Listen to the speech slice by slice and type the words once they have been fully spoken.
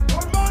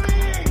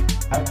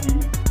happy,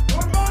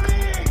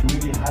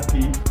 really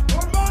happy to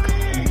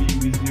be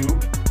with you,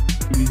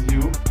 with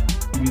you,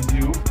 with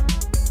you.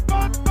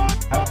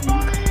 Happy,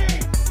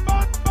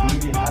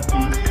 really happy to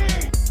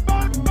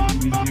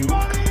be with you,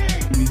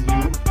 with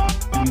you,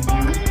 with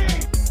you.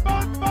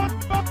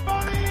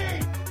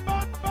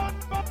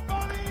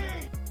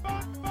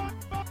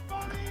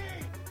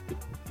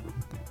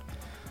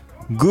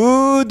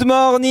 Good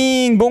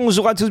morning,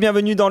 bonjour à tous,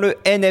 bienvenue dans le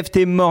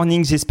NFT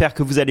Morning, j'espère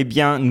que vous allez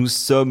bien. Nous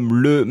sommes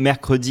le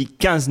mercredi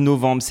 15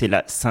 novembre, c'est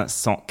la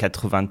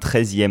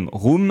 593e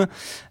room.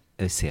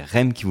 C'est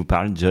Rem qui vous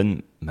parle,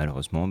 John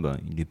malheureusement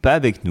il n'est pas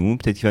avec nous,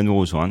 peut-être qu'il va nous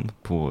rejoindre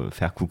pour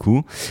faire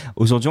coucou.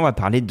 Aujourd'hui on va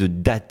parler de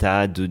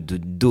data, de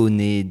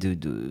données,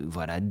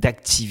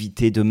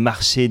 d'activités, de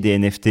marché des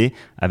NFT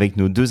avec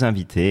nos deux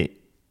invités,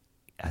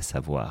 à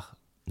savoir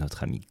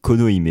notre ami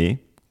Kono Hime,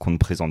 qu'on ne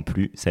présente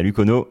plus. Salut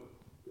Kono.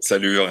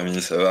 Salut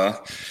Rémi, ça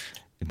va ?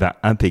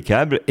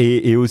 Impeccable.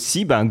 Et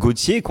aussi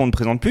Gauthier, qu'on ne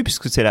présente plus,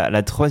 puisque c'est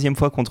la troisième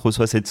fois qu'on te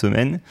reçoit cette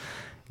semaine.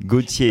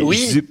 Gauthier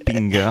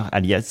Zuppinger,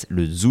 alias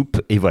le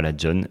Zoop. Et voilà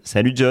John.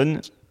 Salut John.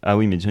 Ah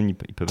oui, mais John, il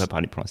peut pas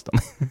parler pour l'instant.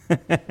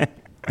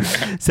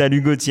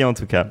 Salut Gauthier en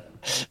tout cas.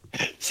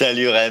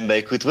 Salut Rem,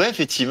 écoute,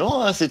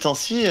 effectivement, ces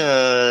temps-ci,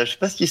 je sais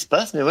pas ce qui se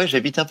passe, mais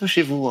j'habite un peu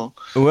chez vous. Hein.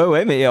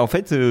 Ouais, mais en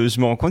fait, je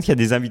me rends compte qu'il y a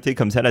des invités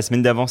comme ça. La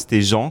semaine d'avant,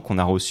 c'était Jean, qu'on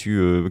a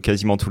reçu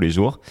quasiment tous les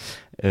jours.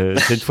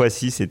 Cette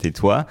fois-ci, c'était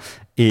toi.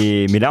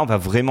 Mais là, on va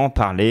vraiment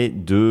parler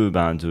de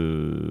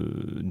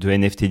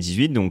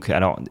NFT18. Donc,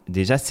 alors,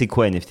 déjà, c'est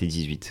quoi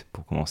NFT18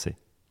 pour commencer ?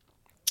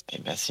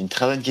 C'est une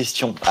très bonne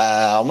question.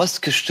 Alors moi, ce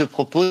que je te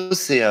propose,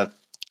 c'est...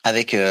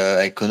 Avec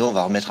Kono, on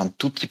va remettre un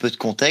tout petit peu de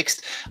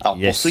contexte. Alors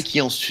Pour ceux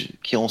qui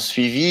ont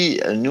suivi,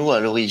 nous à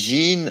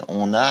l'origine,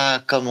 on a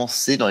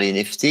commencé dans les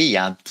NFT il y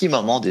a un petit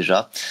moment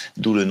déjà,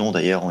 d'où le nom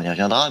d'ailleurs, on y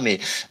reviendra. Mais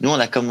nous, on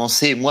a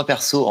commencé, moi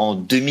perso, en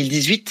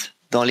 2018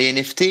 dans les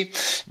NFT.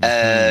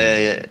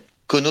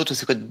 Kono, toi,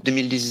 c'est quoi,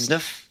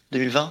 2019,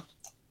 2020 ?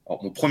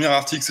 Alors, mon premier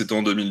article, c'était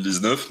en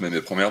 2019, mais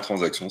mes premières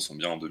transactions sont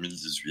bien en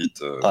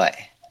 2018. Ouais.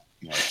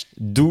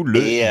 D'où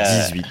le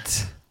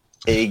 18.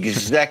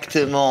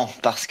 Exactement,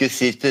 parce que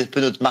c'est un peu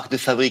notre marque de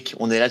fabrique.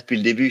 On est là depuis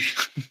le début.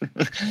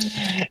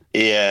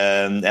 et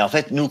en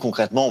fait, nous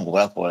concrètement,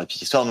 pour la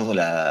petite histoire, nous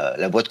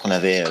la boîte qu'on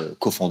avait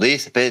cofondée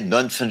s'appelle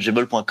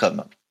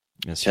nonfungible.com.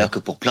 Bien sûr. C'est-à-dire que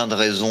pour plein de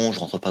raisons, je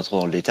rentre pas trop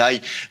dans le détail,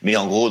 mais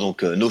en gros,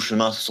 donc nos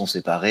chemins se sont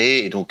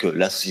séparés et donc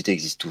la société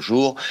existe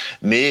toujours.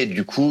 Mais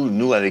du coup,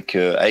 nous avec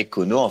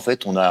Kono, en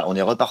fait, on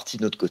est reparti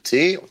de notre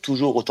côté,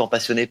 toujours autant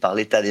passionné par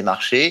l'état des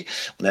marchés.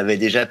 On avait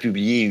déjà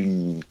publié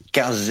une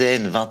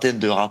vingtaine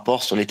de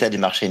rapports sur l'état des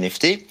marchés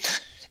NFT.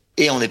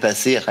 Et on est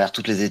passé à travers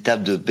toutes les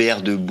étapes de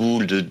bear, de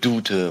bull, de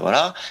doute,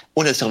 voilà.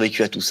 On a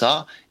survécu à tout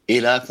ça. Et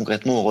là,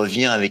 concrètement, on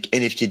revient avec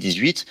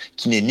NFT18,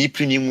 qui n'est ni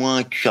plus ni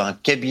moins qu'un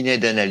cabinet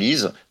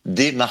d'analyse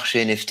des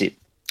marchés NFT.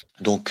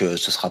 Donc,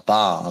 ce sera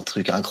pas un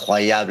truc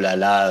incroyable à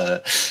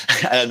la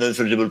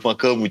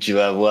nonfungible.com où tu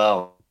vas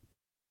avoir...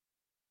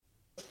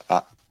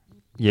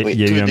 Il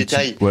y a eu un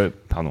détail. Il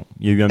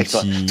y a eu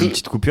une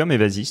petite coupure, mais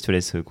vas-y, je te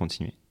laisse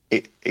continuer.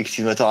 Et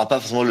tu n'auras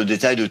pas forcément le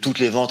détail de toutes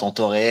les ventes en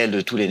temps réel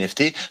de tous les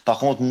NFT. Par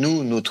contre,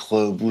 nous,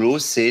 notre boulot,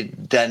 c'est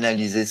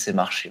d'analyser ces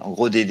marchés. En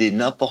gros, d'aider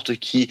n'importe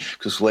qui,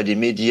 que ce soit des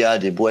médias,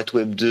 des boîtes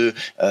web 2,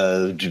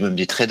 même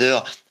des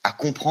traders, à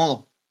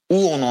comprendre où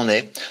on en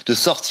est, de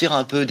sortir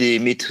un peu des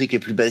métriques les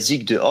plus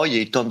basiques de « Oh, il y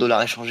a eu tant de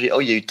dollars échangés, oh,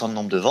 il y a eu tant de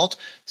nombre de ventes ».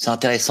 C'est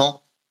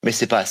intéressant, mais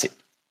c'est pas assez.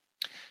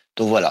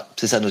 Donc voilà,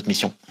 c'est ça notre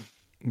mission.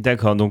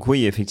 D'accord, donc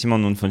oui, effectivement,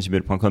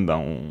 nonfungible.com,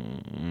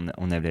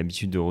 on avait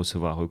l'habitude de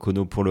recevoir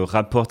Kono pour le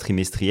rapport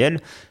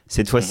trimestriel.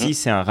 Cette fois-ci,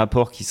 c'est un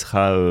rapport qui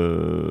sera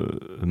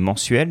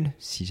mensuel,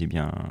 si j'ai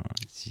bien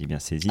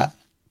saisi. Ah,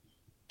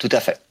 tout à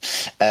fait.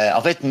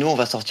 En fait, nous, on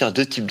va sortir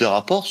deux types de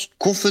rapports,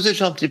 qu'on faisait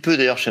déjà un petit peu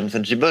d'ailleurs chez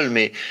Nonfungible,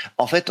 mais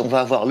en fait, on va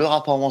avoir le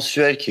rapport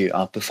mensuel qui est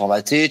un peu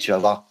formaté, tu vas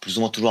avoir plus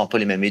ou moins toujours un peu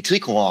les mêmes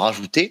métriques, on va en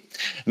rajouter,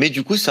 mais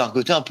du coup, c'est un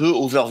côté un peu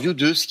overview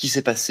de ce qui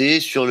s'est passé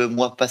sur le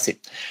mois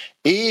passé.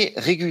 Et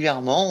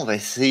régulièrement, on va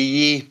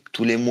essayer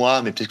tous les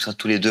mois, mais peut-être que ça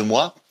tous les 2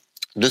 mois,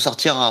 de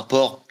sortir un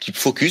rapport type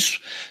focus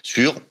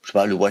sur,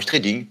 le wash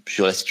trading,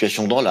 sur la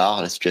situation dans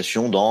l'art, la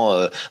situation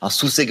dans un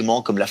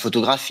sous-segment comme la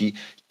photographie,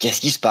 qu'est-ce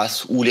qui se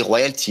passe, ou les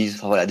royalties,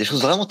 des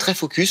choses vraiment très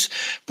focus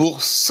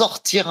pour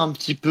sortir un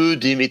petit peu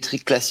des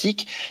métriques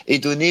classiques et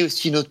donner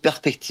aussi une autre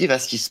perspective à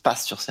ce qui se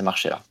passe sur ces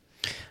marchés-là.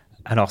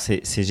 Alors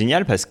c'est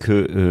génial parce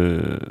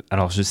que,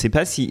 alors je sais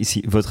pas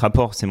si votre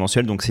rapport c'est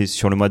mensuel, donc c'est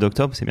sur le mois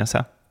d'octobre, c'est bien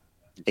ça ?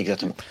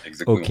 Exactement.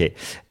 Ok.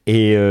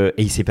 Et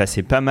il s'est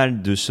passé pas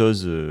mal de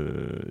choses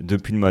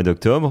depuis le mois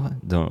d'octobre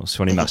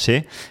sur les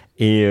marchés.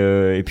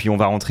 Et puis on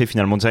va rentrer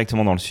finalement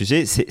directement dans le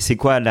sujet. C'est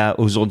quoi là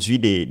aujourd'hui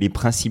les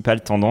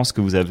principales tendances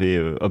que vous avez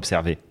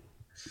observées ?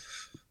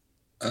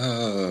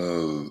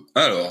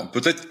 Alors,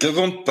 peut-être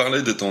qu'avant de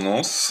parler des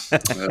tendances,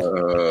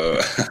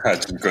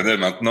 tu me connais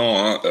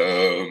maintenant,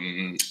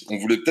 on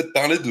voulait peut-être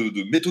parler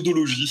de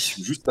méthodologie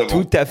juste avant.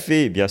 Tout à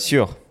fait, bien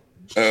sûr.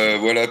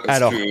 Voilà.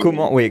 Alors,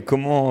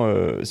 comment,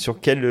 sur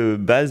quelle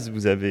base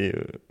vous avez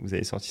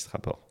sorti ce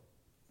rapport ?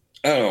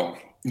 Alors,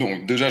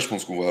 Donc déjà, je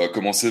pense qu'on va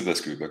commencer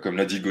parce que, comme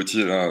l'a dit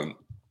Gauthier, là,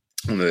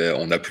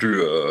 on n'a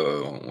plus,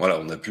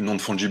 on n'a plus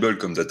non-fungible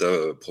comme data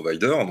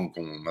provider. Donc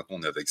maintenant,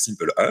 on est avec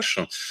Simple Hash,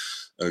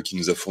 qui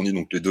nous a fourni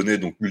donc les données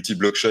donc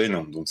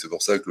multi-blockchain. Donc c'est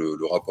pour ça que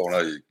le rapport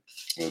là est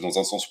dans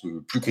un sens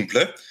plus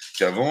complet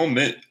qu'avant.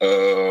 Mais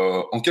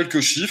en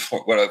quelques chiffres,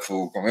 voilà,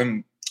 faut quand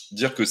même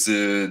dire que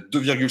c'est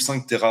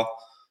 2,5 Tera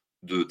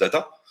de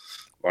data.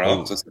 Voilà,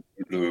 Oh. ça c'est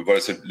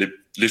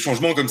les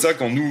changements comme ça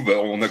quand nous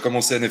on a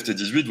commencé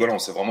NFT18, voilà, on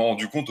s'est vraiment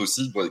rendu compte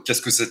aussi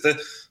qu'est-ce que c'était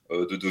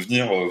de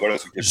devenir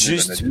ce cabinet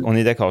Juste, d'analyse. on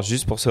est d'accord,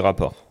 juste pour ce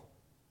rapport.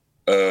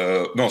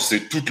 Non,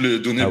 c'est toutes les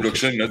données Ok.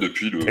 blockchain là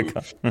depuis le.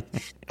 D'accord.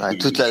 Ouais,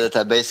 toute la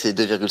database, c'est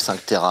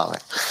 2,5 Tera. Ouais.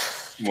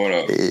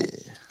 Voilà, Et...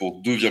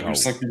 pour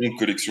 2,5 millions de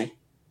collections.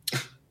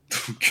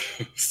 Donc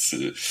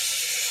c'est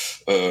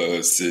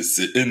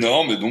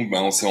énorme et donc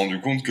on s'est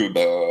rendu compte que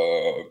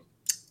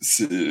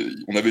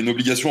on avait une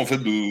obligation en fait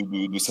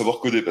de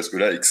savoir coder parce que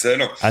là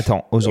Excel.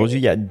 Attends, aujourd'hui,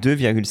 il y a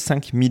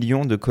 2,5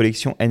 millions de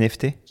collections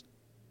NFT.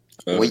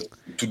 Oui.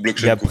 Toute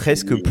blockchain. Il y a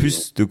presque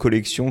plus de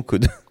collections que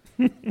de,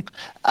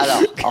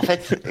 Alors, en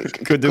fait,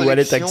 que de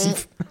wallets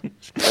actifs.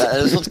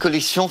 La notion de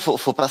collection,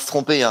 faut pas se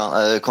tromper.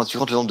 Hein. Quand tu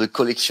comptes le nombre de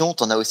collections,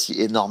 t'en as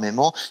aussi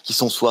énormément qui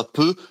sont soit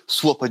peu,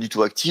 soit pas du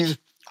tout actives,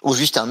 ou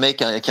juste un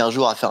mec qui un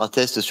jour a fait un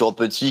test sur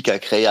OpenSea, qui a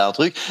créé un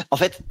truc. En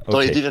fait, dans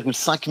les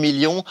 2,5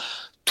 millions,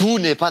 tout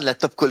n'est pas de la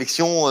top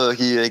collection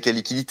qui avec la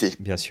liquidité.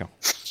 Bien sûr.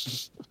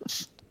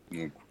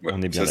 Donc,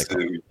 on est bien d'accord.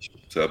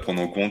 C'est à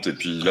prendre en compte. Et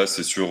puis là,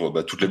 c'est sur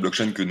toutes les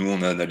blockchains que nous,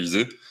 on a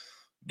analysées.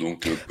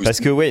 Donc, parce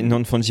que,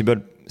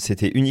 non-fungible,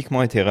 c'était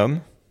uniquement Ethereum.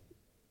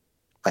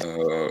 Ouais.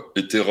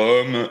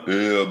 Ethereum,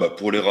 et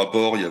pour les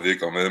rapports, il y avait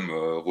quand même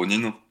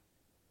Ronin.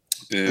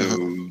 Et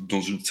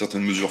dans une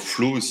certaine mesure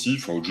Flow aussi,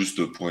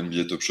 juste pour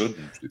NBA Top Shot.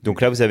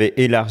 Donc là, vous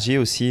avez élargi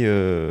aussi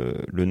le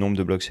nombre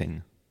de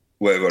blockchains.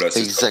 Ouais, voilà, c'est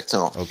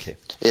exactement. Ça. Ok.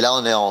 Et là,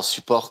 on est en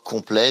support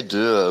complet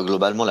de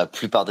globalement la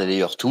plupart des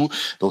layer 2,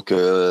 donc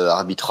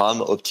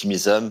Arbitrum,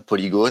 Optimism,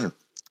 Polygon,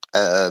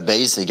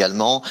 Base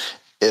également,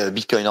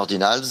 Bitcoin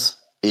Ordinals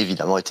et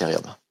évidemment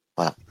Ethereum.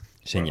 Voilà.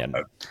 Génial.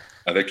 Voilà.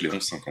 Avec les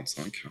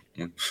 11,55,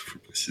 il faut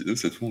le préciser,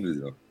 cette fois on les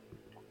a.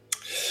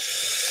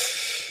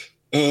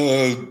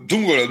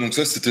 Donc voilà, donc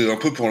ça c'était un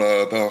peu pour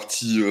la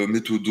partie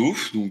méthodo.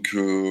 Donc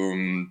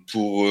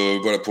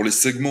pour les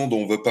segments dont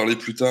on va parler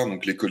plus tard,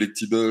 donc les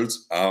collectibles,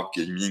 art,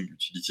 gaming,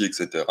 utility,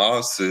 etc.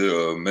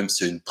 C'est même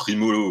s'il y a une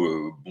primo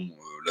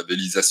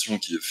labellisation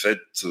qui est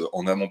faite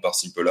en amont par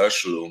Simple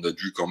Hash, on a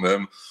dû quand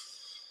même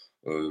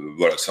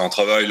c'est un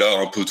travail là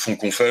un peu de fond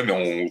qu'on fait, mais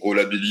on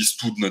relabellise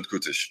tout de notre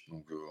côté.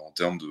 Donc en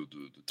termes de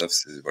taf,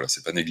 c'est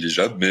pas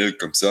négligeable, mais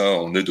comme ça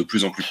on est de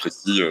plus en plus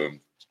précis.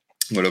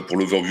 Pour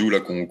l'overview là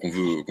qu'on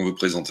veut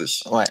présenter.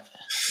 Ouais.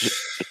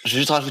 Je vais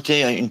juste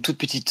rajouter une toute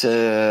petite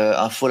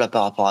info là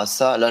par rapport à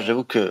ça. Là,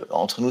 j'avoue que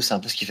entre nous, c'est un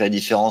peu ce qui fait la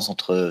différence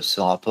entre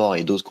ce rapport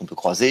et d'autres qu'on peut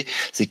croiser,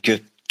 c'est que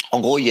en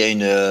gros, il y a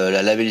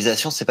la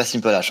labellisation, c'est pas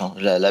Simple Hash. Hein.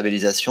 La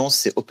labellisation,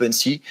 c'est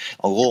OpenSea.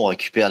 En gros, on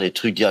récupère les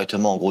trucs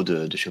directement en gros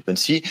de chez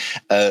OpenSea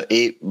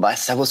et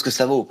ça vaut ce que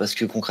ça vaut parce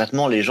que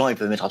concrètement, les gens ils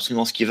peuvent mettre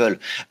absolument ce qu'ils veulent.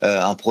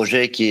 Un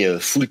projet qui est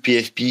full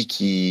PFP,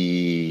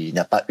 qui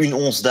n'a pas une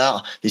once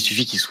d'art, il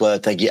suffit qu'il soit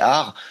tagué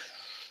art.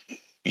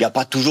 Il n'y a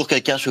pas toujours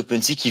quelqu'un chez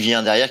OpenSea qui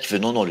vient derrière qui fait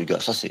non les gars,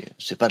 ça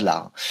c'est pas de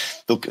l'art.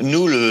 Donc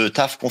nous le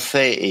taf qu'on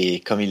fait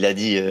et comme il l'a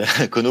dit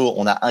Kono,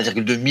 on a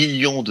 1,2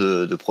 million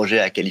de projets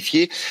à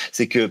qualifier,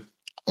 c'est que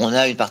on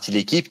a une partie de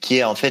l'équipe qui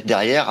est en fait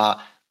derrière à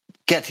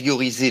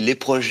catégoriser les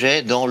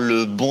projets dans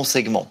le bon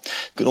segment.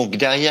 Donc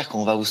derrière, quand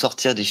on va vous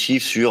sortir des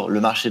chiffres sur le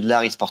marché de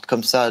l'art, il se porte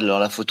comme ça, dans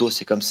la photo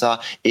c'est comme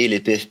ça, et les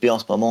PFP en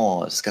ce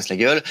moment se cassent la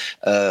gueule,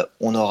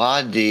 on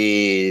aura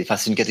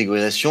c'est une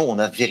catégorisation, on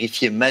a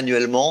vérifié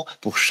manuellement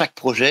pour chaque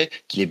projet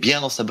qu'il est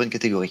bien dans sa bonne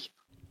catégorie.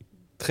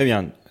 Très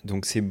bien,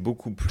 donc c'est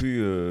beaucoup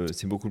plus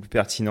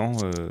pertinent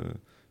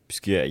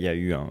puisqu'il y a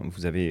eu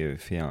vous avez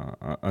fait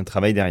un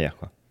travail derrière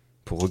quoi,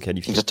 pour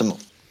requalifier. Exactement.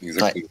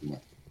 Ouais.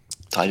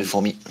 Travail de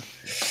fourmi.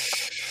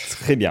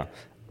 Très bien.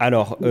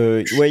 Alors,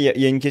 il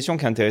y a une question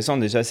qui est intéressante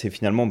déjà, c'est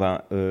finalement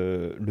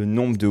le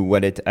nombre de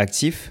wallets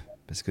actifs,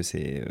 parce que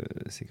c'est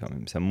quand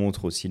même, ça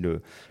montre aussi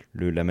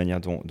la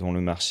manière dont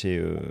le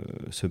marché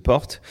se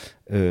porte.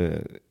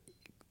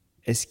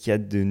 Est-ce qu'il y a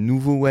de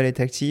nouveaux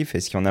wallets actifs?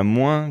 Est-ce qu'il y en a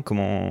moins?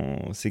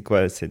 C'est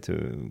quoi cette...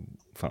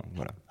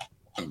 voilà.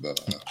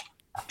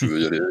 Tu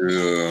veux y aller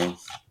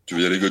Tu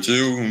veux y aller,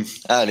 Gauthier ou...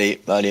 Allez,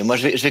 moi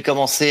je vais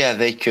commencer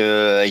avec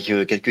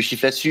quelques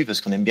chiffres là-dessus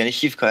parce qu'on aime bien les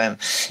chiffres quand même.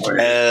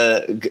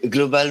 Ouais.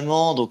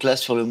 Globalement, donc là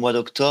sur le mois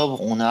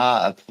d'octobre, on a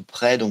à peu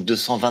près donc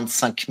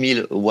 225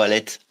 000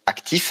 wallets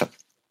actifs.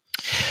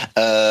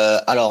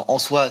 Alors en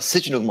soi,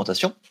 c'est une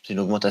augmentation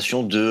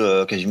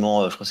de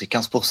quasiment, je crois que c'est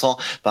 15%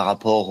 par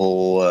rapport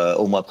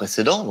au mois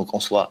précédent. Donc en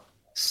soi,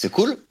 c'est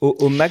cool.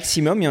 Au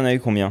maximum, il y en a eu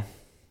combien?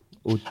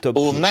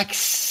 Au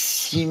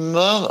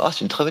maximum, c'est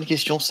une très bonne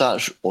question ça.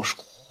 Je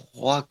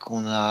crois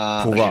qu'on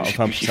a... Pour voir,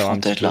 pour savoir un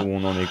petit peu où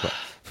on en est, quoi.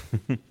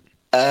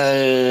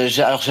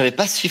 Alors, j'avais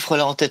pas ce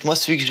chiffre-là en tête. Moi,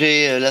 celui que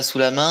j'ai là sous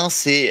la main,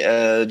 c'est,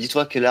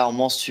 dis-toi que là, en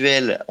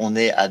mensuel, on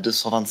est à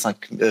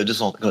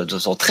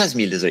 213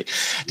 000, désolé.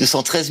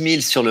 213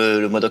 000 sur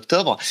le mois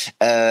d'octobre.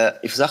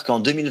 Il faut savoir qu'en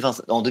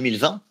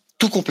 2020,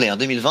 tout complet, hein,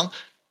 2020,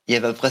 il y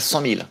avait à peu près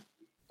 100 000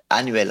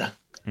 annuels.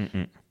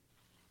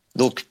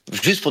 Donc,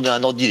 juste pour donner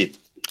un ordre d'idée.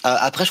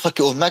 Après, je crois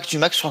qu'au max du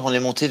max, je crois qu'on est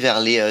monté vers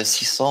les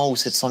 600 ou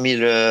 700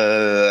 000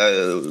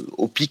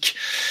 au pic.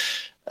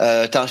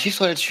 T'as un chiffre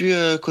toi, là-dessus,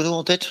 Kono,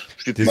 en tête?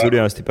 Désolé,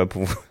 hein, c'était pas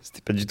pour vous.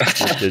 C'était pas du tout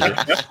pour vous piéger.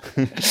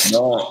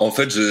 Non, en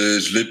fait,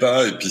 je l'ai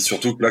pas. Et puis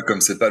surtout que là,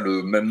 comme c'est pas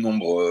le même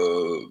nombre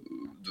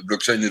de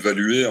blockchains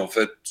évalués, en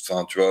fait,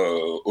 enfin, tu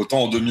vois,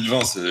 autant en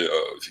 2020, c'est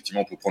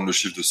effectivement, on peut prendre le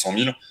chiffre de 100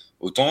 000.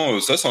 Autant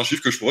ça, c'est un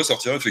chiffre que je pourrais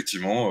sortir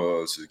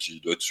effectivement,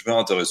 qui doit être super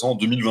intéressant. En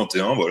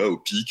 2021, voilà, au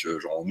pic,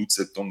 genre en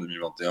août-septembre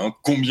 2021,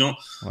 combien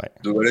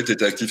de wallets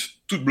étaient actifs,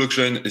 toutes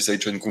blockchain et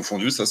sidechain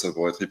confondues, ça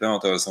pourrait être hyper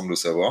intéressant de le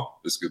savoir,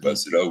 parce que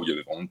c'est là où il y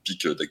avait vraiment le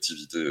pic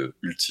d'activité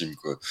ultime,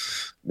 quoi.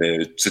 Mais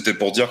c'était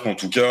pour dire qu'en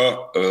tout cas,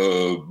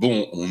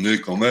 bon, on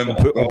est quand même.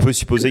 On peut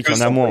supposer qu'il y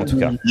en a moins, en tout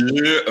cas.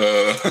 De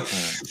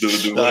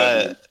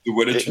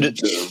wallets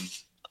uniques.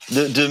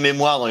 De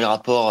mémoire, dans les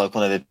rapports qu'on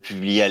avait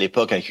publiés à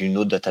l'époque avec une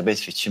autre database,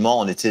 effectivement,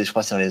 on était, je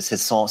crois, c'est dans les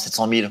 700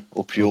 000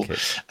 au plus haut.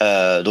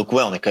 Donc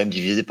ouais, on est quand même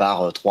divisé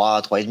par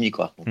 3,5,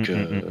 quoi. Donc,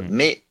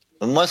 mais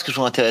moi, ce que je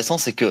trouve intéressant,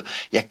 c'est que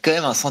il y a quand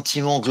même un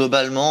sentiment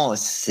globalement,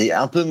 c'est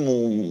un peu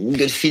mon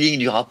gut feeling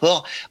du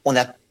rapport.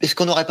 Est-ce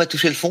qu'on n'aurait pas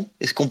touché le fond?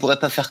 Est-ce qu'on pourrait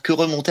pas faire que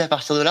remonter à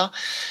partir de là?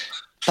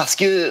 Parce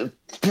que,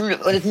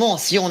 honnêtement,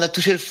 si on a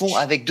touché le fond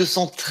avec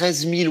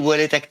 213 000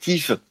 wallets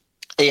actifs,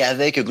 et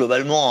avec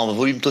globalement un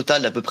volume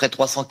total d'à peu près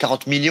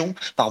 340 millions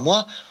par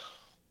mois,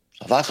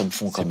 ça va comme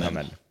fond quand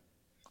même.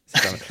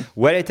 C'est pas mal.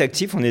 Wallet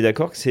actif, on est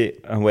d'accord que c'est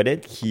un wallet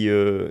qui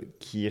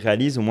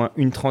réalise au moins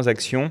une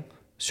transaction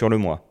sur le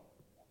mois.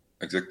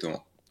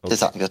 Exactement. C'est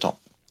ça, exactement.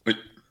 Oui.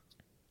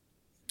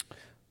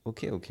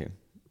 Ok.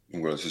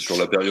 Donc voilà, c'est sur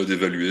la période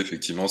évaluée,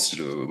 effectivement, si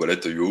le wallet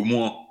a eu au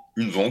moins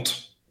une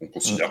vente, on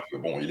considère que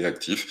bon, il est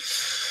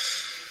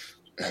actif.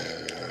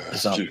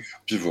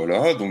 Puis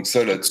voilà, donc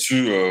ça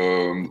là-dessus.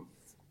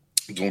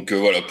 Donc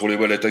voilà, pour les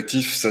wallets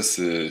actifs, ça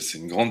c'est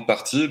une grande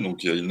partie.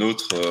 Donc il y a une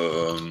autre,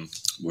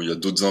 il y a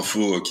d'autres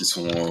infos qui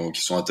sont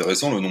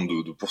intéressants. Le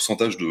nombre de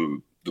pourcentage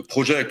de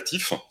projets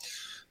actifs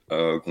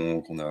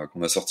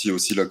qu'on a sorti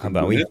aussi là.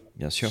 Oui,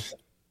 bien sûr.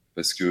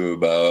 Parce que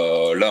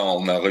là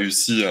on a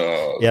réussi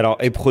à.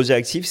 Et projet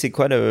actif, c'est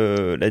quoi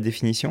la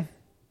définition?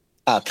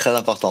 Très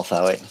important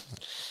ça, ouais.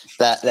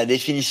 La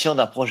définition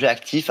d'un projet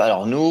actif,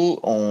 alors nous,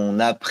 on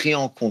a pris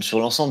en compte sur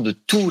l'ensemble de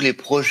tous les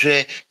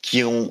projets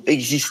qui ont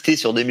existé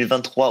sur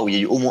 2023 où il y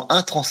a eu au moins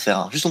un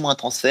transfert, juste au moins un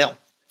transfert.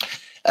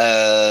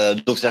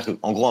 Donc c'est-à-dire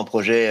qu'en gros, un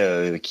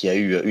projet qui a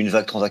eu une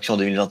vague transaction en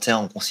 2021,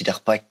 on ne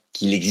considère pas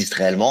qu'il existe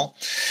réellement.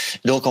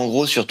 Donc en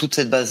gros, sur toute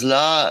cette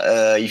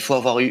base-là, il faut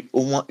avoir eu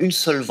au moins une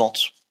seule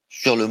vente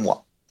sur le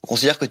mois. On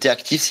considère que tu es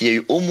actif s'il y a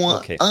eu au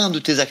moins un de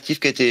tes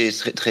actifs qui a été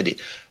tradé.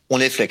 On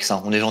est flex,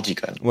 hein, on est gentil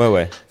quand même.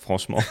 Ouais,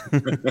 franchement.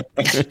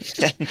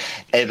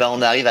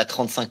 On arrive à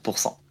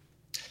 35%.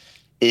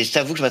 Et je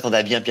t'avoue que je m'attendais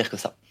à bien pire que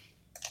ça.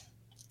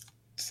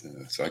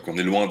 C'est vrai qu'on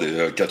est loin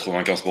des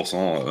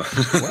 95%.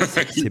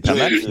 C'est pas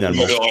mal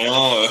finalement.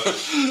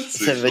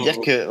 Ça veut dire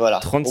que voilà.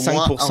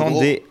 35%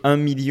 des 1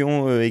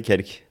 million et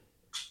quelques.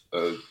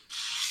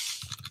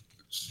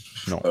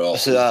 Non. Alors,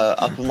 c'est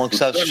un peu moins que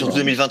ça. Surtout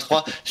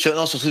 2023.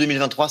 Surtout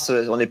 2023,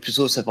 on est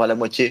plutôt ça pour la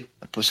moitié.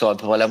 Sur à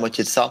peu près la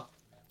moitié de ça.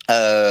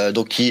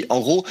 Donc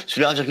en gros,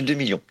 sur les 1,2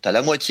 million, tu as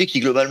la moitié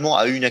qui globalement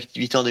a eu une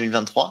activité en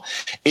 2023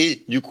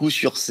 et du coup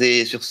sur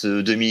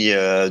ce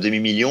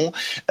demi-million,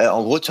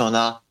 en gros tu en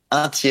as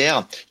un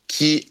tiers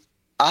qui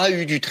a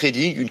eu du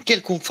trading, une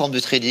quelconque forme de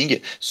trading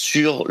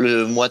sur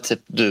le mois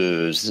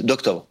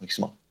d'octobre,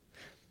 excuse-moi.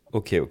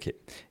 Ok.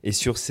 Et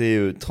sur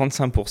ces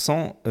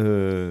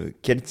 35%,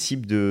 quel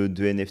type de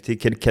NFT,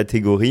 quelle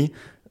catégorie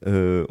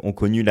ont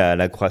connu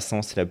la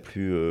croissance la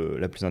plus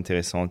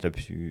intéressante, la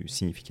plus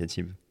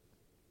significative?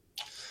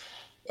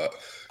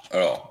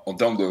 Alors, en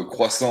termes de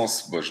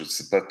croissance, je ne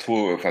sais pas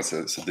trop. Enfin,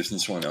 cette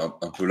définition elle est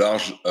un peu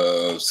large.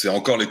 C'est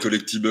encore les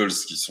collectibles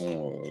qui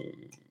sont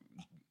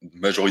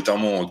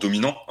majoritairement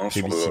dominants.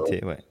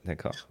 Publicité, ouais,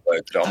 d'accord. Ouais,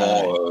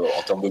 clairement,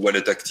 en termes de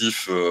wallet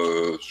actif.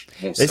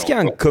 Est-ce qu'il y a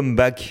un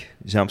comeback?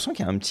 J'ai l'impression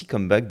qu'il y a un petit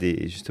comeback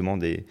des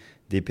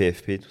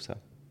PFP, tout ça.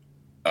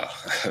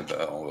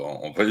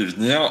 On va y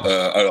venir.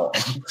 Alors,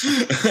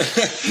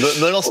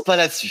 me lance pas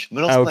là-dessus.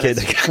 Ok,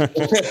 d'accord.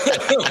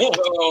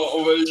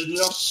 on va y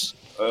venir.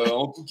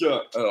 En tout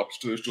cas, alors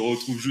je te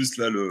retrouve juste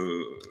là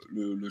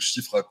le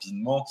chiffre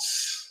rapidement.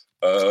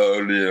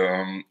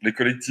 Les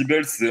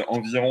collectibles, c'est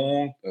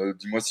environ,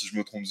 dis-moi si je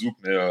me trompe Zouk,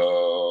 mais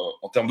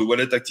en termes de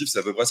wallet actif, c'est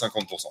à peu près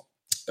 50%.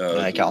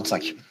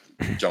 45.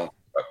 40.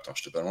 Putain,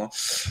 j'étais pas loin.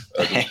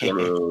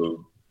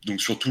 Donc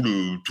sur tout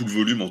le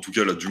volume, en tout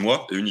cas là du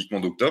mois, et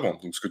uniquement d'octobre.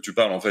 Donc ce que tu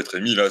parles en fait,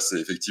 Rémi, là,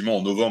 c'est effectivement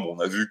en novembre, on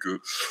a vu que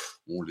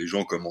les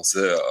gens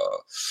commençaient à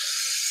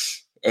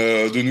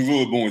de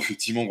nouveau,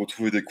 effectivement,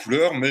 retrouver des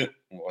couleurs, mais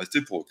on va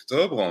rester pour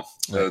octobre.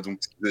 Donc,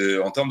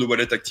 en termes de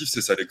wallet actifs,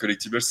 c'est ça. Les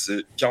collectibles,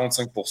 c'est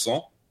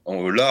 45%.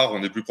 L'art,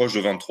 on est plus proche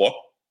de 23%.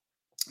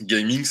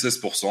 Gaming,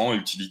 16%. Et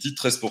utility,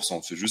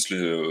 13%. C'est juste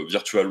les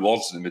virtual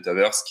worlds, les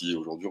métaverses qui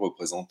aujourd'hui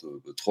représentent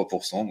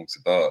 3%. Donc,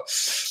 c'est pas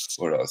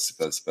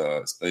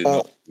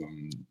énorme.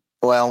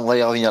 Ouais, on va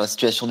y revenir. La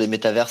situation des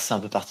métaverses, c'est un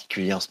peu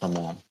particulier en ce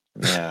moment.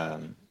 Mais,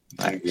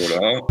 donc,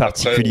 voilà.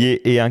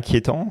 Particulier et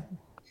inquiétant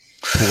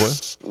pour eux.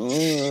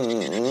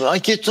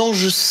 Inquiétant,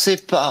 je sais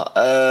pas.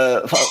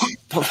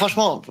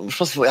 Franchement, je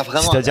pense qu'il faut y avoir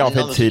vraiment. C'est-à-dire, en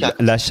fait, c'est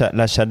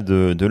l'achat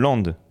de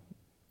land.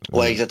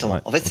 Ouais, exactement.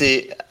 Ouais. En fait,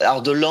 c'est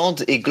alors de land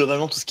et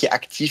globalement tout ce qui est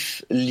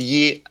actif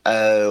lié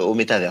au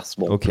métaverse.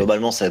 Bon,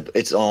 globalement, ça va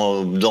être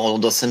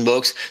dans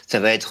Sandbox,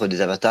 ça va être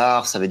des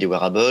avatars, ça va être des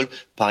wearables.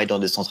 Pareil dans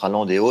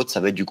Decentraland et autres, ça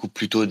va être du coup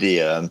plutôt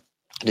des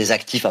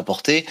actifs à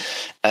porter.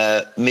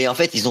 Mais en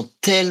fait, ils ont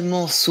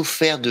tellement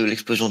souffert de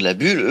l'explosion de la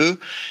bulle, eux,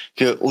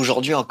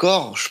 qu'aujourd'hui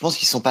encore, je pense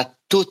qu'ils sont pas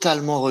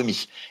totalement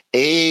remis.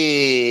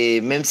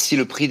 Et même si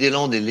le prix des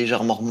landes est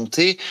légèrement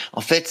remonté,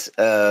 en fait,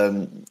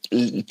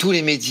 tous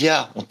les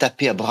médias ont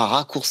tapé à bras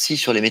raccourcis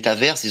sur les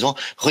métaverses. Ils ont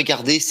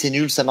regardé, c'est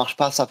nul, ça marche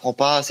pas, ça prend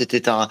pas,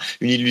 c'était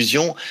une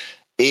illusion.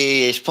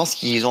 Et je pense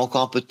qu'ils ont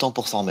encore un peu de temps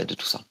pour s'en remettre de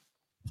tout ça.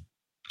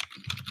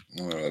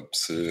 Voilà,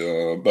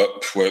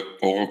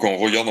 quand on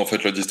regarde en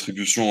fait la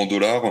distribution en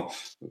dollars,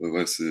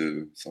 ça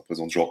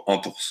représente genre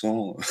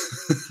 1%.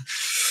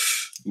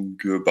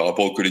 Donc par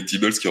rapport aux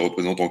collectibles qui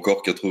représentent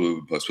encore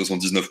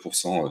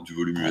 79% du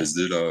volume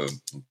USD là.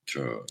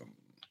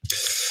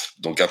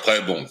 Donc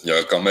après bon, il y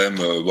a quand même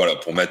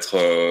pour mettre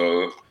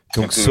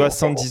donc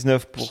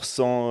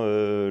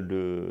 79%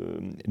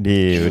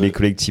 les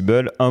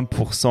collectibles,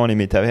 1% les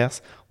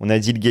métaverses. On a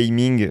dit le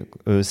gaming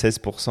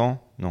 16%,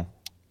 non.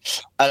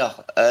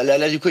 Alors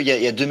là du coup il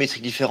y a deux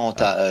métriques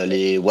différentes.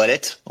 Les wallets.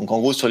 Donc en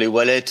gros sur les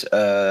wallets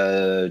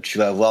tu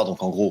vas avoir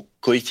donc en gros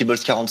collectibles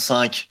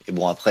 45 et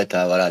bon après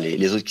t'as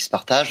les autres qui se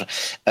partagent.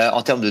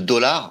 En termes de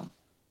dollars,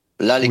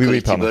 là les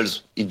collectibles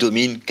ils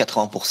dominent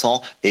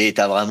 80% et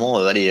t'as vraiment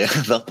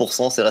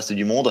 20% c'est le reste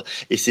du monde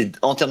et c'est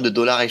en termes de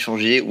dollars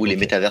échangés où les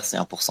métavers c'est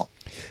 1%.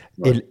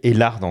 Ouais. Et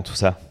l'art dans tout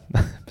ça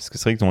parce que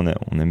c'est vrai qu'on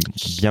aime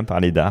bien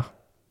parler d'art.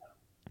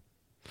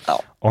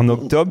 Alors, en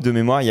octobre, de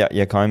mémoire, il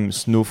y a quand même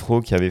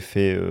Snowfro qui a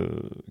fait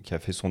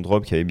son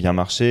drop, qui avait bien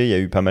marché. Il y a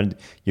eu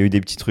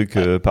des petits trucs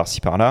par-ci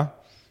par-là.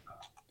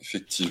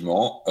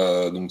 Effectivement.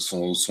 Donc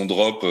son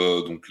drop,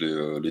 donc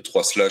les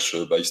 3 slash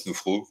by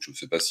Snowfro. Je ne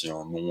sais pas s'il y a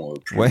un nom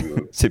plus. Ouais,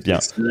 c'est bien.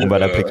 On va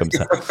l'appeler comme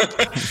ça.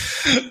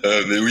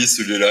 Mais oui,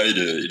 celui-là,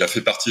 il a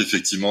fait partie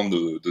effectivement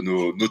de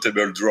nos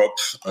notable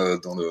drops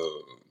dans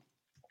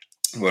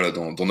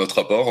notre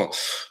rapport,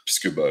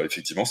 puisque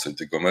effectivement ça a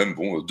été quand même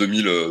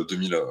 2000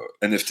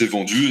 NFT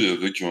vendus et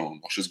avec un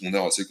marché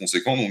secondaire assez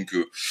conséquent, donc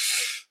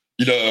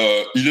il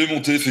est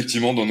monté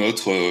effectivement dans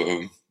notre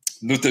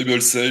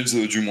notable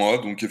sales du mois,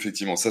 donc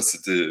effectivement ça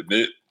c'était,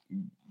 mais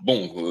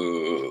bon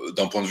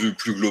d'un point de vue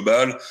plus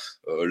global,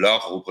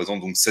 l'art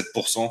représente donc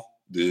 7%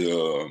 du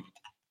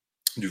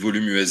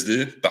volume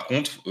USD, par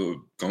contre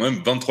quand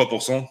même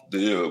 23%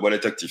 des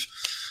wallets actifs,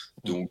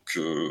 donc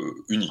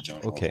unique.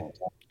 Ok.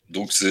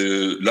 Donc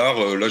c'est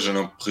l'art, là j'ai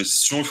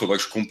l'impression, il faudra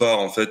que je compare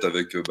en fait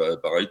avec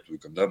pareil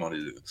comme d'hab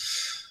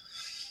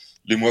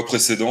les mois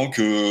précédents,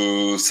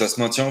 que ça se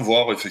maintient,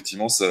 voire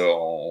effectivement ça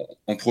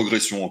en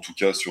progression en tout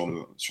cas sur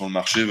le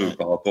marché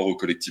par rapport aux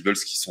collectibles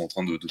qui sont en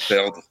train de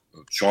perdre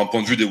sur un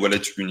point de vue des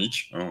wallets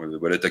uniques, les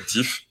wallets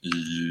actifs.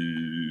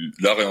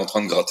 L'art est en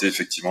train de gratter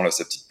effectivement là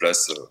sa petite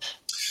place.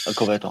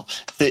 Complètement.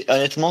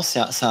 Honnêtement, c'est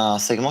un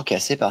segment qui est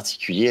assez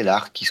particulier,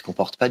 l'art, qui se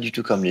comporte pas du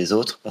tout comme les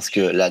autres, parce que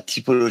la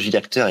typologie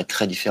d'acteurs est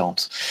très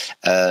différente.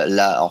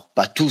 Là, alors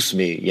pas tous,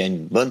 mais il y a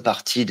une bonne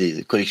partie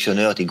des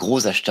collectionneurs, des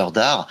gros acheteurs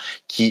d'art,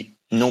 qui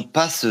n'ont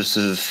pas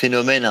ce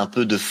phénomène un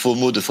peu de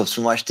FOMO, de faut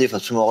absolument acheter, faut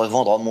absolument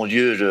revendre. Oh mon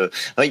Dieu,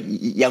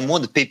 il y a moins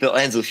de paper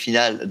hands au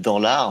final dans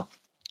l'art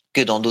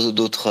que dans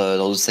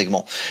d'autres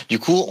segments. Du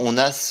coup, on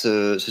a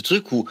ce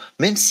truc où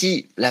même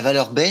si la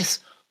valeur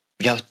baisse,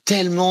 il y a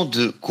tellement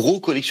de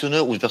gros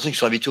collectionneurs ou de personnes qui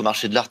sont habituées au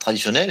marché de l'art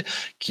traditionnel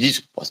qui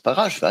disent c'est pas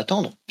grave, je vais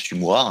attendre 6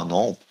 mois, 1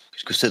 an,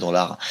 qu'est-ce que c'est dans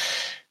l'art.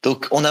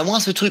 Donc on a moins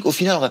ce truc, au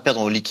final on va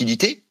perdre en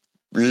liquidité,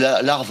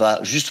 l'art va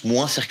juste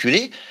moins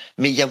circuler,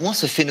 mais il y a moins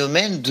ce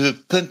phénomène de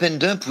pump and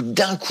dump où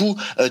d'un coup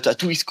t'as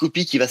tout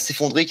Xcopy qui va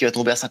s'effondrer, qui va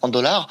tomber à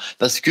 $50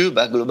 parce que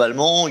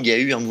globalement il y a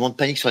eu un mouvement de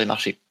panique sur les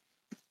marchés.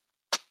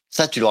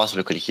 Ça tu l'auras sur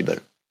le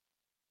collectible.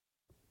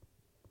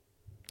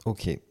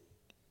 Ok,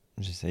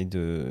 j'essaye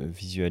de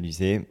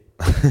visualiser.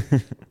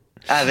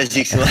 Ah vas-y,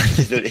 excuse-moi,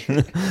 désolé.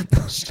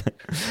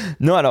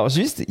 Non, alors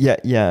juste, il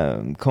y a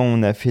quand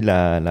on a fait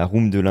la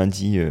room de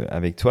lundi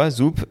avec toi,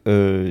 Zoup,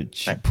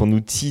 pour nous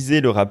teaser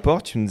le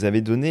rapport, tu nous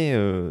avais donné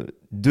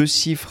 2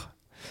 chiffres,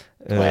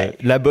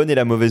 la bonne et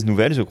la mauvaise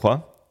nouvelle, je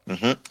crois.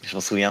 Je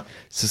m'en souviens.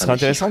 Ce serait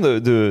intéressant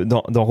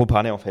d'en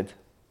reparler en fait.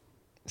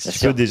 Si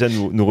tu peux déjà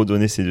nous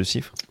redonner ces 2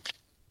 chiffres.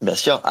 Bien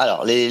sûr.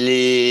 Alors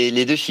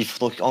les 2 chiffres.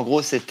 Donc en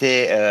gros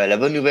c'était la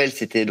bonne nouvelle,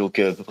 c'était donc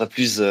à peu près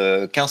plus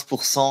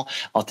 15%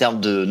 en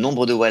termes de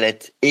nombre de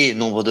wallets et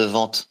nombre de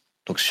ventes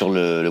donc sur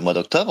le mois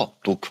d'octobre.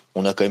 Donc,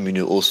 on a quand même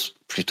une hausse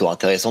plutôt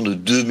intéressante de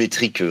 2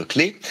 métriques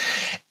clés.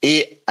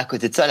 Et à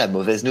côté de ça, la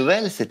mauvaise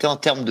nouvelle, c'était en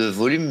termes de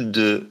volume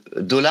de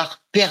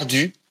dollars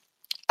perdus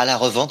à la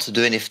revente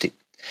de NFT.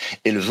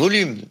 Et le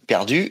volume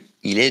perdu,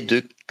 il est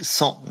de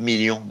 100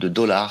 millions de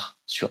dollars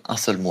sur un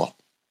seul mois,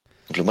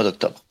 donc le mois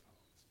d'octobre.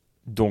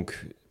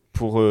 Donc,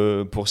 pour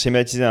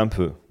schématiser un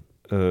peu,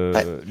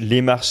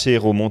 les marchés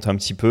remontent un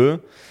petit peu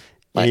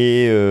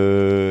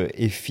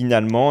et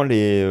finalement,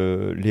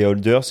 les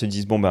holders se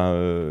disent,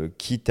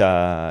 quitte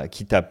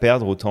à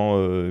perdre, autant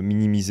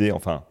minimiser,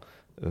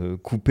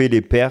 couper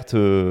les pertes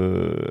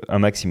un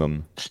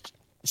maximum.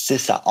 C'est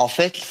ça. En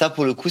fait, ça,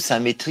 pour le coup, c'est un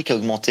métrique à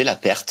augmenter, la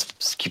perte,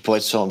 ce qui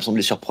pourrait me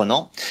sembler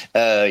surprenant.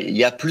 Il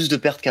y a plus de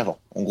pertes qu'avant.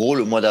 En gros,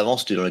 le mois d'avant,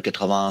 c'était dans les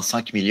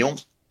 85 millions.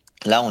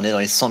 Là, on est dans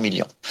les 100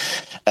 millions.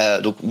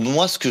 Donc,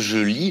 moi, ce que je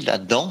lis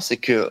là-dedans, c'est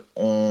que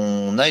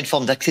on a une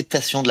forme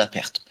d'acceptation de la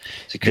perte.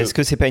 Est-ce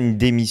que c'est pas une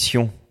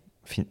démission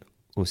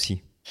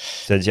aussi?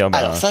 C'est-à-dire,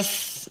 alors ça,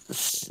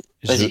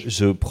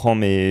 je prends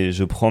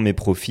mes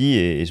profits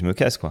et je me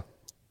casse, quoi.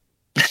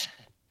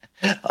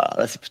 Alors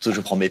là, c'est plutôt je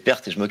prends mes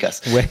pertes et je me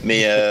casse. Ouais.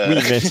 Mais oui,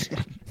 mais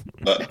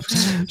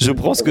je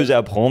prends ce que j'ai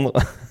à prendre.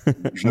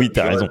 Oui,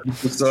 t'as raison.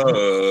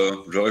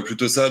 J'aurais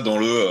plutôt ça dans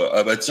le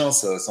ah bah tiens,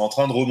 ça c'est en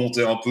train de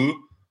remonter un peu.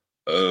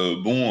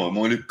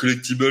 Moi les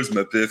collectibles,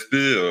 ma PFP,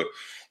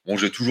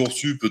 j'ai toujours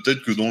su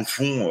peut-être que dans le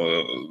fond,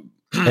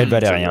 elle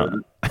valait rien.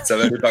 Ça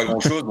valait pas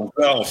grand-chose. Donc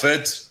là, en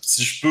fait,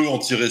 si je peux en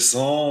tirer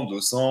 100,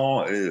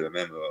 200 et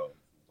même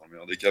dans le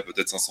meilleur des cas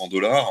peut-être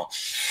 $500.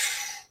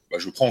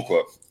 Je prends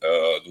quoi.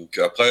 Donc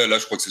après, là,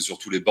 je crois que c'est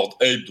surtout les Bored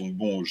Ape. Donc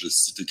bon, j'ai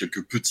cité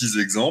quelques petits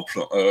exemples,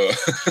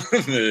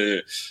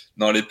 mais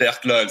non, les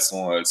pertes là, elles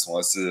sont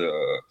assez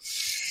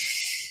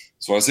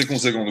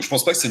conséquentes. Donc je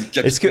pense pas que c'est une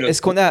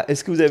capitulation.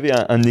 Est-ce que vous avez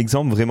un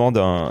exemple vraiment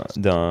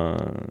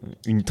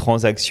d'une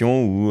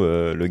transaction où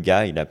le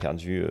gars il a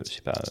perdu, je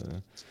sais pas.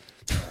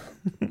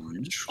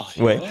 Oui, je crois.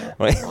 Ouais.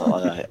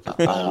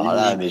 Alors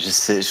là, mais je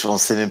ne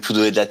sais même plus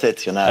d'où est de la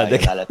tête. Il y en a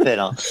à l'appel.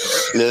 Hein.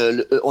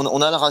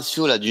 On a le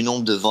ratio là du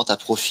nombre de ventes à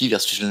profit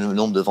versus le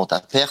nombre de ventes à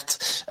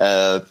perte.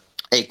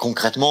 Et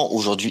concrètement,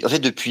 aujourd'hui, en fait,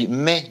 depuis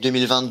mai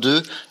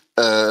 2022,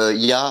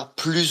 il y a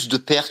plus de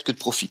pertes que de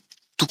profits.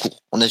 Tout court.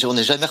 On n'est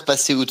jamais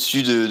repassé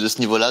au-dessus de ce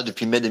niveau-là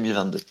depuis mai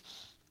 2022.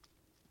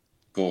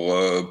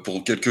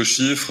 Pour quelques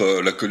chiffres,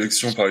 la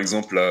collection, par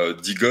exemple, la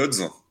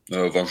D-Gods.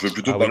 Je vais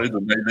plutôt parler de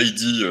My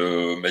Lady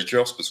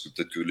Makers parce que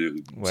peut-être que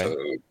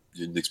il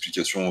y a une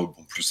explication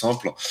plus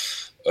simple.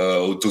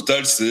 Au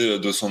total, c'est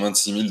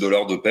 $226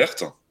 000 de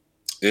pertes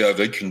et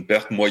avec une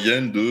perte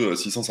moyenne de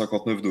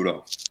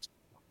 $659.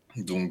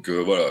 Donc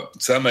voilà,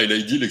 ça, My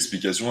Lady,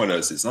 l'explication, elle est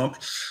assez simple.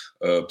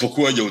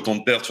 Pourquoi il y a autant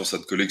de pertes sur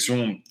cette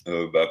collection?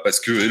 Parce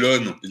que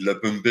Elon, il l'a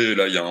pumpé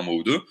là il y a un mois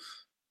ou deux.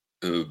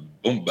 Du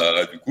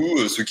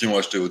coup, ceux qui l'ont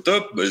acheté au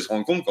top, ils se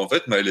rendent compte qu'en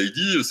fait, My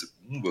Lady, c'est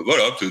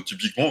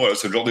typiquement,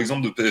 c'est le genre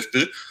d'exemple de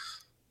PFP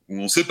où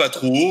on sait pas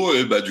trop,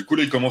 et du coup,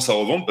 là, ils commencent à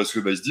revendre parce que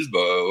ils se disent,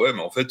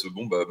 mais en fait,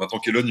 maintenant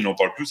qu'Elon, il en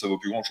parle plus, ça vaut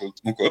plus grand chose.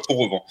 Donc, on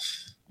revend.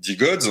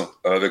 D-Gods,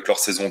 avec leur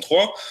saison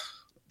 3,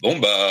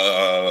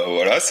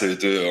 ça a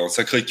été un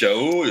sacré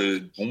chaos,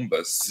 et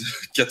c'est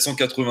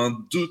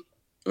 482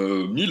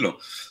 000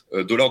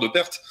 dollars de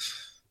pertes.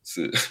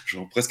 C'est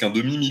genre presque un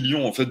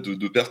demi-million en fait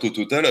de pertes au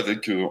total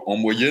avec en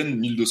moyenne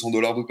 $1 200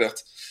 de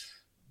pertes.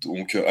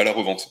 Donc à la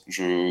revente.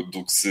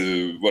 Donc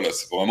c'est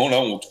vraiment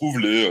là où on trouve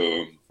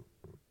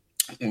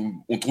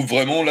on trouve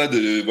vraiment là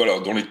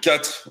dans les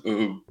 4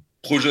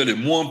 projets les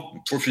moins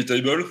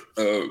profitable,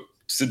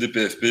 c'est des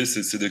PFP,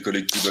 c'est des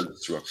collectibles,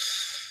 tu vois.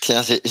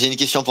 Tiens, j'ai une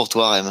question pour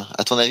toi, Rem.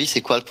 À ton avis,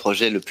 c'est quoi le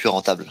projet le plus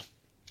rentable,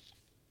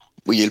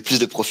 où il y a le plus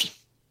de profit?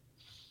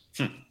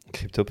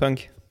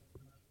 CryptoPunk.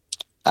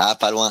 Ah,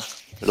 pas loin.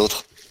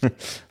 L'autre.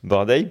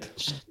 Bored Ape.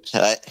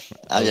 Ouais,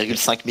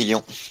 1,5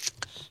 million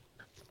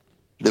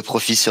de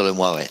profit sur le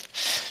mois, ouais.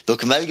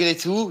 Donc malgré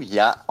tout, il y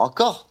a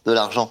encore de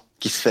l'argent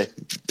qui se fait.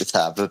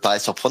 Ça peut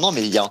paraître surprenant,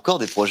 mais il y a encore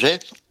des projets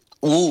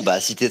où,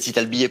 si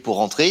t'as le billet pour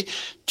rentrer,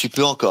 tu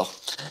peux encore.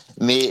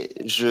 Mais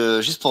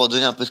juste pour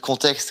donner un peu de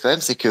contexte quand même,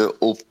 c'est que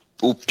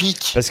au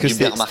pic du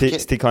bear market,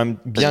 c'était quand même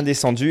bien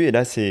descendu et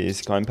là c'est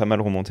quand même pas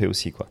mal remonté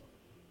aussi, quoi.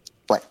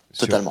 Ouais,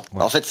 totalement.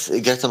 En fait, c'est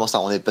exactement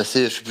ça. On est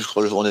passé, je sais plus,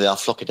 on avait un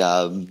floor qui était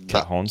à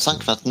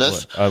 25, 29. Ouais.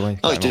 Ah ouais.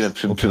 Non, il était même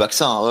plus bas que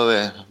ça. Hein.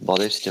 Ouais.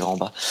 Bordel, c'était vraiment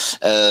bas.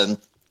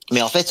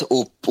 Mais en fait,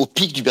 au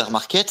pic du bear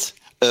market,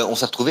 on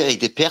s'est retrouvé avec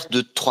des pertes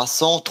de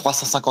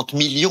 350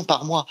 millions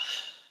par mois.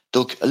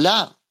 Donc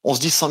là, on se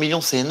dit 100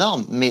 millions, c'est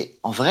énorme, mais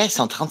en vrai,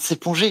 c'est en train de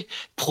s'éponger.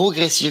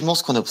 Progressivement,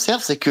 ce qu'on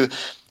observe, c'est que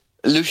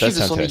le chiffre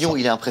de 100 millions,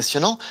 il est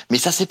impressionnant, mais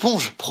ça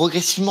s'éponge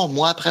progressivement,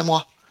 mois après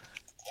mois.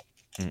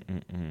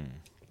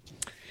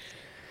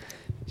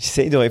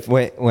 J'essaye de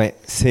ouais,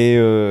 c'est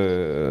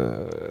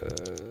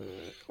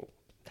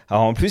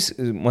alors en plus,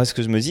 moi ce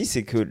que je me dis,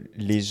 c'est que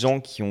les gens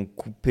qui ont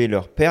coupé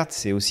leurs pertes,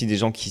 c'est aussi des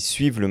gens qui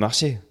suivent le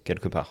marché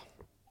quelque part.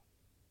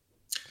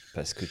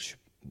 Parce que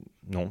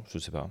non, je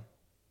sais pas.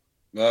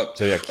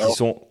 C'est-à-dire qu'ils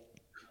sont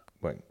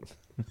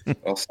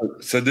Alors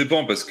ça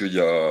dépend parce qu'il y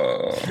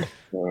a,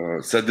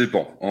 ça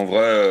dépend. En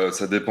vrai,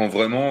 ça dépend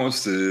vraiment.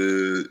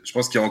 Je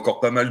pense qu'il y a encore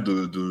pas mal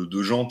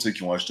de gens, tu sais,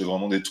 qui ont acheté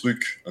vraiment des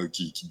trucs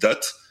qui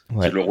datent, qui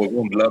Ouais. le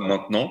revendent là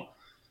maintenant.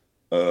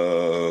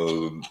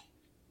 Euh,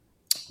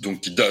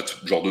 donc qui datent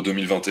genre de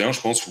 2021, je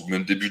pense, ou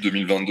même début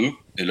 2022,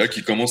 et là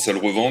qui commencent à le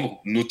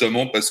revendre,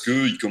 notamment parce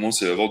que il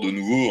commence à y avoir de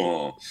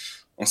nouveau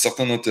un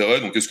certain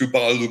intérêt. Donc est-ce que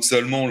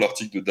paradoxalement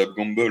l'article de Dab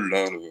Gamble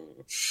là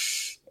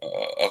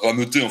a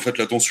rameuté en fait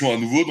l'attention à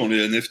nouveau dans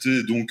les NFT,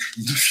 et donc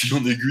de fil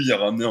en aiguille a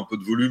ramené un peu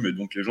de volume, et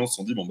donc les gens se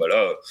sont dit bon bah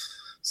là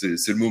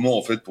c'est le moment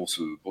en fait pour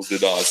se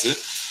débarrasser.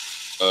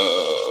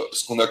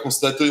 Ce qu'on a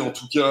constaté en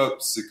tout cas,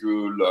 c'est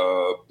que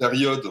la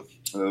période,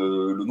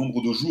 le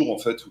nombre de jours en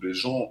fait où les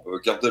gens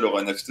gardaient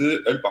leur NFT,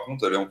 elle par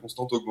contre, elle est en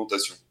constante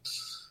augmentation.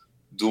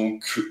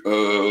 Donc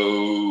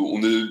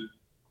on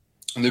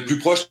est plus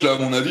proche là à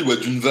mon avis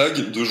d'une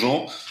vague de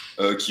gens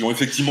qui ont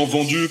effectivement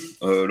vendu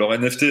leur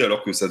NFT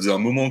alors que ça faisait un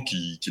moment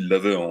qu'ils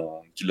l'avaient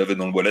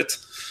dans le wallet.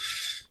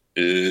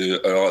 Et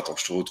alors attends,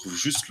 je te retrouve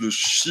juste le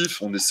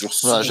chiffre. On est sur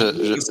 100. Voilà,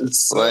 C'est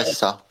ça. ouais, c'est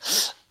ça.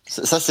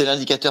 Ça, c'est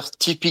l'indicateur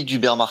typique du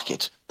bear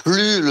market.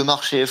 Plus le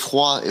marché est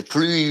froid et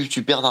plus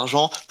tu perds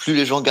d'argent, plus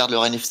les gens gardent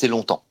leur NFT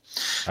longtemps.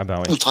 Ah ben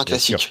oui. Ultra bien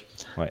sûr. classique.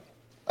 Ouais.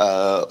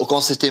 Quand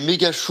c'était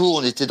méga chaud,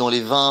 on était dans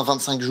les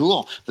 20-25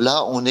 jours.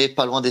 Là, on est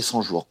pas loin des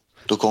 100 jours.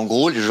 Donc en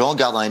gros, les gens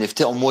gardent un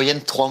NFT en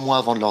moyenne 3 mois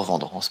avant de le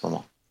revendre en ce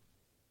moment.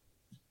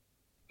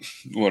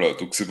 Voilà,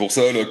 donc c'est pour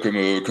ça là,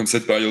 comme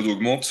cette période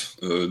augmente,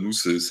 nous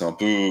c'est un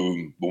peu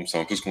bon, c'est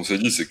un peu ce qu'on s'est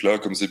dit, c'est que là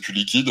comme c'est plus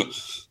liquide,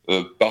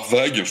 par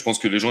vague, je pense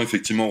que les gens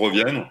effectivement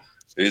reviennent,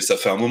 et ça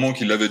fait un moment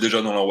qu'ils l'avaient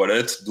déjà dans leur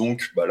wallet,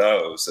 donc bah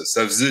là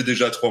ça faisait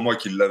déjà 3 mois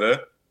qu'ils l'avaient,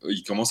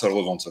 ils commencent à le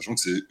revendre, sachant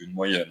que c'est une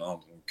moyenne, hein,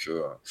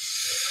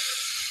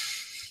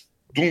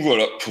 donc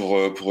voilà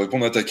pour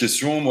répondre à ta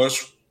question,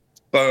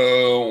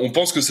 on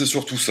pense que c'est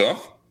surtout ça.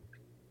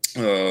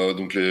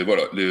 Donc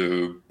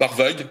par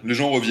vague, les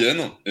gens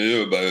reviennent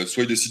et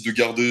soit ils décident de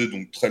garder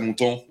donc très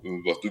longtemps,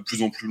 de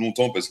plus en plus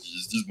longtemps parce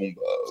qu'ils se disent bon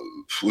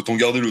autant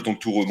garder le temps que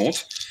tout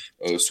remonte.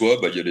 Soit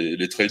il y a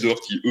les traders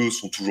qui eux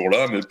sont toujours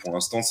là, mais pour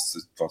l'instant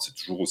c'est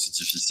toujours aussi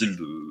difficile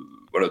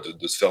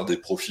de se faire des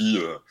profits.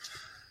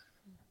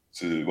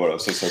 Ça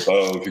n'a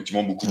pas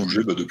effectivement beaucoup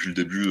bougé depuis le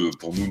début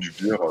pour nous du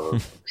beer.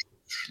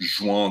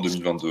 Juin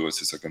 2022, ouais,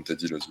 c'est ça comme t'as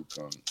dit, la Zouk.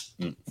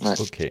 Ouais.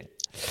 Ok.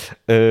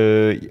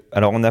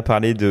 Alors on a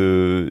parlé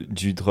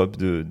du drop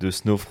de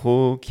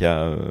Snowfro qui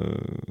a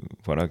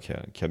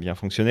bien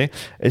fonctionné.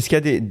 Est-ce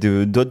qu'il y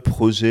a d'autres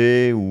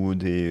projets ou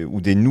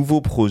des nouveaux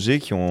projets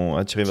qui ont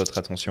attiré votre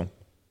attention?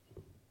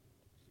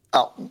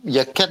 Alors, il y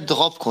a 4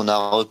 drops qu'on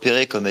a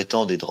repérés comme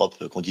étant des drops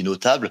qu'on dit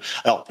notables.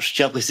 Alors, je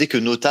tiens à préciser que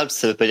notables,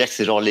 ça veut pas dire que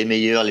c'est genre les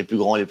meilleurs, les plus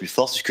grands, les plus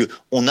forts, c'est que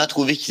on a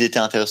trouvé qu'ils étaient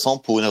intéressants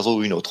pour une raison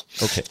ou une autre.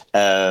 Ok.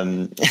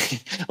 Ouais,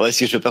 parce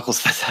que je veux pas qu'on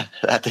se fasse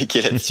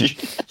attaquer là-dessus.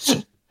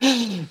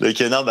 Donc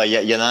non, il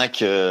y en a un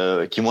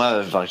qui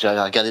moi,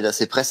 j'avais regardé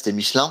d'assez près, c'était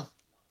Michelin.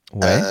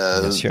 Ouais,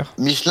 bien sûr.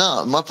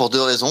 Michelin, moi pour 2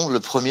 raisons.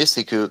 Le premier,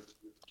 c'est que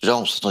déjà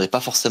on s'attendait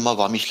pas forcément à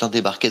voir Michelin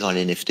débarquer dans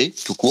les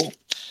NFT tout court.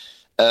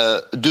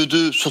 De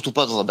 2, surtout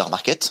pas dans un bear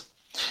market,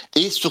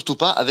 et surtout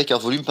pas avec un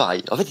volume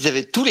pareil. En fait, ils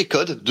avaient tous les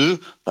codes de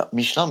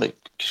Michelin, mais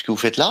qu'est-ce que vous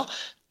faites là?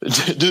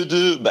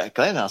 De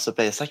quand même, ça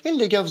paye 5000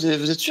 les gars, vous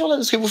êtes sûrs là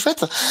de ce que vous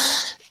faites?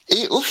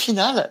 Et au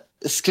final,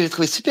 ce que j'ai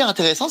trouvé super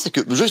intéressant, c'est que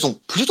le jeu, ils ont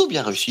plutôt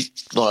bien réussi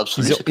dans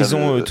l'absolu. Ils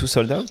ont tout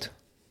sold out?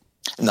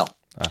 Non.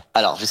 Ah.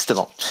 Alors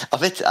justement, en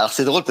fait,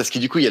 c'est drôle parce que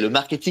du coup, il y a le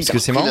marketing. Parce que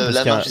c'est marrant,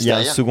 parce qu'il y a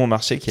un second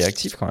marché qui est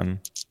actif quand même.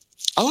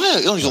 Ah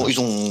ouais, non, ils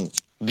ont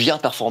bien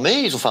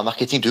performé, ils ont fait un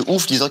marketing de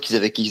ouf disant qu'ils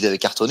avaient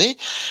cartonné.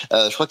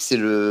 Je crois que c'est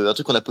un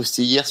truc qu'on a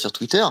posté hier sur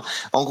Twitter.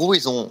 En gros,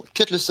 ils ont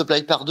cut le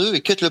supply par 2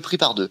 et cut le prix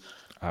par 2.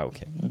 Ah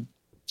ok.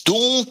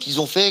 Donc ils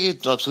ont fait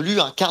dans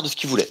l'absolu un quart de ce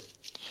qu'ils voulaient.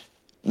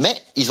 Mais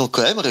ils ont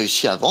quand même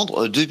réussi à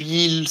vendre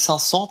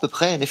 2500 à peu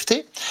près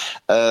NFT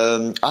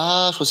je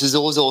crois que c'est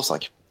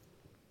 0,05.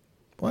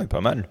 Ouais,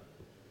 pas mal.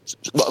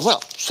 Voilà,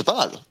 c'est pas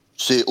mal.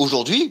 C'est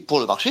aujourd'hui, pour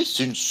le marché,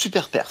 c'est une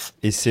super perf.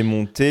 Et c'est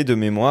monté de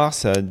mémoire,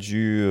 ça a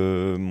dû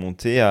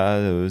monter à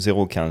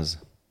 0,15.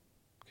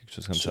 Quelque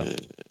chose comme ça.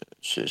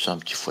 C'est un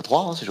petit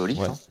x3, c'est joli.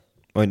 Ouais. Hein.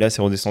 Ouais, là,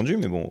 c'est redescendu,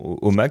 mais bon,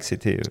 au max,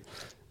 c'était...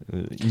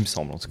 il me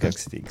semble en tout cas que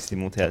c'était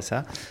monté à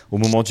ça. Au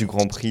moment du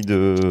Grand Prix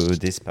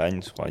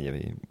d'Espagne, je crois, il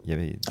y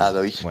avait... Ah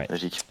bah oui, ouais.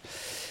 magique.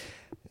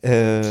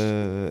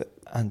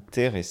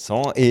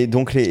 Intéressant. Et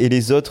donc,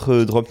 les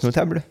autres drops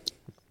notables?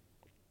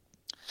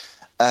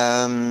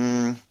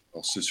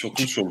 Alors c'est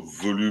surtout sur le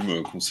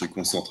volume qu'on s'est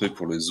concentré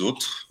pour les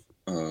autres,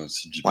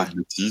 si je dis pas de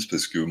bêtises,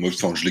 parce que moi,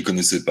 je les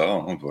connaissais pas,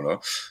 hein,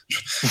 voilà.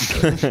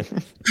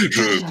 Je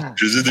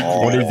les ai découverts.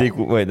 On les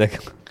découvre, ouais,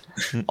 d'accord.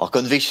 En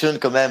Conviction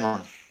quand même.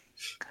 Hein.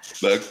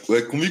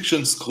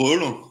 Conviction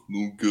Scroll,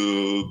 donc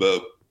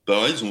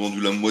pareil, ils ont vendu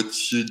la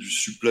moitié du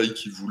supply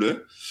qu'ils voulaient,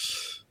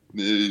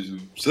 mais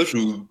ça,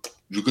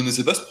 je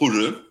connaissais pas ce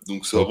projet,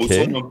 donc ça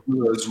ressemble un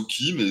peu à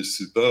Azuki, mais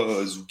c'est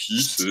pas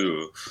Azuki,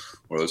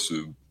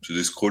 c'est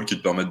des scrolls qui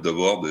te permettent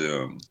d'avoir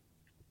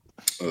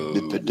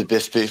Des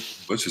PFP.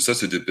 Ouais, c'est ça,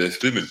 c'est des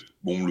PFP, mais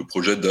bon, le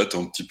projet date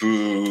un petit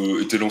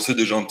peu, était lancé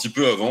déjà un petit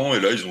peu avant, et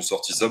là, ils ont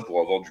sorti ça pour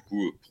avoir, du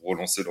coup, pour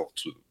relancer leur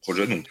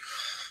projet. Donc,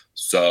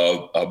 ça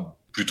a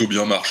plutôt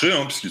bien marché,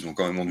 hein, puisqu'ils ont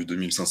quand même vendu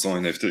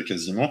 2500 NFT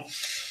quasiment.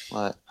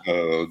 Ouais.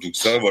 Donc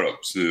ça, voilà,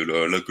 c'est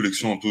la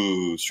collection un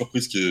peu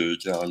surprise qui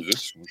est arrivée,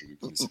 parce que moi, je ne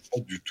connaissais pas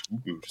du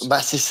tout. Bah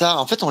c'est ça.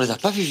 En fait, on les a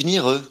pas vus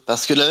venir eux,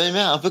 parce que de la même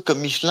manière, un peu comme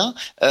Michelin,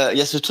 il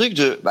y a ce truc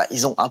de,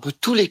 ils ont un peu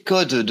tous les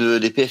codes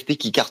des PFP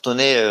qui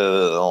cartonnaient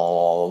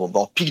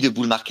en pic de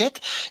bull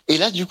market, et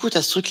là du coup,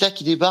 t'as ce truc-là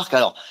qui débarque.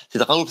 Alors c'est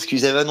drôle parce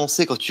qu'ils avaient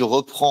annoncé, quand tu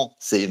reprends,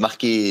 c'est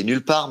marqué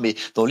nulle part, mais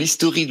dans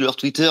l'historique de leur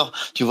Twitter,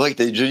 tu vois que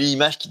t'as une jolie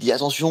image qui dit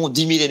attention,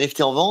 10 000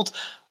 NFT en vente.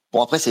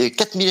 Bon, après, c'est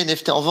 4000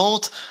 NFT en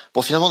vente.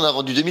 Bon, finalement, on a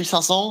vendu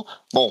 2500.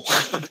 Bon.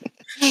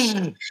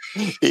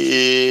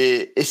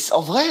 Et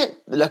en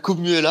vrai, la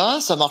commu est là,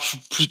 ça marche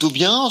plutôt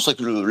bien. C'est vrai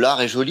que l'art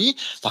est joli.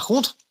 Par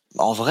contre,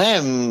 en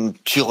vrai,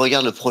 tu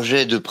regardes le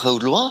projet de près ou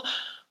de loin,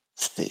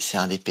 c'est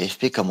un des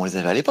PFP comme on les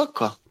avait à l'époque,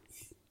 quoi.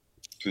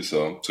 C'est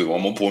ça, c'est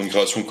vraiment pour une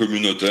création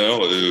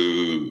communautaire,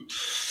 et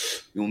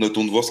on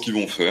attend de voir ce qu'ils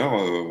vont faire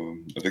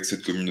avec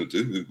cette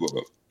communauté. Mais voilà.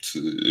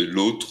 Et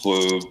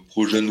l'autre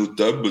projet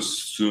notable,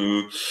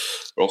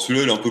 alors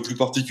celui-là il est un peu plus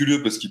particulier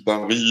parce qu'il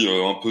parie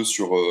un peu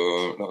sur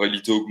la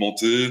réalité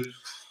augmentée,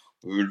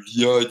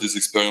 l'IA et des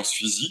expériences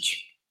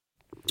physiques.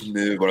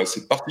 Mais voilà,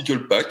 c'est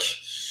Particle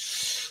Pack,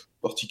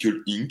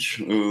 Particle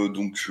Inc.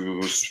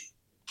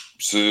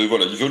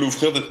 Voilà, ils veulent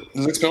offrir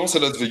des expériences à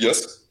Las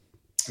Vegas.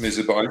 Mais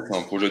c'est pareil, c'est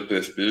un projet de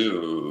PFP,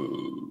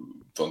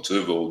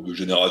 de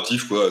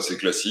génératif, quoi, assez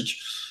classique.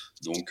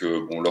 Donc,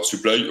 leur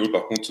supply, eux,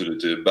 par contre, il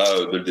était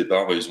bas dès le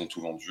départ, et ils ont tout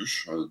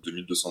vendu,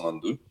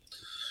 2222.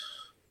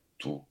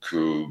 Donc,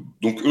 eux,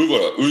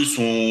 voilà, eux,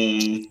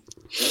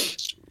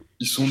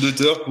 ils sont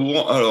déter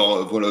pour.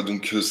 Alors, voilà,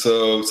 donc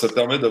ça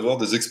permet d'avoir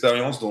des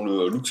expériences dans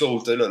le Luxor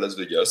Hotel à Las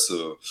Vegas.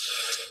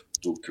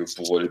 Donc,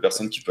 pour les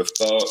personnes qui peuvent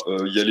pas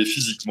y aller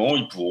physiquement,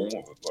 ils pourront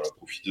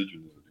profiter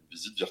d'une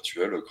visite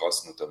virtuelle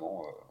grâce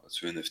notamment à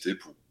ce NFT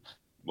pour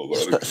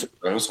avec une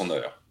expérience en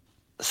AR.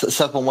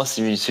 Ça, pour moi,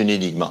 c'est une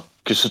énigme. Hein.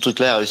 Que ce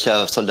truc-là a réussi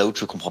à sold out,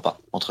 je comprends pas,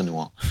 entre nous.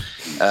 Hein.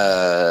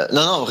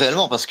 Non,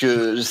 réellement, parce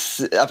que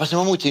à partir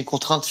du moment où tu as une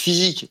contrainte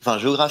physique, enfin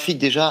géographique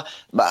déjà,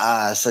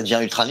 ça devient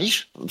ultra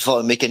niche,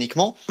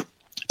 mécaniquement.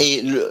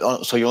 Et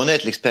soyons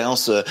honnêtes,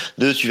 l'expérience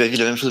de tu vas vivre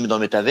la même chose mais dans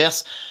le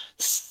métaverse.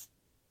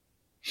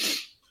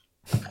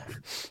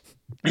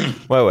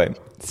 Ouais,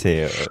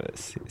 c'est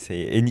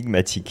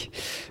énigmatique.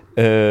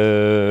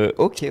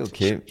 Ok,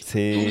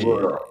 c'est. Donc,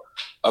 voilà.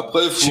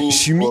 Après, je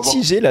suis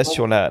mitigé là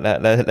sur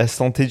la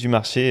santé du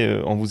marché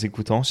en vous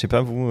écoutant. Je sais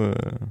pas vous.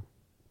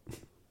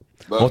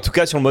 En tout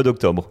cas sur le mois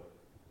d'octobre.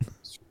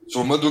 Sur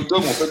le mois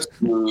d'octobre, en fait, ce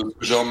que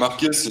j'ai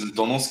remarqué, c'est une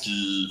tendance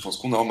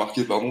ce qu'on a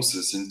remarqué, pardon,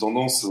 c'est une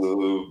tendance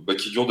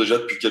qui dure déjà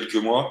depuis quelques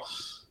mois.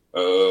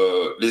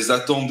 Les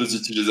attentes des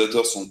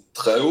utilisateurs sont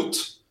très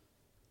hautes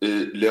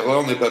et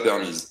l'erreur n'est pas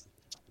permise.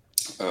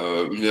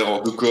 Une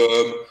erreur de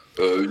com,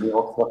 une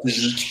erreur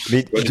stratégique.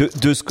 Mais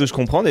de ce que je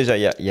comprends déjà,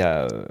 il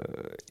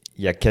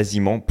y a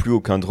quasiment plus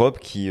aucun drop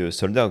qui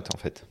sold out en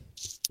fait.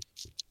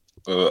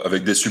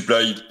 Avec des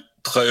supplies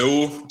très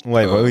hauts.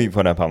 Oui,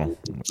 voilà, pardon.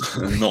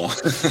 Non.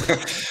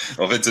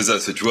 En fait, c'est ça.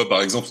 Tu vois,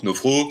 par exemple,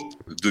 Snowfro,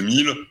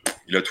 2000,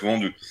 il a tout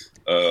vendu.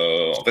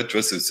 En fait, tu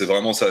vois, c'est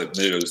vraiment ça.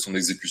 Mais son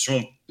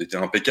exécution était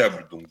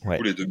impeccable. Donc, du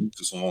coup, les 2000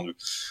 se sont vendus.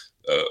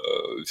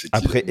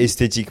 Après,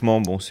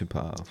 esthétiquement, bon, c'est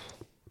pas...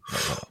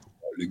 Voilà.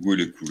 Les goûts et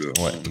les couleurs.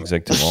 Ouais,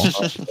 exactement.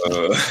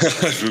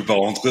 Je veux pas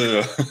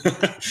rentrer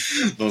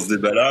dans ce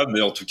débat-là,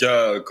 mais en tout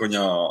cas, quand il y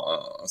a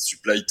un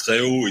supply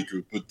très haut et que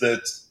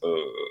peut-être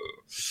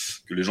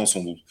que les gens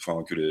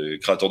que les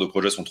créateurs de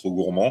projets sont trop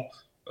gourmands,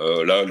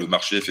 là, le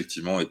marché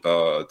effectivement est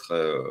pas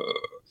très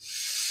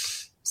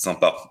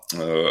sympa,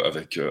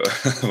 avec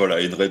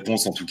une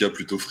réponse en tout cas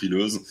plutôt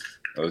frileuse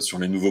sur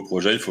les nouveaux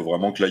projets. Il faut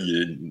vraiment que là, il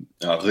y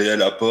ait un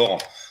réel apport,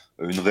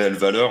 une réelle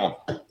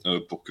valeur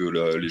pour que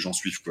les gens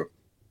suivent, quoi.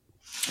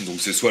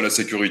 Donc c'est soit la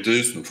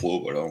sécurité,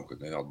 Snowfro, voilà, on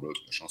connaît, Hardblock,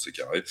 machin, c'est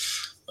carré.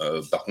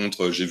 Par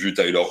contre, j'ai vu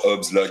Tyler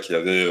Hobbs là qui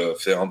avait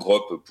fait un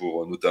drop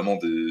pour notamment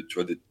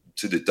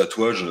des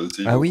tatouages.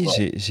 Ah oui,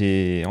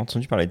 j'ai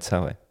entendu parler de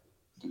ça, ouais.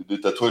 Des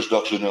tatouages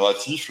d'art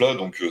génératif là,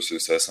 donc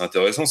c'est assez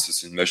intéressant.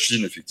 C'est une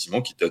machine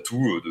effectivement qui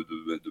tatoue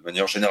de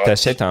manière générale.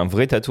 T'achètes un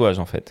vrai tatouage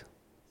en fait.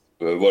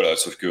 Voilà,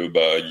 sauf que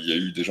il y a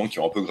eu des gens qui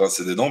ont un peu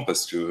grincé des dents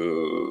parce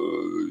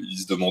que ils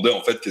se demandaient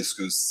en fait qu'est-ce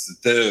que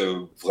c'était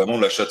vraiment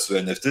l'achat de ce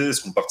NFT.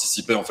 Est-ce qu'on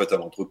participait en fait à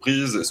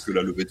l'entreprise? Est-ce que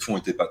la levée de fonds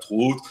était pas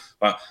trop haute?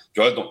 Enfin,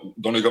 tu vois,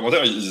 dans les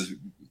commentaires,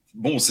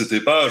 c'était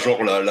pas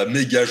genre la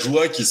méga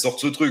joie qui sort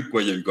ce truc,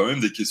 quoi. Il y a eu quand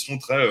même des questions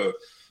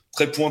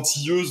très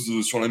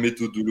pointilleuses sur la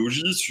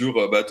méthodologie,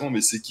 sur attends,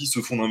 mais c'est qui ce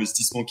fonds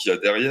d'investissement qu'il y a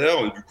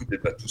derrière? Du coup, t'es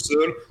pas tout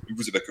seul. Du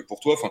coup, c'est pas que pour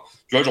toi. Enfin,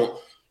 tu vois, genre.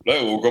 Là,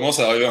 on commence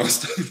à arriver à un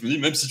stade où je me dis,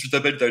 même si tu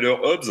t'appelles Tyler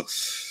Hobbs,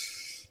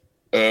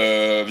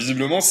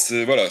 visiblement,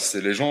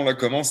 les gens là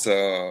commencent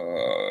à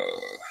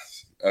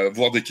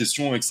avoir des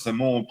questions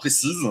extrêmement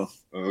précises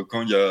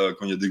quand il y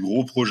a des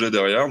gros projets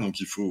derrière. Donc,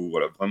 il faut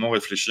vraiment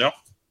réfléchir.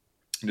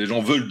 les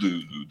gens veulent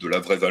de la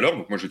vraie valeur.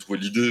 Donc moi, j'ai trouvé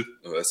l'idée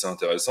assez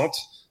intéressante,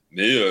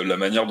 mais la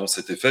manière dont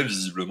c'était fait,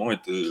 visiblement,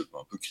 était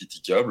un peu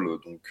critiquable.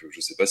 Donc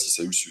je sais pas si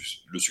ça a eu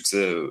le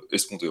succès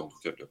escompté, en tout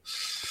cas.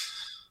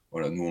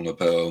 Voilà, nous on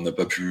n'a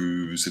pas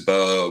pu, c'est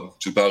pas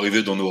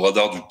arrivé dans nos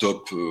radars du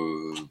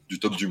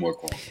top du mois,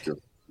 quoi.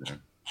 Donc,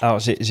 Alors,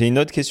 j'ai une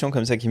autre question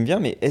comme ça qui me vient,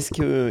 mais est-ce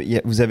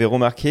que vous avez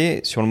remarqué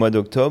sur le mois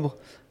d'octobre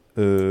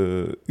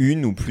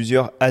une ou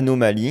plusieurs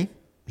anomalies?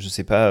 Je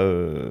sais pas,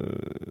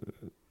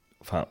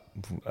 enfin,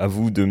 à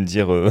vous de me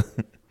dire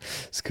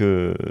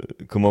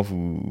comment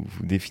vous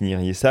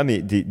définiriez ça,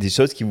 mais des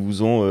choses qui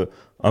vous ont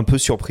un peu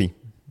surpris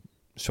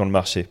sur le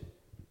marché.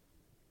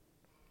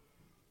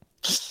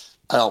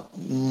 Alors,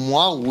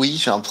 moi, oui,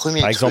 j'ai un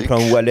premier Par truc. exemple,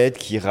 un wallet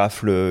qui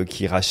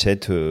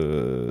rachète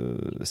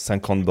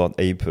 50 Bored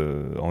Ape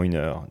en 1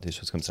 heure, des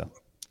choses comme ça.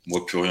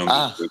 moi, plus rien.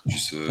 Ah.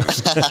 Plus,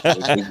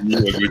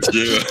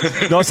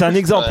 Gauthier, Non, c'est un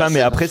exemple, Ouais, hein, mais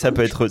c'est après, bon.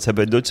 ça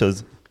peut être d'autres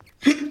choses.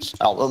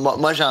 Alors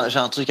moi j'ai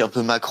un truc un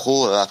peu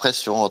macro. Après,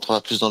 si on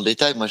rentrera plus dans le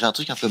détail, moi j'ai un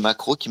truc un peu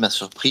macro qui m'a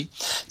surpris,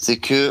 c'est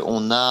que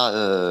on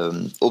a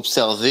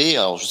observé.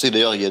 Alors je sais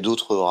d'ailleurs il y a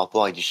d'autres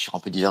rapports avec des chiffres un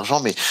peu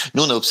divergents, mais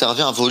nous on a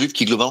observé un volume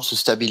qui globalement se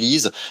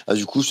stabilise.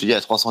 Du coup, je te dis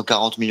à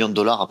 340 millions de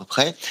dollars à peu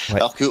près, Ouais.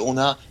 alors qu'on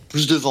a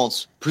plus de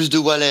ventes, plus de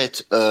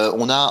wallets.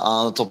 On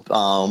a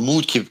un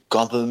mood qui est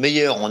un peu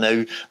meilleur. On a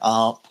eu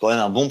quand même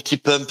un bon petit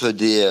pump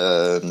des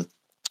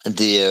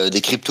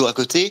cryptos à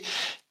côté.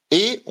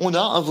 Et on a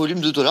un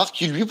volume de dollars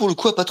qui, lui, pour le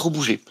coup, a pas trop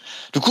bougé.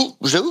 Du coup,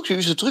 j'avoue que j'ai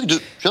eu ce truc de,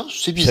 tiens,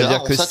 c'est bizarre. Ça veut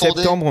dire que on s'attendait.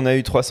 septembre, on a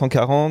eu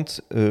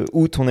 340,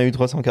 août, on a eu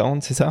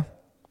 340, c'est ça?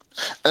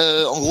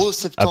 En gros,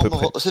 À peu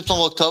près.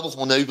 septembre, octobre,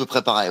 on a eu à peu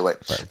près pareil, ouais.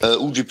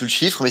 Août, j'ai plus le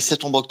chiffre, mais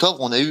septembre, octobre,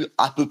 on a eu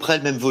à peu près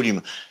le même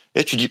volume.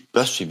 Et tu dis,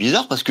 bah, c'est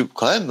bizarre parce que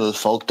quand même,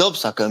 fin octobre,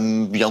 ça a quand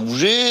même bien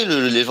bougé.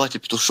 Les gens étaient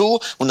plutôt chauds.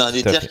 On a un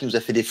Ether qui nous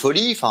a fait des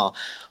folies. Enfin,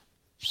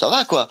 ça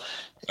va, quoi.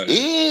 Ouais.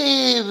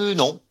 Et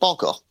non, pas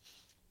encore.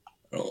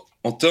 Alors,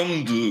 en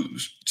termes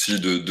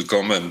de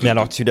quand même. Mais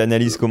alors, tu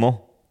l'analyses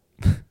comment?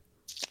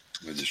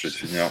 Vas-y, je vais te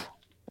finir.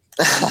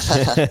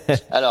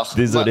 Alors,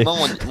 Désolé.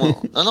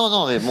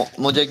 non, mais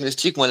mon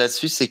diagnostic, moi,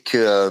 là-dessus, c'est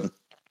que,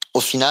 au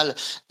final,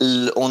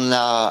 il y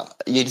a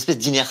une espèce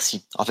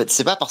d'inertie. En fait,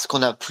 c'est pas parce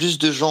qu'on a plus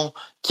de gens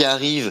qui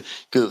arrivent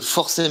que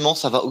forcément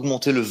ça va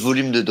augmenter le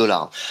volume de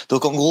dollars.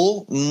 Donc, en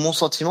gros, mon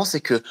sentiment,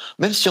 c'est que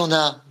même si on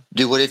a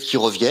des wallets qui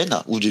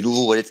reviennent ou des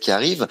nouveaux wallets qui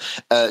arrivent,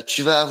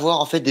 tu vas avoir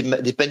en fait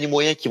des paniers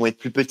moyens qui vont être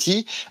plus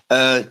petits.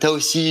 T'as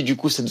aussi du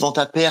coup cette vente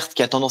à perte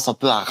qui a tendance un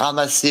peu à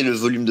ramasser le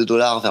volume de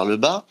dollars vers le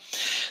bas.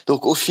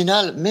 Donc au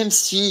final, même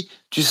si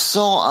tu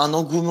sens un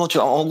engouement,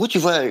 en gros tu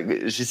vois,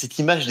 j'ai cette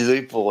image,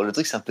 désolé pour le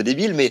truc, c'est un peu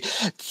débile, mais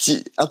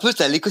un peu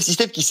t'as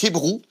l'écosystème qui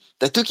s'ébroue,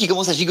 t'as tout qui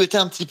commence à gigoter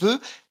un petit peu.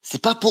 C'est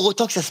pas pour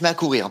autant que ça se met à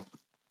courir.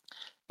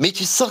 Mais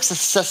tu sens que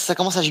ça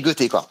commence à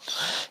gigoter, quoi.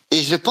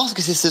 Et je pense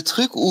que c'est ce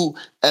truc où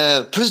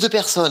plus de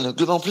personnes,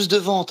 globalement plus de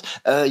ventes,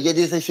 il y a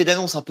des effets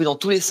d'annonce un peu dans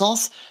tous les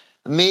sens,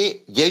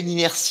 mais il y a une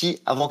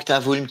inertie avant que tu aies un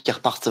volume qui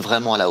reparte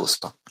vraiment à la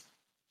hausse.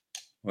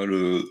 Ouais,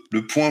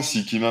 le point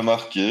qui m'a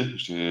marqué,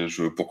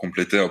 pour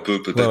compléter un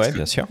peu peut-être Ouais, ce que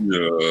bien sûr.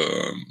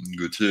 dit,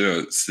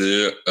 Gauthier,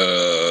 c'est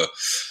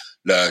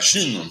la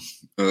Chine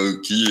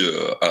qui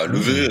a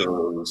levé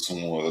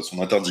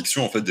son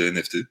interdiction en fait des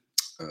NFT.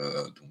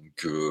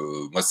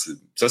 Moi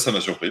ça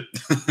m'a surpris.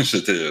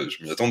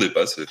 Je m'y attendais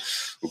pas.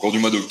 Au cours du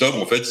mois d'octobre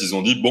en fait ils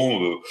ont dit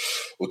bon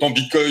autant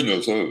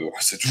Bitcoin ça,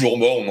 c'est toujours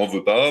mort, on n'en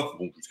veut pas.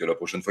 Bon jusqu'à la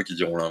prochaine fois qu'ils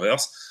diront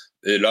l'inverse.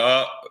 Et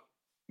là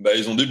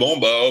ils ont dit bon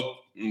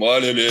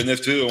les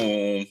NFT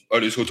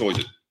allez c'est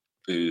autorisé.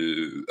 Et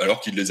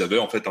alors qu'ils les avaient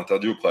en fait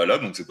interdits au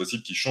préalable, donc c'est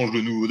possible qu'ils changent de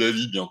nouveau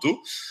d'avis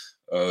bientôt.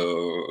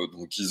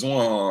 Donc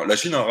la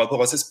Chine a un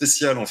rapport assez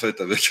spécial en fait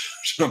avec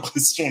j'ai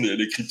l'impression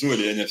les cryptos et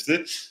les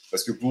NFT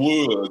parce que pour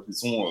eux qui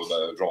sont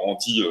genre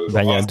anti Il y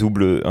a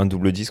un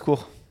double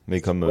discours, mais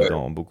comme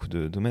dans beaucoup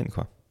de domaines,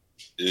 quoi.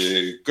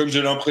 Et comme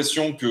j'ai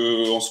l'impression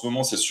que en ce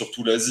moment c'est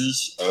surtout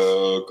l'Asie,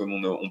 comme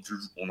on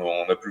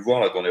a pu le voir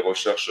là dans les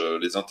recherches,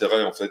 les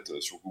intérêts en fait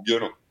sur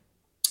Google.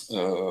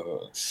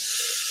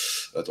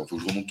 Attends, faut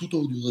que je remonte tout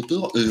au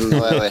ordinateur.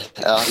 Ouais.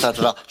 Alors,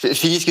 attends.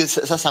 Finis, que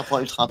ça, c'est un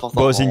point ultra important.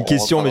 Bon, c'est une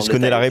question, mais je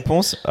connais la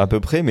réponse à peu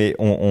près, mais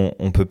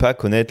on peut pas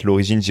connaître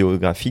l'origine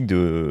géographique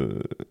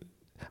de.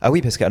 Ah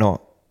oui, parce que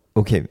alors,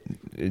 ok,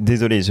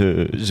 désolé,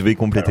 je vais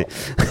compléter.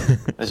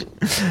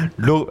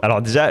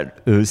 Alors déjà,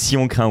 si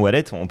on crée un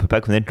wallet, on peut pas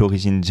connaître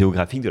l'origine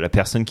géographique de la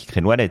personne qui crée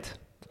le wallet.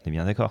 On est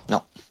bien d'accord?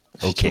 Non.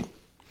 Ok.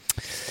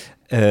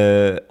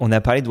 On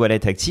a parlé de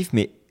wallet actif,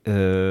 mais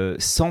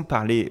sans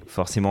parler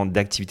forcément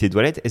d'activité de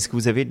wallet, est-ce que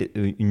vous avez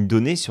une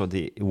donnée sur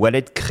des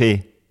wallets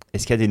créés?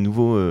 Est-ce qu'il y a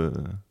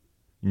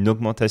une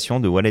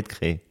augmentation de wallets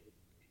créés?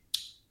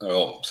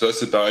 Alors ça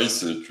c'est pareil,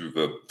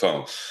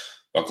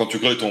 alors, quand tu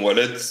crées ton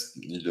wallet,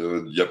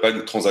 il n'y a pas de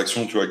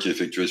transaction tu vois qui est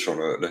effectuée sur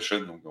la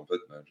chaîne, donc en fait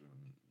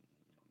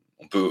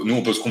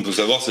ce qu'on peut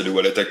savoir c'est les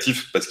wallets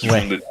actifs parce qu'ils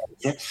font des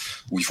transactions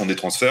ou ils font des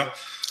transferts,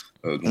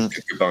 donc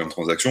quelque part une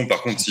transaction.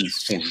 Par contre s'ils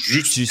font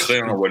juste créer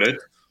un wallet,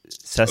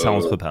 ça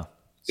rentre pas.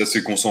 Ça,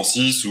 c'est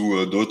Consensus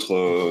ou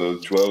d'autres,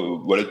 tu vois,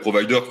 wallet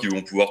providers qui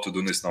vont pouvoir te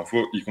donner cette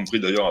info, y compris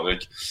d'ailleurs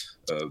avec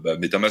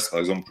MetaMask, par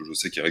exemple, je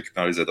sais qu'ils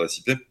récupèrent les adresses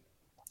IP.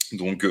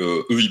 Donc,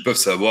 eux, ils peuvent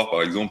savoir,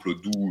 par exemple,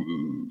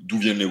 d'où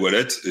viennent les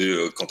wallets et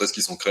quand est-ce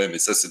qu'ils sont créés. Mais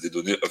ça, c'est des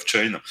données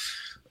off-chain.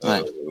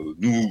 Ouais.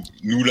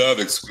 Nous là,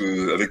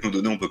 avec nos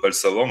données, on peut pas le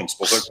savoir. Donc, c'est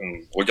pour ça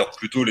qu'on regarde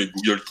plutôt les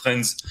Google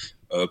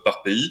Trends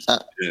par pays. Ah.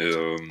 Et,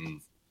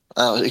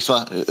 Alors,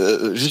 excuse-moi,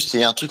 juste, il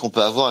y a un truc qu'on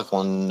peut avoir et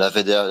qu'on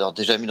avait d'ailleurs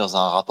déjà mis dans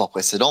un rapport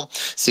précédent,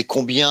 c'est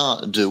combien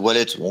de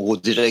wallets, en gros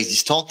déjà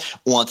existants,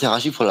 ont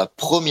interagi pour la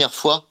première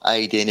fois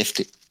avec des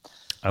NFT.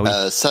 Ah oui.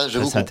 Ça,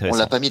 j'avoue qu'on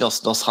l'a pas mis dans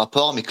ce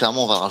rapport, mais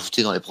clairement, on va le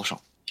rajouter dans les prochains.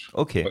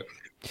 Ok. Ouais.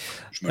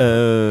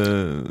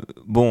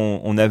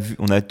 Bon, on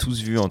a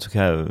tous vu, en tout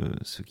cas,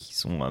 ceux qui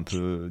sont un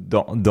peu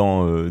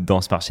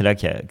dans ce marché-là,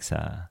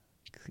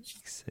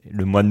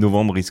 le mois de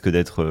novembre risque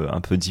d'être un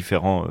peu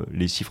différent.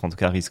 Les chiffres, en tout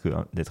cas, risquent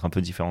d'être un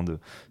peu différents de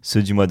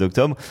ceux du mois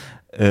d'octobre.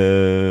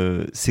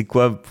 C'est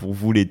quoi pour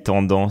vous les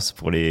tendances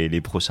pour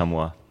les prochains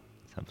mois?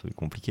 C'est un peu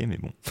compliqué, mais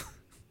bon.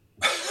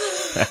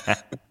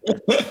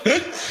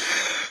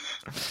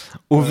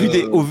 Au vu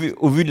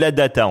de la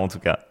data, en tout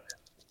cas.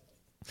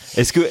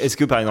 Est-ce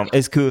que par exemple,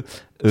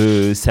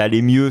 ça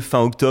allait mieux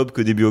fin octobre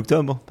que début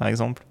octobre, par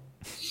exemple?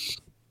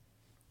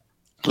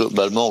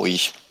 Globalement,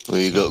 oui.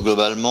 Oui,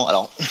 globalement.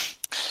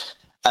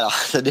 Alors,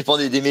 ça dépend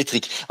des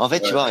métriques. En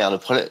fait, tu vois, regarde,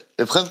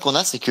 le problème qu'on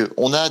a, c'est que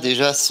on a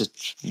déjà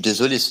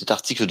cet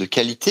article de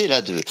qualité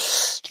là de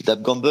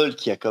Dab Gamble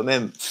qui a quand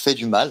même fait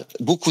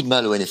beaucoup de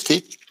mal aux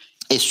NFT.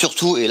 Et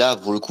surtout, et là,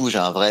 pour le coup, j'ai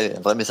un vrai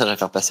message à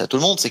faire passer à tout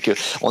le monde, c'est que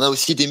on a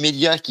aussi des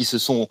médias qui se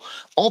sont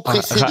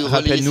empressés de relayer cette info.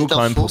 Rappelle-nous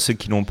quand même pour ceux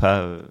qui n'ont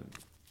pas.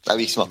 Ah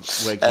oui, excuse-moi.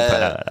 Ouais, qui n'ont pas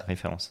la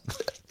référence.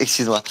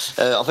 Excuse-moi.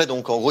 En fait,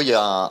 donc en gros, il y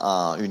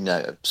a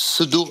une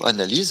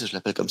pseudo-analyse, je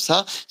l'appelle comme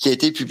ça, qui a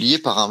été publiée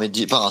par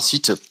un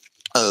site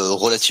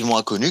relativement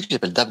inconnu qui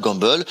s'appelle Dab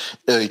Gamble,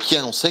 qui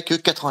annonçait que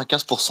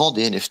 95%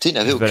 des NFT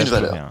n'avaient aucune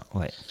valeur.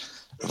 Ouais.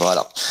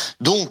 Voilà.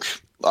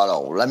 Donc,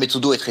 alors, la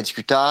méthode est très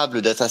discutable,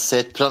 le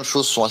dataset, plein de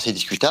choses sont assez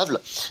discutables,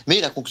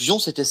 mais la conclusion,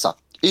 c'était ça.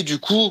 Et du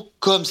coup,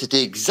 comme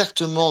c'était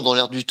exactement dans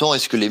l'air du temps et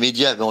ce que les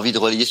médias avaient envie de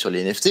relayer sur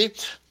les NFT,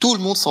 tout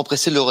le monde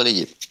s'empressait de le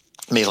relayer.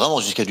 Mais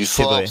vraiment, jusqu'à du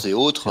Forbes et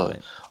autres,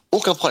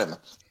 aucun problème.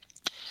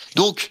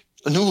 Donc,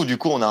 nous, du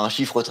coup, on a un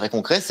chiffre très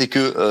concret, c'est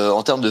que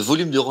en termes de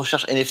volume de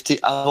recherche NFT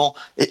avant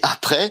et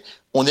après,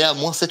 on est à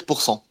moins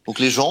 7%. Donc,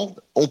 les gens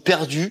ont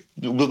perdu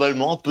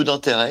globalement un peu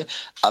d'intérêt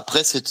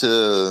après cette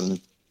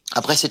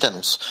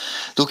annonce.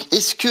 Donc,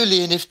 est-ce que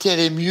les NFT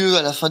allaient mieux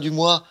à la fin du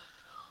mois?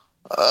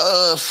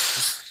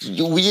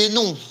 Oui et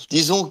non.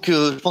 Disons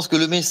que je pense que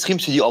le mainstream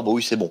se dit « Oh bah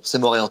oui, c'est bon, c'est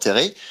mort et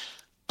enterré ».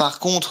 Par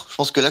contre, je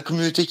pense que la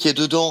communauté qui est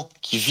dedans,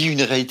 qui vit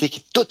une réalité qui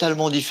est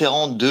totalement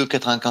différente de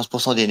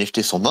 95% des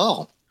NFT sont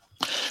morts,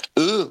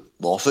 eux,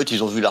 en fait,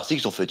 ils ont vu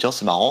l'article, ils ont fait « Tiens,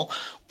 c'est marrant »,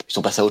 ils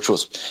sont passés à autre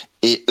chose.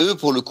 Et eux,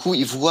 pour le coup,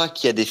 ils voient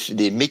qu'il y a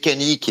des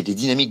mécaniques et des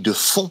dynamiques de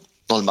fond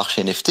dans le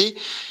marché NFT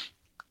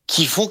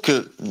qui font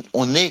que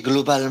on est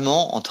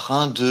globalement en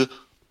train de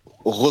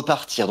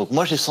repartir. Donc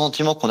moi, j'ai le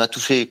sentiment qu'on a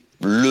touché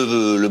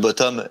le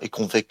bottom et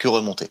qu'on fait que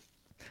remonter.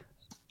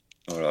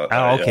 Voilà.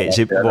 Alors ok,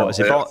 j'ai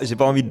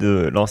pas envie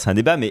de lancer un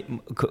débat, mais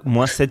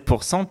moins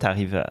 7%,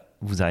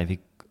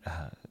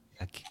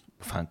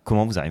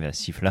 comment vous arrivez à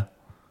ce chiffre-là?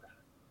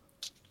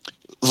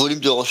 Volume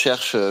de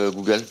recherche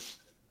Google.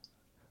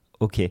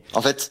 Ok.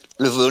 En fait,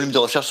 le volume de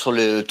recherche sur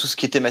tout ce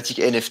qui est thématique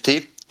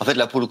NFT, en fait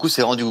là pour le coup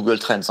c'est rendu Google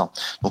Trends.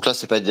 Donc là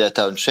c'est pas des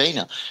data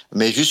on-chain,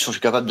 mais juste je suis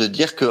capable de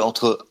dire que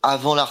entre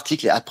avant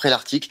l'article et après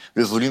l'article,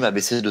 le volume a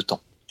baissé de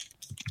temps.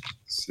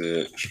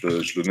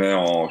 Je le mets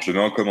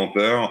en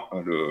commentaire.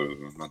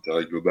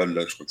 L'intérêt global,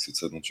 là, je crois que c'est de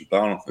ça dont tu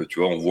parles. Tu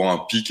vois, on voit un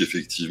pic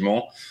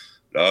effectivement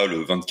là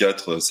le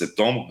 24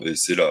 septembre et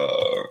c'est la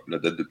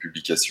date de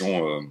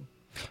publication.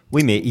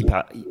 Oui, mais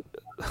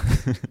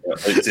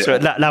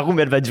la room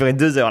elle va durer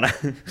 2 heures là.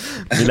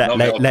 Mais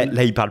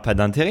là il parle pas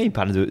d'intérêt, il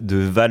parle de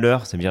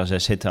valeur. C'est-à-dire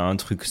j'achète un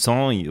truc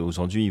 100,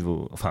 aujourd'hui il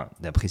vaut, enfin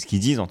d'après ce qu'ils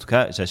disent en tout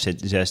cas,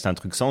 j'ai acheté un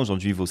truc 100,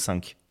 aujourd'hui il vaut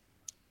 5.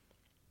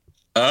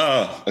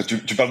 Ah,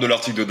 tu parles de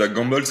l'article de Doug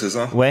Gamble, c'est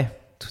ça? Ouais,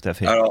 tout à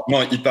fait. Alors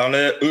non, ils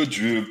parlaient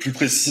plus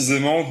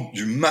précisément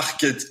du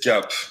market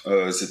cap,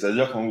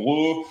 c'est-à-dire qu'en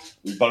gros,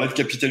 ils parlaient de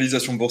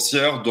capitalisation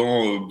boursière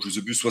dans, je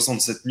sais plus,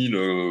 67 000,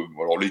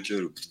 alors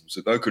lesquels, je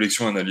sais pas,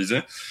 collections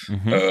analysées.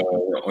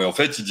 Et en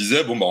fait, ils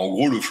disaient bon bah en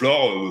gros le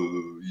floor,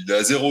 il est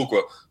à 0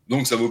 quoi,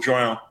 donc ça vaut plus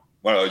rien.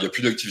 Voilà, il y a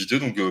plus d'activité,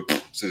 donc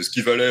c'est ce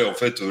qui valait en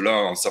fait là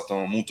un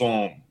certain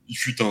montant. Il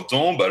fut un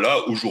temps, bah là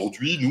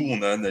aujourd'hui, nous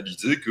on a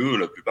analysé que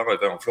la plupart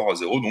avaient un floor à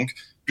 0, donc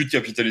plus de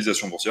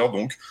capitalisation boursière,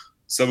 donc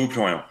ça vaut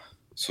plus rien.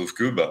 Sauf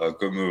que, bah,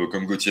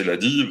 comme Gauthier l'a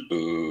dit,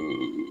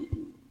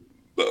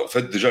 en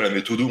fait, déjà, la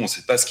méthode, on ne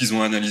sait pas ce qu'ils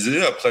ont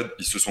analysé. Après,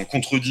 ils se sont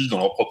contredits dans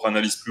leur propre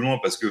analyse plus loin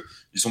parce qu'ils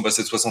sont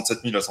passés de 67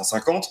 000 à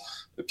 150.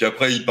 Et puis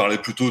après, ils parlaient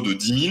plutôt de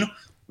 10 000.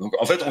 Donc,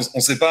 en fait, on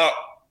ne sait pas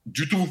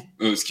du tout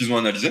ce qu'ils ont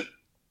analysé.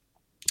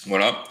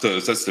 Voilà,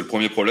 ça, c'était le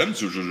premier problème.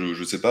 Je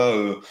ne sais pas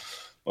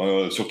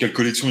sur quelle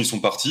collection ils sont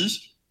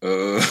partis.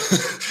 Euh,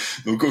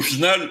 donc au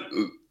final,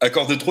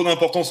 accorder trop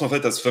d'importance en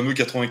fait à ce fameux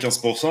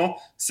 95%,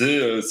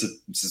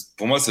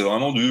 pour moi c'est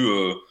vraiment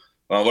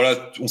enfin,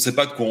 voilà, on sait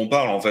pas de quoi on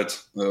parle en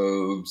fait.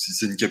 Si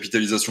c'est une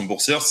capitalisation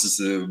boursière, si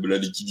c'est la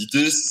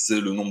liquidité, si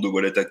c'est le nombre de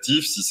wallets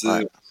actifs, si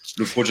c'est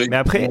le projet. Mais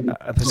après,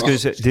 parce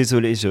que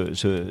désolé,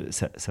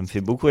 ça me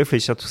fait beaucoup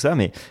réfléchir tout ça,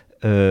 mais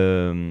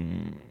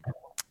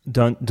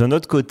d'un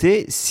autre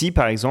côté, si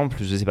par exemple,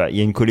 je sais pas, il y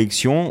a une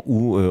collection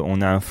où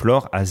on a un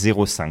floor à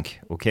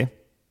 0,5, ok,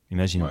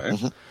 imaginons,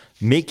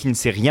 mais qui ne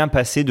s'est rien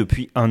passé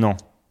depuis un an,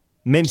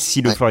 même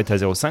si le floor est à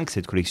 0,5,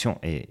 cette collection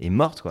est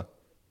morte, quoi.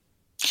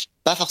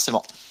 Pas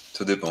forcément.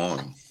 Ça dépend.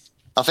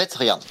 En fait,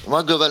 regarde,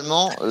 moi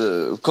globalement,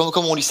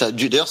 comme on lit ça,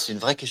 d'ailleurs c'est une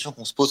vraie question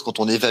qu'on se pose quand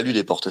on évalue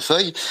les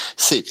portefeuilles,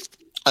 c'est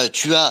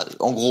tu as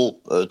en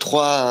gros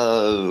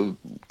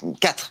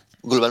 4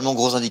 globalement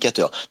gros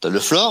indicateurs. Tu as le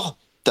floor,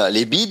 tu as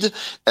les bids,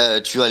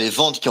 tu as les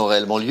ventes qui ont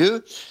réellement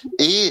lieu,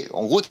 et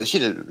en gros tu as aussi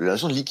la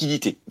notion de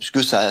liquidité,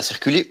 puisque ça a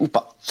circulé ou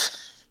pas.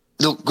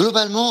 Donc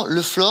globalement,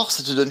 le floor,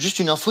 ça te donne juste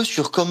une info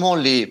sur comment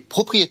les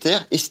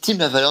propriétaires estiment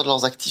la valeur de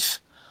leurs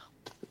actifs.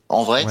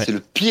 En vrai, c'est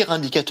le pire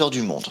indicateur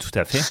du monde. Tout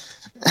à fait.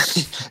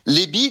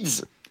 Les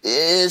bids,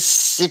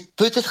 c'est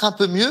peut-être un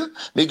peu mieux,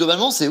 mais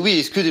globalement, c'est oui,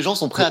 est-ce que les gens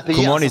sont prêts à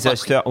payer comment les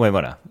acheteurs, ouais,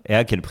 voilà, et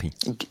à quel prix?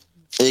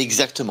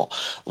 Exactement.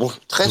 Bon,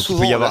 très donc,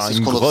 souvent, il peut y avoir là,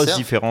 une grosse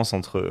différence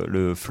entre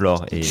le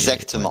floor et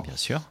exactement, bien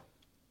sûr,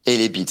 et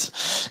les bids.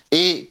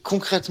 Et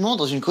concrètement,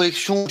 dans une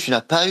collection où tu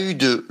n'as pas eu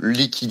de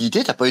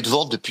liquidité, t'as pas eu de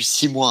vente depuis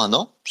 6 mois, 1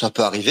 an, ça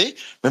peut arriver,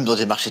 même dans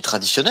des marchés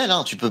traditionnels,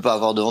 hein, tu peux pas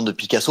avoir de vente de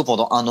Picasso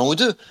pendant 1 an ou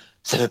 2.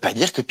 Ça veut pas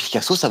dire que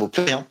Picasso, ça vaut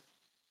plus rien.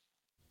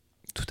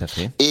 Tout à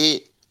fait.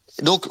 Et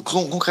donc,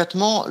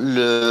 concrètement,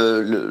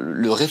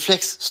 le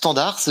réflexe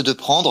standard, c'est de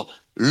prendre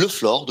le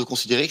floor, de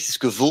considérer que c'est ce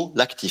que vaut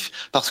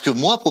l'actif. Parce que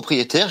moi,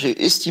 propriétaire, j'ai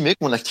estimé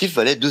que mon actif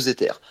valait 2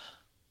 Ethers.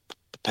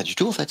 Pas du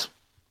tout, en fait.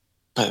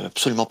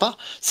 Absolument pas.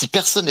 Si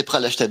personne n'est prêt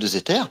à l'acheter à 2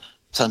 Ethers,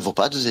 ça ne vaut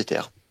pas 2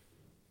 Ethers.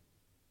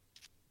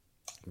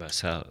 Bah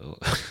ça,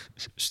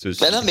 je te suis.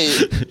 Bah non, mais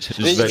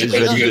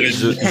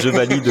je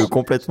valide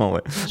complètement,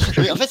 ouais.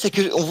 Mais en fait, c'est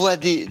que on voit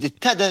des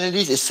tas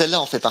d'analyses, et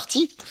celle-là en fait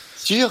partie,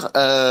 sur,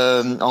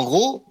 en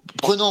gros,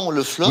 prenant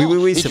le floor.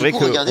 Oui, c'est vrai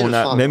que on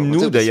a, même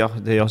nous, d'ailleurs,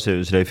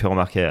 je l'avais fait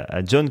remarquer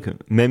à John, que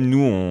même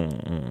nous,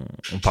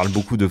 on parle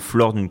beaucoup de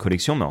floor d'une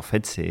collection, mais en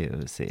fait,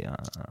 c'est un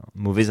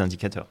mauvais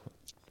indicateur.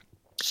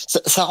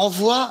 Ça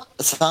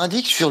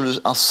indique sur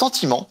un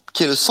sentiment,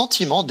 qui est le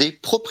sentiment des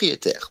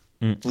propriétaires,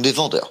 ou des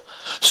vendeurs.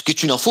 Ce qui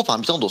est une info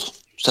parmi tant d'autres.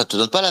 Ça te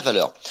donne pas la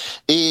valeur.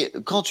 Et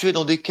quand tu es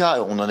dans des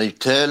cas, on en a eu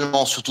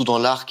tellement, surtout dans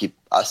l'art qui est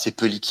assez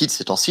peu liquide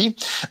ces temps-ci,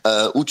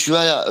 où tu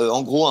as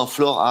en gros un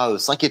floor à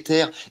 5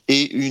 Ethers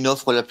et une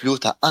offre la plus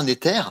haute à 1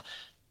 Ether,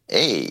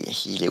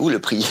 il est où le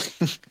prix?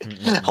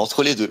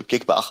 Entre les deux,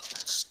 quelque part.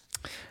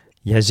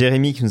 Il y a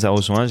Jérémy qui nous a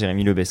rejoint,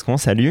 Jérémy Lebescon,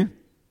 salut.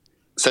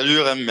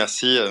 Salut Rem,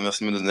 merci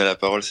de me donner la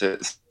parole, c'est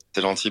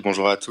gentil.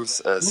 Bonjour à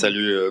tous.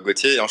 Salut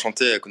Gauthier,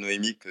 enchanté avec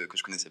Noémie que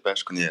je connaissais pas,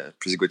 je connais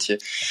plus Gauthier.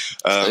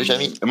 Salut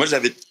Jérémy. Moi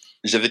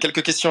j'avais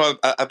quelques questions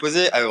à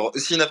poser. Alors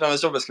aussi une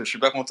affirmation parce que je suis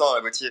pas content,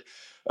 Gauthier.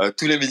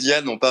 Tous les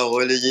médias n'ont pas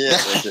relayé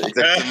avec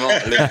exactement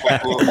les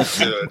propos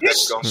de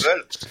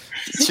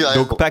Gauthier.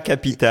 Donc pas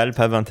Capital,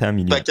 pas 21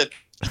 millions. Pas Capital.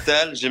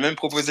 J'ai même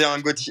proposé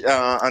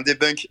un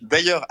debunk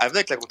d'ailleurs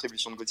avec la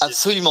contribution de Gauthier.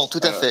 Absolument, tout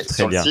à fait.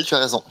 Très bien. Tu as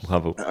raison.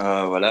 Bravo.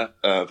 Voilà,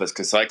 parce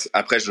que c'est vrai que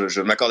après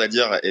je m'accorde à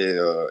dire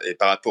et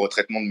par rapport au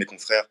traitement de mes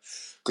confrères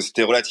que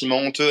c'était relativement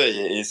honteux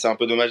et c'est un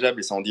peu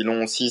dommageable et ça en dit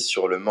long aussi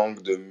sur le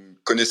manque de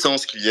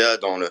connaissances qu'il y a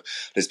dans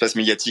l'espace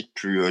médiatique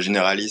plus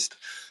généraliste.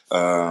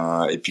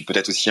 Et puis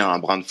peut-être aussi un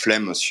brin de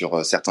flemme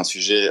sur certains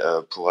sujets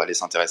pour aller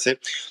s'intéresser.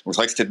 Donc c'est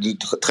vrai que c'était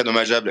très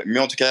dommageable. Mais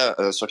en tout cas,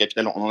 sur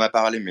Capital, on en a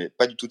parlé, mais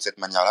pas du tout de cette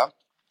manière-là.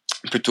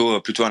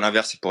 Plutôt à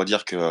l'inverse, c'est pour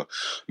dire que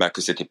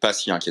c'était pas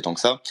si inquiétant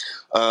que ça,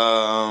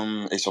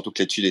 et surtout que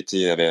l'étude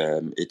avait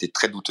été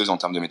très douteuse en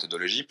termes de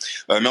méthodologie.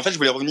 Mais en fait, je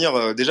voulais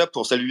revenir déjà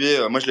pour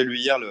saluer. Moi, je l'ai lu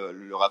hier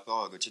le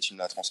rapport. Gauthier, tu me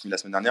l'as transmis la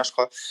semaine dernière, je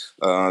crois,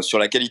 sur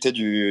la qualité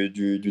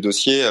du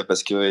dossier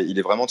parce que il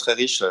est vraiment très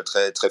riche,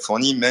 très très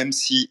fourni, même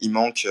si il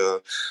manque.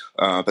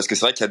 Parce que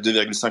c'est vrai qu'il y a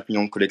 2,5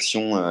 millions de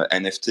collections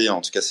NFT.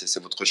 En tout cas,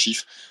 c'est votre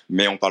chiffre,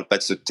 mais on parle pas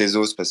de ce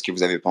Tezos parce que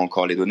vous avez pas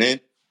encore les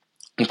données.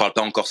 On parle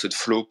pas encore de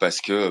Flow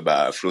parce que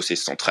Flow c'est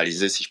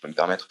centralisé si je peux me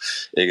permettre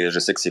et je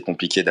sais que c'est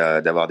compliqué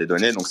d'avoir des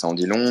données donc ça en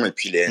dit long et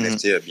puis les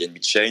NFT BNB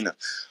Chain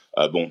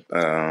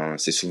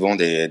c'est souvent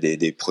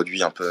des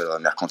produits un peu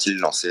mercantiles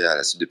lancés à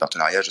la suite de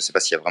partenariats. Je sais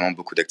pas s'il y a vraiment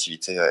beaucoup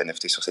d'activités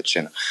NFT sur cette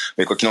chaîne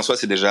mais quoi qu'il en soit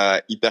c'est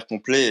déjà hyper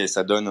complet et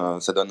ça donne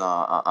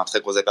un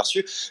très gros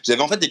aperçu.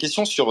 J'avais en fait des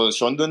questions sur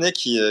une donnée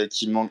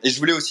qui manque et je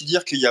voulais aussi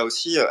dire qu'il y a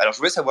aussi alors je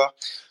voulais savoir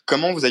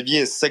comment vous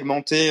aviez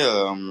segmenté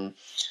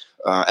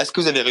est-ce que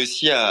vous avez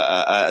réussi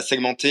à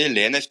segmenter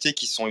les NFT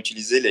qui sont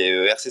utilisés,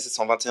 les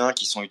RC721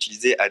 qui sont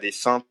utilisés à des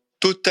fins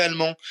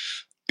totalement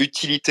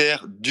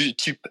utilitaires du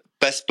type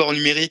passeport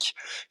numérique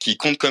qui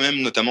comptent quand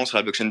même notamment sur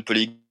la blockchain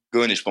Polygon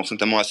et je pense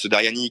notamment à ceux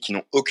d'Ariani qui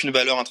n'ont aucune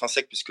valeur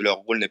intrinsèque puisque leur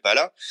rôle n'est pas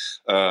là.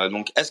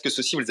 Donc, est-ce que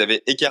ceux-ci, vous les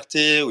avez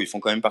écartés ou ils font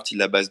quand même partie de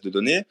la base de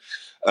données?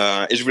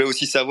 Et je voulais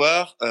aussi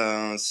savoir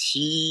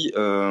si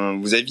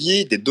vous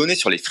aviez des données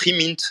sur les free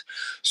mint,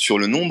 sur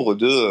le nombre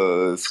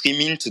de free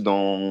mint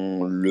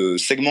dans le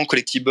segment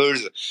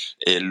collectibles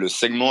et le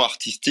segment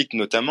artistique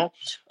notamment,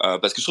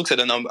 parce que je trouve que ça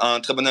donne un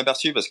très bon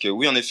aperçu, parce que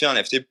oui, en effet, un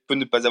NFT peut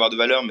ne pas avoir de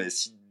valeur, mais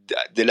si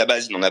dès la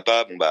base il n'en a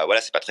pas, bon bah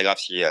voilà, c'est pas très grave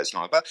s'il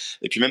n'en a pas.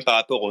 Et puis même par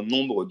rapport au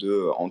nombre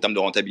en termes de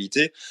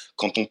rentabilité,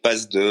 quand on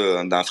passe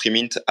d'un free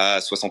mint à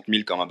 60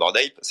 000 comme un Bored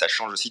Ape, ça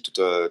change aussi tout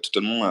au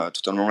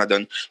long la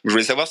donne. Donc, je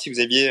voulais savoir si vous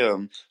aviez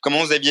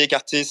comment vous aviez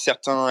écarté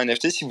certains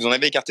NFT, si vous en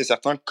avez écarté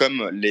certains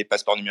comme les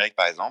passeports numériques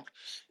par exemple,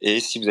 et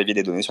si vous aviez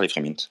des données sur les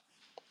free mint.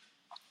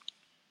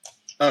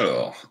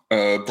 Alors,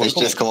 je te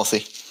laisse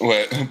commencer.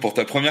 Ouais, pour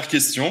ta première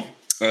question,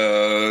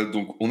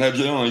 donc on a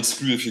bien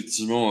exclu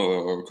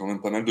effectivement quand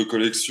même pas mal de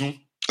collections.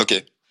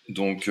 Ok.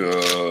 Donc,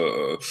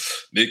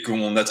 mais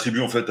qu'on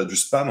attribue en fait à du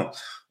spam.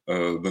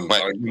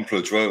 Par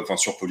exemple, tu vois, enfin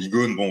sur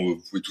Polygon, bon,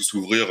 vous pouvez tous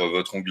ouvrir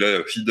votre onglet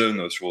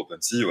Hidden sur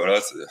OpenSea,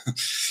 voilà,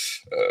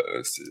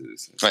 c'est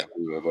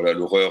voilà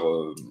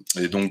l'horreur.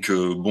 Et donc,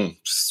 bon,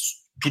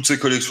 toutes ces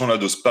collections-là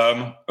de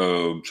spam,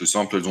 c'est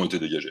simple, elles ont été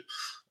dégagées.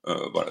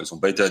 Voilà, elles n'ont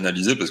pas été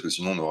analysées parce que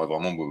sinon on aurait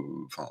vraiment,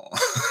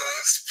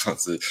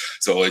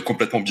 ça aurait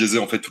complètement biaisé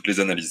en fait toutes les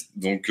analyses.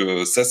 Donc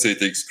ça a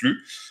été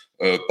exclu.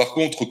 Par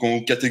contre, quand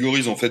on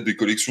catégorise en fait des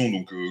collections,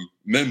 donc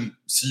même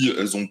si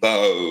elles n'ont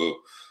pas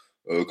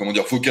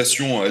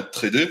vocation à être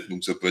tradées,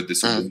 donc ça peut être des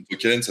secondaires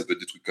tokens, ça peut être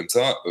des trucs comme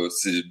ça,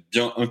 c'est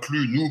bien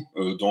inclus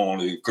nous dans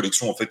les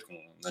collections en fait qu'on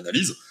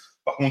analyse.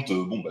 Par contre,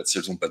 si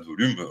elles n'ont pas de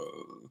volume,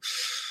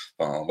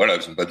 elles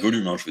n'ont pas de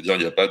volume. Hein, je veux dire, il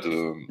n'y a pas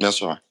de. Bien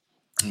sûr. Ouais.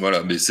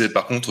 Voilà, mais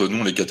par contre, nous,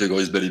 on les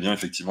catégorise bel et bien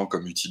effectivement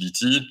comme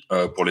utility.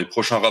 Pour les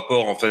prochains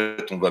rapports, en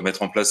fait, on va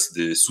mettre en place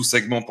des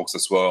sous-segments pour que ça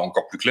soit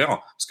encore plus clair,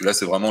 parce que là,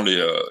 c'est vraiment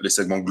les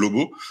segments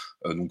globaux.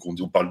 Donc,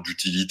 on parle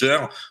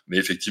d'utilitaire, mais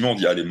effectivement,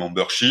 il y a les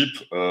memberships,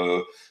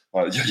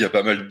 il y a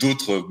pas mal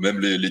d'autres, même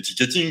les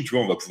ticketing, tu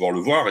vois, on va pouvoir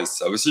le voir, et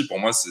ça aussi, pour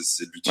moi,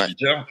 c'est de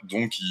l'utilitaire. Ouais.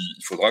 Donc,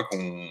 il faudra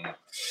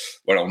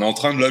on est en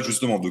train là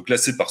justement de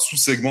classer par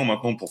sous-segments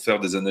maintenant pour faire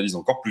des analyses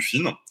encore plus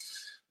fines.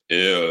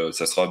 Et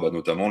ça sera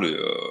notamment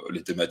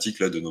les thématiques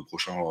là de nos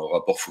prochains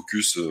rapports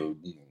focus. De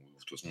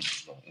toute façon,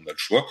 on a le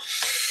choix.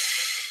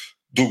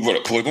 Donc voilà,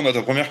 pour répondre à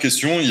ta première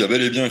question, il y a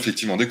bel et bien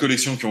effectivement des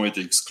collections qui ont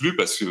été exclues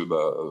parce que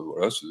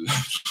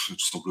tout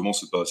simplement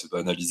c'est pas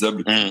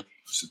analysable.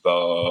 C'est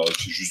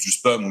juste du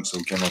spam, donc ça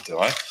n'a aucun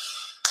intérêt.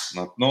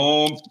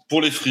 Maintenant,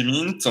 pour les free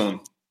mint,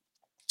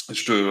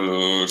 je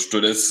te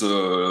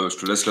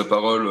laisse la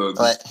parole.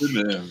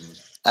 Mais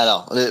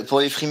alors, pour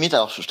les free mint,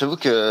 alors je t'avoue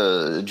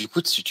que du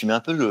coup tu mets un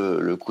peu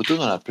le couteau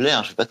dans la plaie,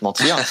 hein, je vais pas te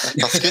mentir,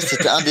 parce que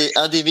c'était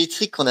un des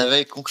métriques qu'on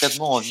avait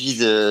concrètement envie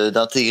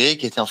d'intégrer,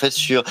 qui était en fait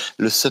sur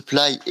le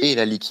supply et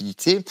la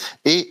liquidité,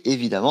 et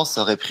évidemment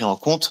ça aurait pris en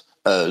compte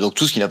donc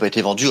tout ce qui n'a pas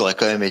été vendu aurait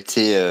quand même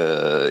été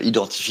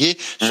identifié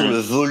sur le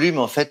volume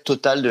en fait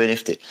total de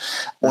NFT.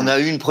 On a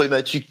eu une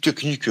problématique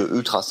technique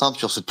ultra simple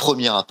sur ce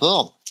premier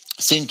rapport.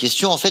 C'est une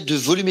question en fait de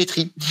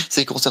volumétrie.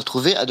 C'est qu'on s'est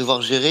retrouvé à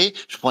devoir gérer,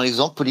 je prends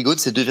l'exemple, Polygon,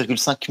 c'est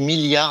 2,5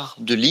 milliards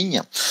de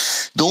lignes.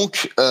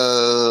 Donc,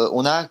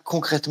 on a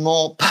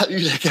concrètement pas eu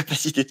la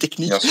capacité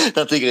technique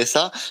d'intégrer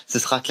ça. Ce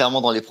sera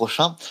clairement dans les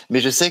prochains.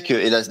 Mais je sais que,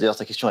 et là d'ailleurs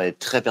ta question elle est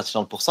très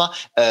pertinente pour ça,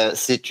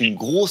 c'est une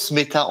grosse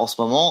méta en ce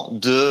moment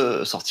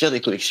de sortir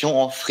des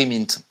collections en free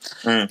mint.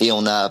 Et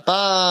on n'a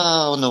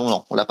pas,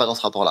 non, on l'a pas dans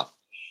ce rapport-là.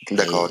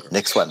 D'accord.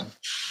 Next one.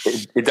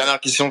 Et dernière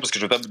question, parce que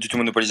je ne veux pas du tout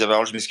monopoliser la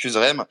parole, je m'excuse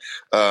Rem.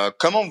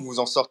 Comment vous vous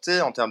en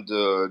sortez en termes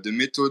de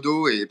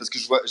méthodo, et parce que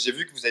j'ai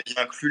vu que vous aviez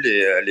inclus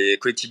les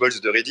collectibles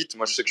de Reddit.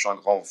 Moi, je sais que je suis un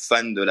grand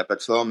fan de la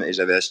plateforme et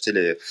j'avais acheté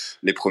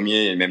les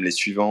premiers et même les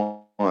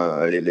suivants,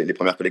 les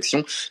premières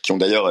collections, qui ont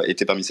d'ailleurs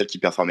été parmi celles qui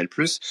performaient le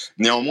plus.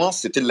 Néanmoins,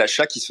 c'était de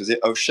l'achat qui se faisait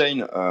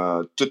off-chain,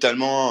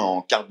 totalement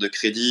en carte de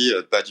crédit,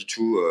 pas du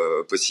tout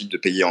possible de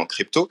payer en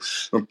crypto.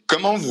 Donc,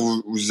 comment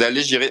vous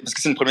allez gérer, parce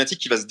que c'est une problématique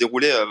qui va se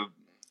dérouler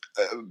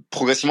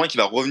progressivement et qui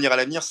va revenir à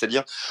l'avenir,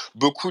 c'est-à-dire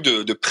beaucoup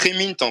de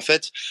pré-mint en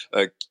fait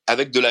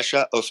avec de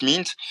l'achat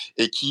off-mint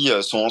et qui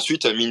sont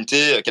ensuite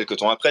mintés quelques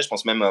temps après. Je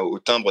pense même au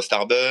timbre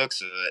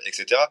Starbucks,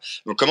 etc.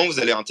 Donc comment vous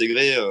allez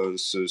intégrer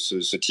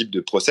ce type de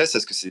process?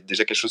 Est-ce que c'est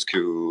déjà quelque chose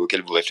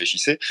auquel vous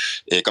réfléchissez,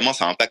 et comment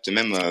ça impacte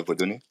même vos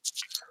données?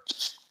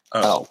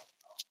 Alors,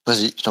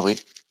 vas-y, je t'en prie.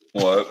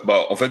 Ouais,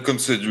 en fait, comme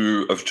c'est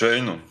du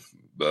off-chain,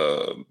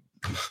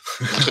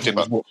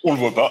 on le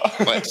voit pas.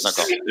 Ouais,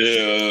 d'accord.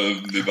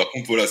 Mais par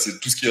contre, voilà, c'est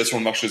tout ce qu'il y a sur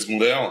le marché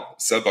secondaire.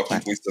 Ça, par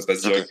contre, oui, ça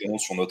passe directement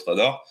sur notre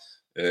radar.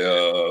 Et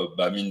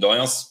mine de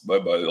rien,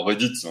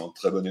 Reddit, c'est un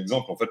très bon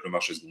exemple. En fait, le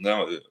marché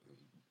secondaire est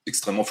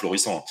extrêmement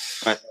florissant.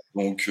 Ouais.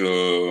 Donc,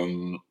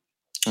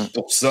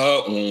 pour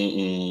ça,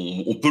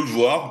 on peut le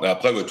voir. Mais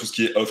après, tout ce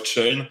qui est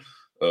off-chain,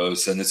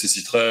 ça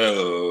nécessiterait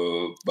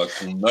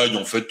qu'on aille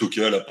en fait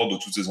toquer à la porte de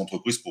toutes ces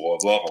entreprises pour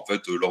avoir en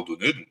fait leurs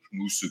données. Donc,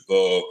 nous, c'est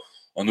pas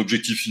un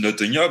objectif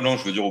inatteignable, hein.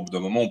 Je veux dire, au bout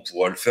d'un moment, on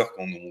pourra le faire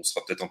quand on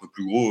sera peut-être un peu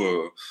plus gros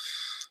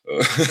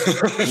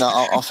Non,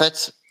 en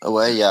fait,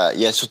 ouais, il y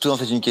a surtout en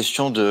fait une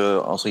question de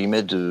entre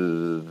guillemets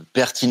de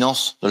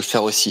pertinence de le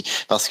faire aussi,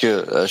 parce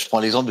que je prends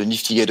l'exemple de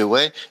Nifty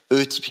Gateway.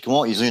 Eux,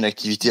 typiquement, ils ont une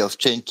activité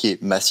off-chain qui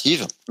est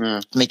massive.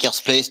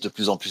 Maker's Place de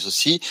plus en plus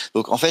aussi.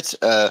 Donc en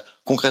fait,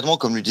 concrètement,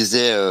 comme le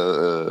disait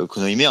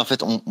Konohime, en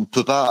fait, on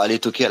peut pas aller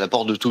toquer à la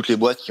porte de toutes les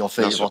boîtes qui ont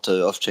fait les ventes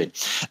off-chain.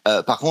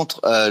 Par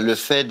contre, le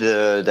fait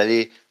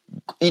d'aller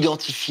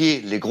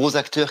identifier les gros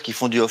acteurs qui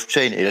font du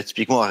off-chain, et là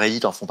typiquement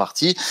Reddit en font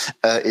partie,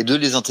 et de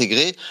les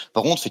intégrer.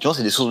 Par contre, effectivement,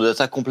 c'est des sources de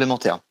data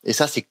complémentaires. Et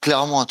ça, c'est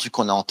clairement un truc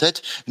qu'on a en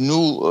tête.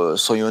 Nous,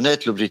 soyons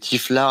honnêtes,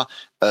 l'objectif là,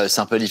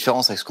 c'est un peu la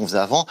différence avec ce qu'on faisait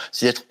avant,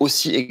 c'est d'être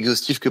aussi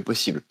exhaustif que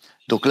possible.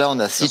 Donc là, on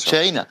a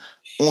Seedchain,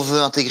 on veut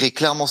intégrer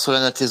clairement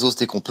Solana Tezos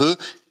dès qu'on peut,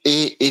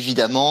 et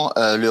évidemment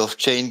le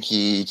off-chain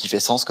qui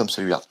fait sens comme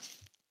celui-là.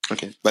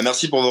 Ok. Bah,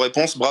 merci pour vos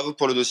réponses. Bravo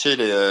pour le dossier.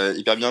 Il est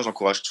hyper bien.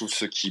 J'encourage tous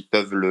ceux qui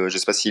peuvent je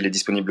sais pas s'il est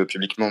disponible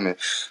publiquement, mais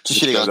tous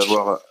ceux qui peuvent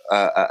avoir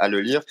à le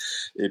lire.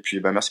 Et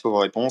puis, bah, merci pour vos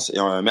réponses. Et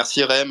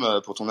merci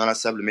Rem pour ton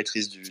inlassable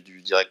maîtrise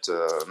du direct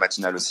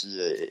matinal aussi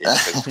et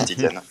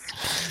quotidienne.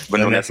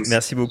 Bonne journée à tous.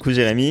 Merci beaucoup,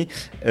 Jérémy.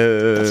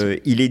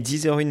 Il est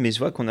 10h01, mais je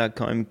vois qu'on a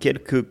quand même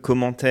quelques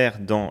commentaires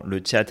dans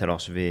le chat. Alors,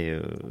 je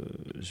vais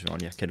en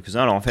lire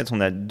quelques-uns. Alors, en fait,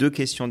 on a 2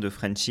 questions de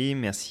Frenchy.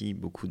 Merci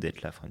beaucoup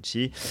d'être là,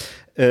 Frenchy.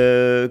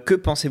 Que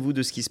pensez-vous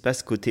de ce qui se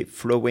passe côté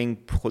Flowing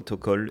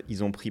Protocol?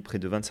 Ils ont pris près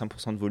de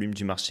 25% de volume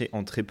du marché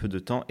en très peu de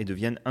temps et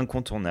deviennent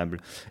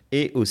incontournables.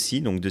 Et aussi,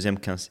 donc deuxième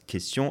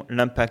question,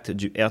 l'impact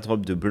du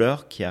airdrop de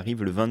Blur qui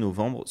arrive le 20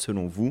 novembre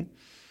selon vous?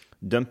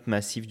 Dump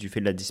massif du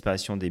fait de la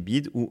disparition des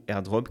bids ou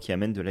airdrop qui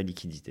amène de la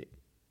liquidité?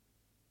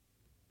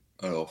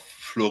 Alors,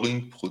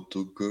 Flooring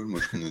Protocol,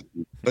 moi je connais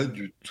pas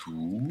du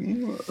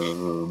tout.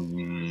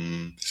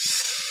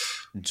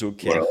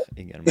 Joker voilà.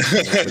 également.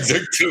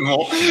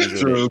 Exactement.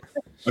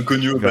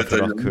 Inconnu au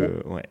bataillon.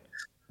 Ouais.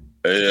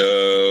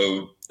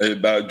 Et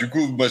bah du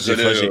coup, moi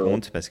j'ai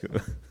honte parce que.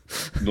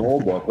 Non,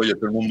 bon après il y a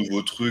tellement de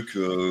nouveaux trucs.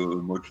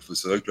 Moi,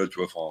 c'est vrai que là, tu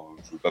vois,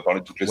 je veux pas parler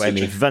de toutes les. Ouais,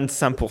 mais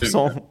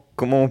 25%,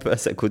 comment on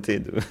passe à côté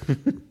de?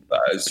 Bah,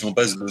 si on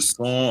passe de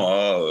 100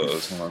 à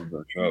 120,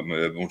 tu vois,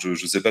 mais bon,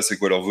 je sais pas c'est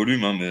quoi leur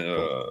volume, hein, mais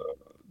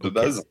de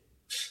base.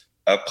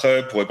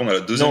 Après, pour répondre à la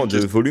deuxième question.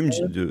 Non, de volume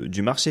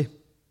du marché.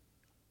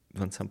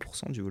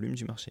 25% du volume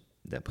du marché,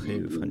 d'après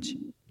Frenchy.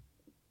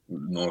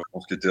 Non, je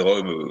pense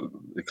qu'Ethereum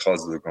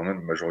écrase quand même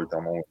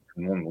majoritairement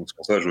tout le monde, donc c'est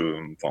pour ça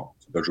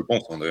c'est pas que je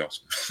pense, hein, d'ailleurs.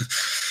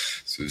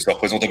 Ça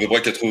représente à peu près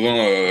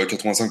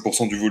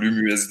 85% du volume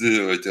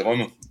USD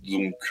Ethereum.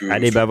 Donc,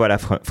 allez, bah voilà,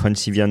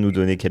 Frenchy vient nous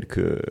donner quelques.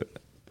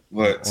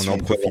 Ouais, on en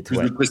profite. Plus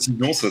de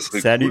précision, ça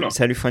serait cool.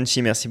 Salut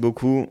Frenchy, merci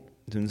beaucoup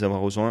de nous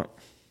avoir rejoints.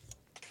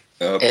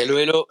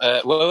 Hello.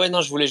 Ouais,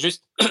 non, je voulais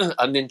juste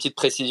amener une petite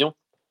précision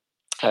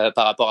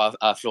par rapport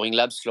à Flooring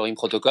Labs, Flooring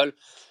Protocol.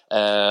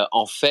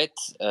 En fait,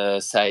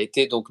 ça a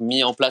été donc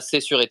mis en place,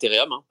 c'est sur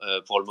Ethereum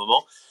pour le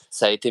moment.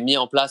 Ça a été mis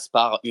en place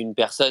par une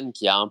personne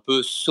qui a un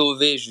peu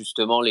sauvé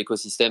justement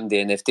l'écosystème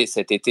des NFT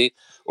cet été,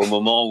 au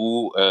moment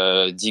où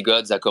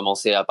D-Gods a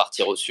commencé à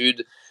partir au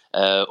sud,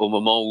 au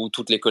moment où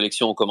toutes les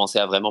collections ont commencé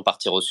à vraiment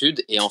partir au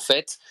sud. Et en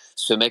fait,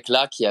 ce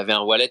mec-là qui avait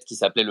un wallet qui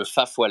s'appelait le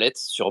FAF Wallet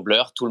sur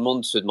Blur, tout le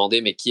monde se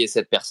demandait mais qui est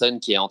cette personne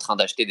qui est en train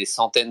d'acheter des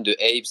centaines de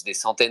Apes, des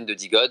centaines de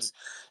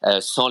D-Gods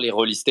sans les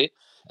relister.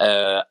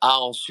 A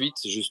ensuite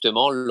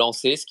justement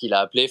lancé ce qu'il a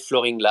appelé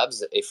Flooring Labs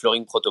et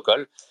Flooring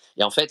Protocol.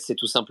 Et en fait, c'est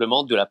tout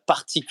simplement de la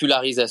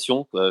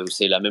particularisation,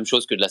 c'est la même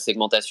chose que de la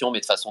segmentation, mais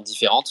de façon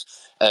différente,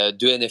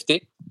 de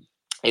NFT.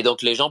 Et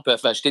donc, les gens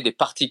peuvent acheter des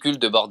particules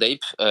de Bored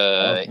Ape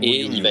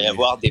il va y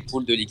avoir des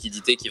pools de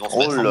liquidité qui vont se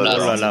mettre en place.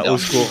 Oh là là, au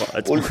secours.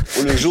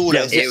 Le jour où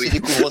la SEC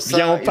découvre ça...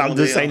 Viens, on parle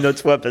de ça une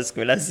autre fois, parce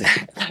que là, c'est...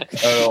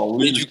 Alors,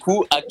 oui. Et du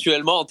coup,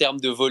 actuellement, en termes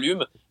de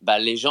volume,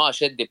 les gens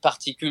achètent des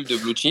particules de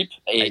blue chip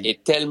et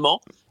tellement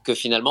que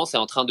finalement, c'est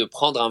en train de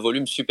prendre un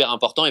volume super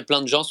important et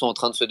plein de gens sont en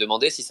train de se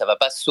demander si ça va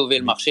pas sauver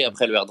le marché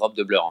après le airdrop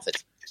de Blur, en fait.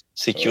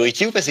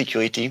 Security ou pas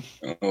security?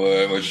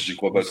 Ouais, moi, j'y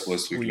crois pas trop à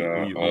ce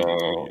truc-là.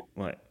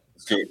 Ouais.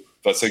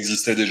 Parce que ça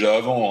existait déjà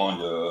avant.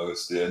 Hein.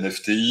 C'était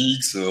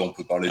NFTX, on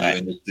peut parler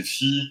de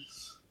NFTFI.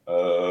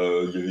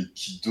 Il y avait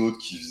qui d'autre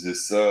qui faisait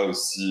ça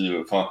aussi.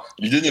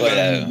 L'idée n'est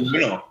pas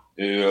nouvelle.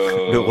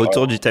 Le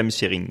retour du time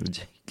sharing, nous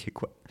dit.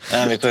 Quoi.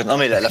 Non,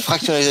 mais la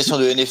fractionnalisation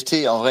de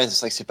NFT, en vrai, c'est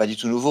vrai que c'est pas du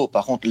tout nouveau.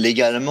 Par contre,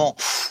 légalement,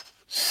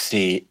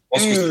 c'est ultra.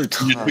 C'est un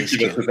truc qui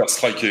va se faire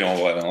striker en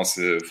vrai. Hein.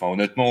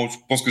 Honnêtement, je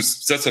pense que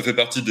ça fait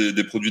partie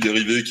des produits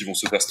dérivés qui vont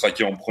se faire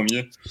striker en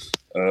premier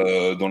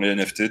dans les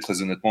NFT.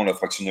 Très honnêtement, la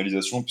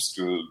fractionnalisation,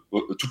 puisque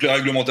toutes les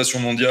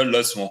réglementations mondiales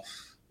là sont,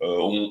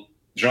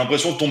 j'ai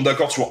l'impression, tombent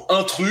d'accord sur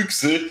un truc,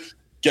 c'est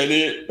quelle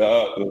est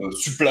la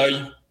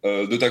supply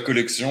de ta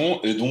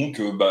collection, et donc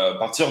à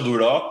partir de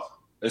là,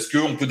 est-ce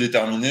qu'on peut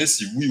déterminer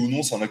si oui ou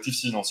non c'est un actif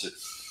financier.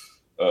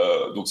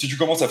 Donc si tu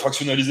commences à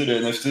fractionnaliser les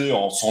NFT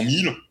en 100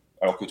 000,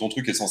 alors que ton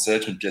truc est censé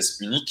être une pièce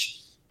unique,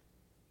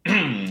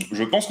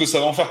 je pense que ça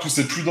va en faire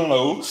pousser plus d'un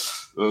là-haut.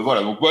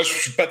 Voilà, donc moi je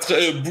suis pas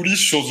très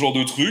bullish sur ce genre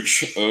de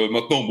truc.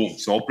 Maintenant, bon,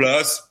 c'est en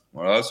place.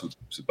 Voilà,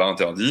 c'est pas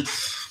interdit.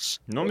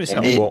 Non, mais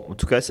bon, en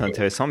tout cas, c'est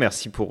intéressant.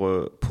 Merci pour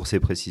ces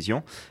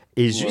précisions.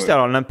 Et juste,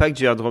 alors, l'impact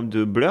du airdrop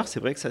de Blur, c'est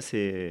vrai que ça,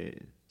 c'est...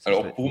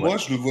 Alors, pour moi,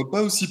 je le vois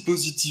pas aussi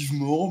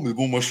positivement, mais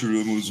bon, moi, je suis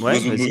le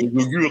mauvais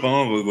augure,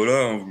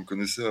 voilà, hein, vous me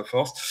connaissez à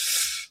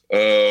force.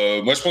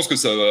 Moi, je pense que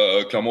ça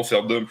va clairement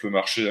faire dump le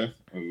marché. Hein.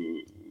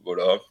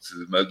 Voilà.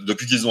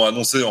 Depuis qu'ils ont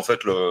annoncé, en fait,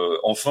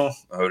 enfin,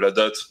 la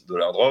date de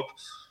l'airdrop,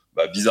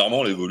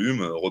 bizarrement, les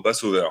volumes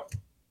repassent au vert.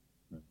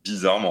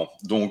 Bizarrement.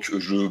 Donc,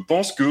 je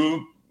pense que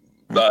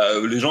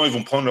les gens, ils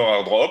vont prendre leur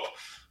airdrop,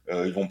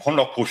 ils vont prendre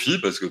leur profit,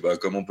 parce que,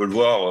 comme on peut le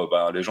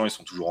voir, les gens, ils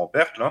sont toujours en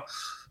perte, là.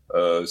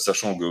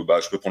 Sachant que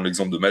je peux prendre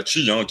l'exemple de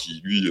Machi, qui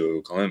lui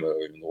quand même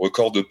a une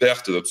record de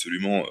perte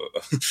absolument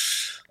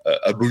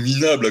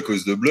abominable à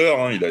cause de Blur.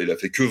 Hein. Il a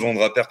fait que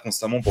vendre à perte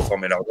constamment pour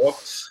former l'airdrop.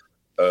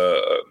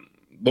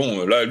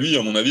 Bon, là, lui,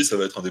 à mon avis, ça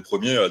va être un des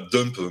premiers à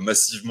dump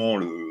massivement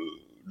le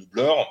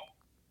Blur.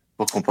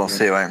 Pour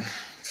compenser, ouais.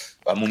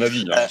 À mon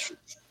avis.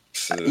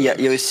 Il y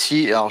a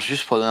aussi, alors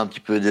juste pour donner un petit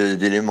peu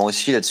d'éléments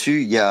aussi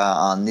là-dessus, il y a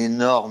un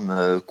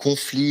énorme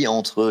conflit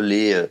entre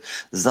les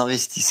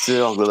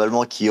investisseurs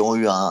globalement qui ont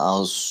eu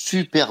un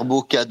super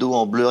beau cadeau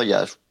en Blur il y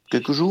a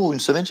quelques jours ou une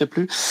semaine, je sais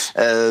plus.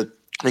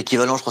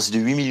 L'équivalent, je crois, c'est de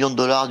 8 millions de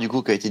dollars du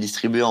coup qui a été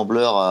distribué en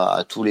Blur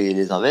à tous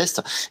les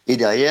invests. Et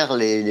derrière,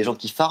 les gens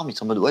qui farment, ils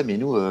sont en mode ouais, mais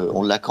nous,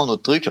 on l'a quand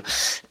notre truc.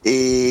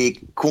 Et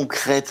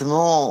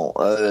concrètement,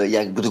 il y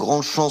a de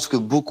grandes chances que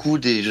beaucoup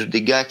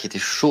des gars qui étaient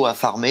chauds à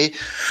farmer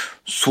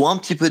soient un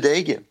petit peu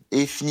deg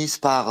et finissent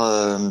par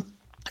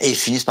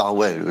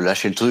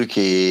lâcher le truc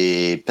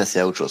et passer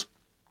à autre chose.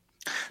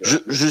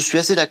 Je suis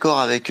assez d'accord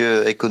avec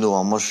Ono.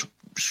 Hein. Moi,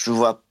 je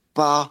vois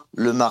pas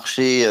le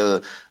marché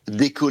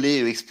décoller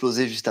et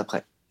exploser juste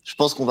après. Je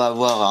pense qu'on va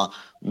avoir un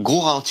gros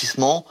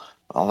ralentissement.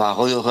 On va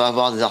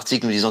avoir des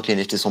articles nous disant que les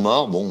NFT sont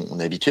morts. Bon, on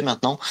est habitué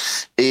maintenant.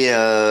 Et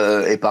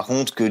par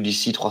contre, que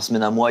d'ici 3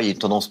 semaines à mois, il y a une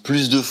tendance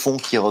plus de fonds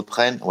qui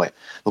reprennent. Ouais.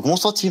 Donc mon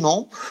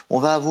sentiment, on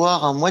va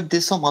avoir un mois de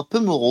décembre un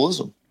peu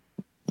morose,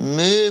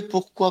 mais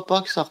pourquoi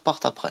pas que ça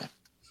reparte après.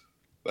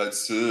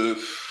 Je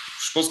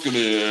pense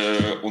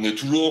que on est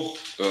toujours.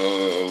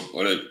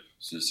 Voilà.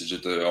 Si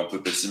j'étais un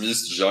peu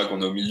pessimiste, je dirais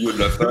qu'on est au milieu de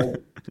la phase.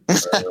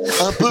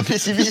 Un peu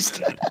pessimiste.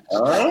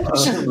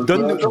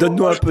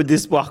 Donne-nous un peu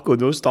d'espoir,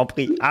 Kono, je t'en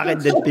prie. Arrête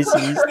d'être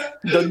pessimiste.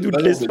 Donne-nous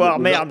de l'espoir,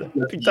 merde.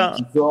 Putain.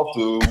 Qui sortent,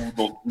 ou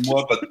dans 6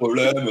 mois, pas de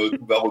problème,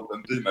 tout va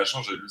repumper, machin.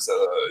 J'ai lu ça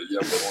hier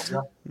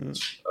avant-hier.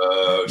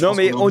 Non,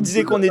 mais on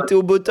disait qu'on était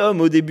au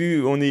bottom au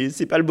début.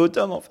 C'est pas le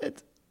bottom, en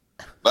fait.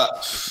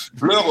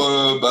 Blur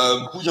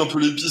brouille un peu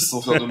les pistes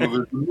sans faire de mauvais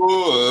jeu de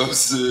mots.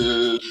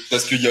 C'est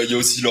parce qu'il y a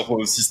aussi leur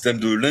système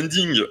de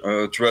lending,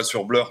 tu vois,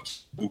 sur Blur,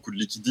 beaucoup de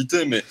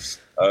liquidités, mais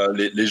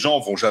les gens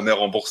vont jamais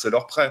rembourser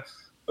leurs prêts.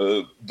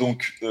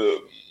 Donc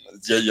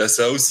il y a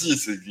ça aussi,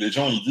 c'est que les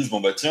gens ils disent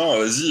tiens,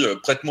 vas-y,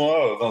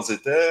 prête-moi 20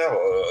 Ethers,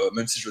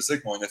 même si je sais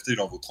que mon NFT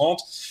il en vaut 30.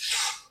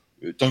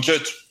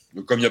 T'inquiète,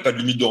 comme il n'y a pas de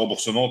limite de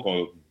remboursement,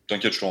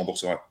 t'inquiète, je te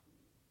rembourserai.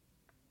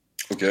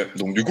 Ok,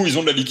 donc du coup ils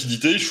ont de la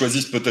liquidité, ils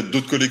choisissent peut-être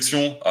d'autres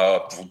collections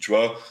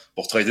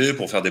pour trader,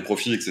 pour faire des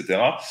profits,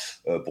 etc.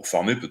 Pour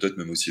farmer peut-être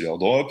même aussi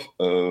l'airdrop.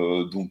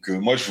 Donc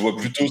moi je vois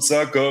plutôt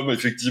ça comme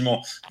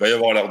effectivement il va y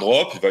avoir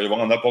l'airdrop, il va y avoir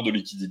un apport de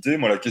liquidité.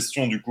 Moi la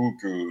question du coup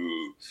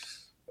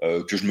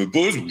que je me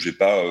pose, où j'ai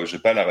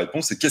pas la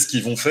réponse, c'est qu'est-ce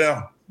qu'ils vont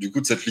faire du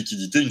coup de cette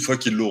liquidité une fois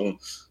qu'ils l'auront.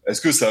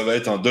 Est-ce que ça va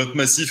être un dump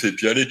massif et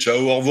puis allez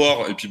ciao au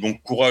revoir et puis bon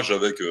courage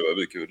avec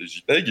les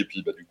JPEG et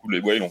puis du coup les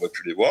whales on va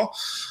plus les voir.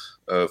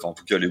 En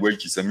tout cas les whales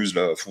qui s'amusent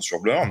là à fond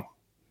sur Blur,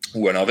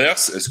 ou à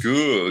l'inverse, est-ce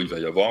que il va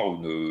y avoir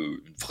une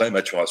vraie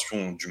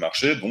maturation du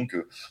marché, donc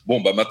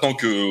maintenant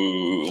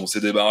que on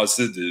s'est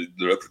débarrassé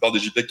de la plupart des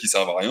JPEG qui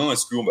servent à rien,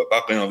 est-ce qu'on va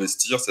pas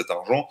réinvestir cet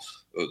argent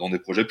dans des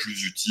projets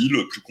plus utiles,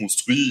 plus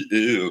construits,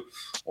 et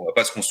on va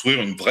pas se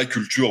construire une vraie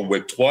culture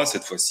Web3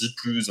 cette fois-ci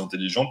plus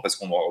intelligente parce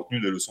qu'on aura retenu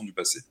les leçons du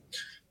passé.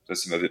 Ça,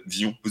 c'est ma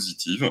vision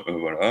positive,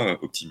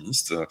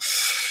 optimiste.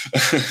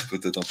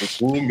 Peut-être un peu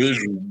trop, mais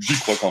j'y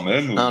crois quand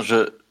même. Non,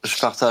 je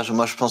partage.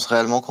 Moi, je pense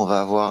réellement qu'on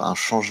va avoir un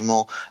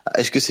changement.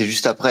 Est-ce que c'est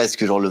juste après? Est-ce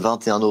que genre le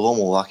 21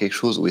 novembre, on va voir quelque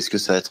chose? Ou est-ce que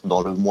ça va être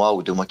dans le mois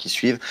ou 2 mois qui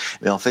suivent?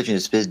 Mais en fait, une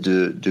espèce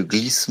de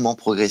glissement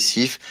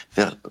progressif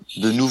vers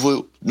de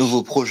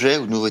nouveaux projets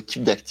ou de nouveaux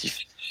types d'actifs.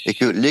 Et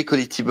que les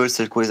collectibles,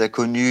 celles qu'on les a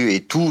connus,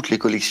 et toutes les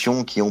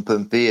collections qui ont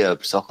pumpé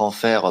plus fort qu'en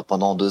faire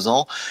pendant 2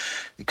 ans,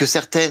 que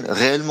certaines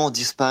réellement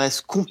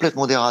disparaissent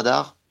complètement des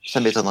radars, ça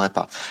m'étonnerait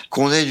pas.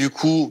 Qu'on ait du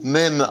coup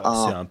même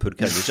c'est un peu le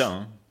cas déjà.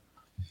 Hein.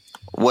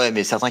 Ouais,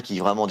 mais certains qui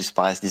vraiment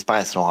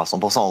disparaissent genre à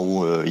 100%,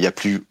 où il y a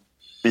plus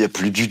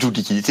du tout de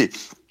liquidité.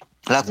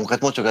 Là,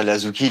 concrètement, tu regardes les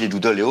Azuki, les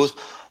Doodle et autres,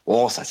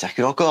 ça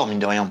circule encore, mine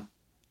de rien.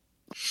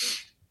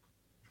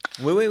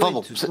 Oui,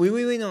 non,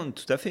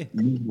 tout à fait.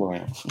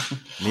 Ouais.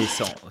 Mais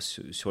sur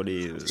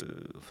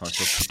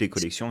toutes les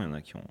collections, il y en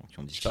a qui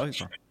ont disparu,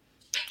 quoi.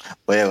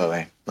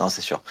 Ouais. Non,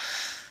 c'est sûr.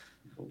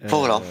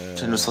 Voilà,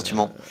 c'est le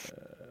sentiment.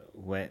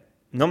 Ouais.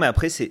 Non, mais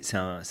après, c'est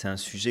un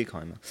sujet quand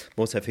même.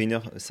 Bon, ça fait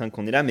 1h05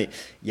 qu'on est là, mais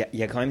il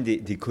y a quand même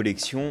des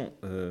collections,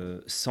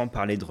 sans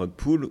parler de rug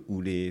pull,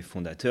 où les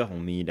fondateurs ont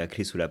mis la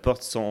clé sous la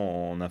porte sans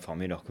en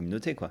informer leur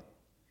communauté, quoi.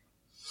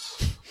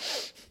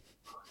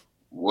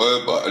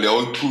 Ouais, bah, les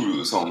rug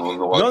pull, ça, on en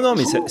aura Non,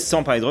 mais toujours.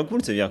 sans parler de rug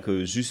pull, c'est-à-dire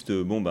que juste,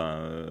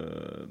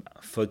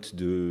 faute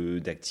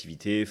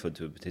d'activité, faute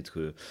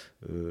peut-être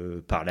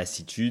par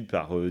lassitude,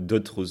 par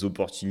d'autres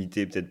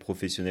opportunités peut-être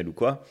professionnelles ou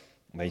quoi,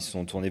 bah, ils se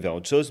sont tournés vers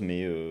autre chose,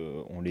 mais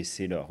ont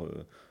laissé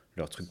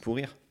leur truc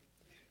pourrir.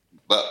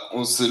 Bah,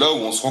 c'est là où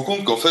on se rend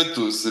compte qu'en fait,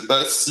 c'est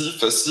pas si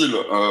facile.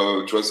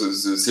 Tu vois,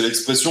 c'est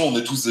l'expression, on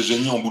est tous des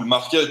génies en bull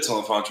market.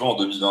 Enfin, tu vois, en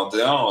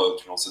 2021,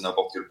 tu lançais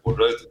n'importe quel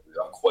projet, t'étais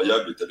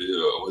incroyable et t'allais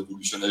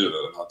révolutionner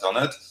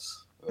l'Internet.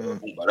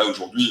 Bon, bah là,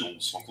 aujourd'hui, on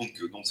se rend compte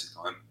que non, c'est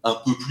quand même un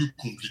peu plus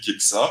compliqué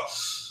que ça.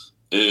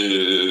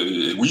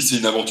 Et oui, c'est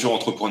une aventure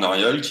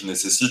entrepreneuriale qui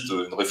nécessite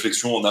une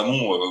réflexion en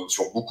amont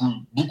sur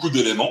beaucoup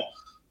d'éléments.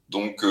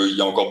 Donc, il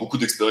y a encore beaucoup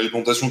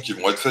d'expérimentations qui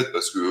vont être faites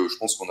parce que je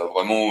pense qu'on a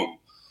vraiment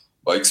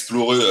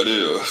explorer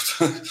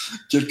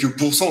quelques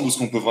pourcents de ce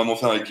qu'on peut vraiment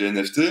faire avec les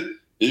NFT.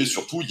 Et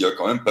surtout, il y a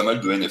quand même pas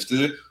mal de NFT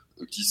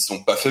qui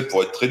sont pas faits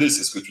pour être tradés.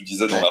 C'est ce que tu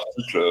disais dans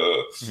l'article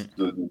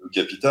de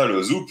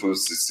Capital, Zoop.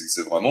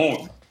 C'est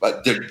vraiment,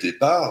 dès le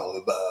départ,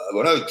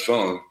 voilà,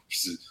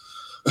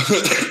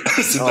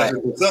 c'est pas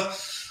fait pour ça.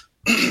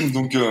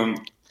 Donc,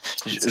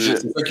 c'est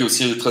ça qui est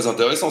aussi très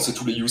intéressant. C'est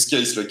tous les use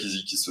cases là,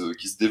 qui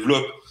se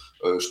développent.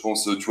 Je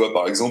pense, tu vois,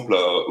 par exemple,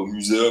 au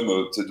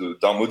muséum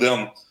d'art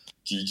moderne,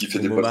 qui fait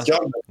des postcards,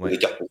 des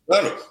cartes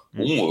postales.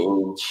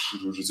 Bon,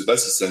 je sais pas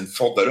si ça a une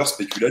forte valeur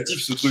spéculative,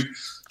 ce truc.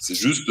 C'est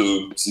juste,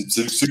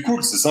 c'est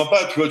cool, c'est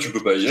sympa, tu vois, tu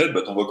peux pas y être,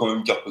 t'envoies quand même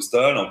une carte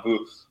postale, un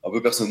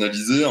peu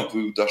personnalisée, un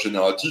peu d'art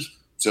génératif.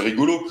 C'est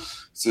rigolo.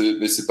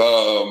 Mais c'est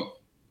pas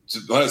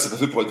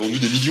fait pour être vendu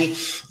des millions.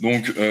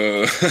 Donc,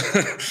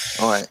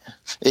 Ouais.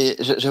 Et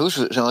j'avoue,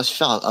 j'aimerais aussi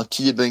faire un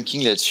petit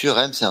debunking là-dessus.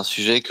 Rem, c'est un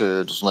sujet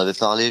dont on avait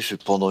parlé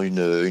pendant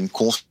une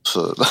conf.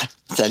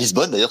 C'est à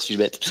Lisbonne d'ailleurs, si je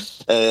bête,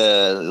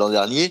 l'an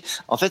dernier.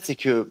 En fait, c'est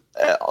que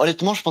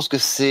honnêtement, je pense que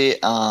c'est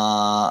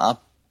un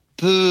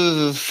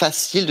peu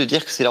facile de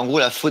dire que c'est en gros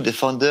la faute des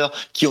founders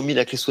qui ont mis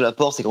la clé sous la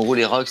porte, c'est qu'en gros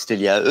les rocks c'était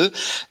lié à eux.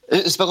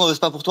 C'est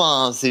pas pour toi,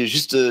 hein, c'est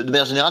juste de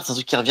manière générale, c'est un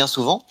truc qui revient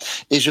souvent.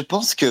 Et je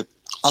pense que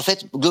en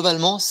fait,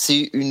 globalement,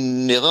 c'est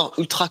une erreur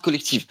ultra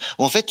collective.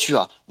 En fait, tu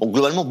as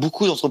globalement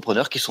beaucoup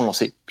d'entrepreneurs qui sont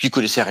lancés, qui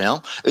connaissaient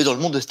rien, et dans le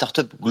monde des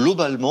startups,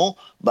 globalement,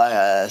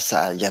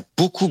 il y a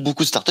beaucoup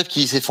de startups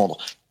qui s'effondrent.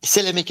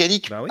 C'est la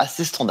mécanique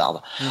assez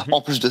standard.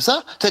 En plus de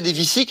ça, tu as des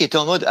VC qui étaient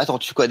en mode, attends,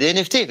 tu fais quoi, des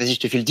NFT? Vas-y, je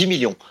te file 10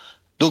 millions.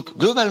 Donc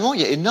globalement,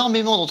 il y a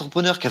énormément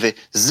d'entrepreneurs qui avaient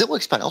zéro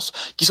expérience,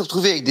 qui se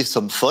retrouvaient avec des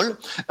sommes folles,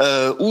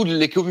 où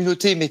les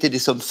communautés mettaient des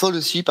sommes folles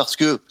aussi parce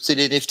que c'est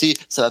les NFT,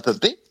 ça va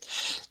pumper.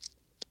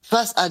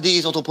 Face à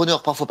des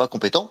entrepreneurs parfois pas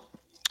compétents,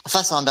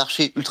 face à un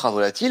marché ultra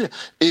volatile,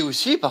 et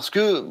aussi parce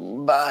que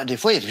des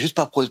fois il y avait juste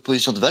pas de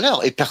proposition de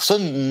valeur et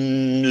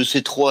personne ne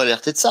s'est trop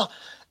alerté de ça.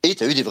 Et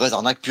t'as eu des vraies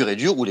arnaques pures et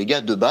dures où les gars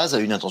de base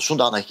avaient une intention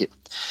d'arnaquer.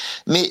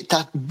 Mais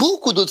t'as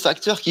beaucoup d'autres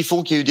facteurs qui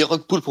font qu'il y a eu des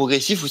rug pulls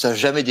progressifs où ça n'a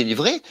jamais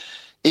délivré.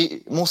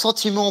 Et mon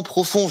sentiment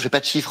profond, j'ai pas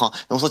de chiffres, hein,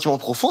 mais mon sentiment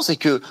profond, c'est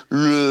que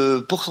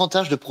le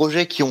pourcentage de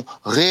projets qui ont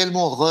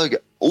réellement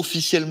rug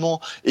officiellement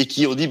et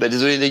qui ont dit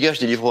désolé les gars, je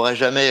délivrerai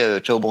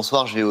jamais, ciao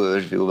bonsoir, je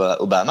vais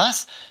aux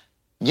Bahamas,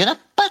 il y en a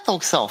pas tant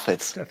que ça en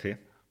fait. Tout à fait.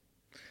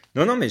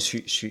 Non, mais je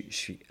suis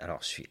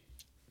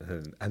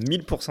à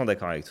 1000%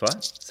 d'accord avec toi.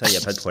 Ça, il n'y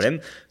a pas de problème.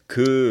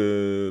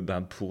 Que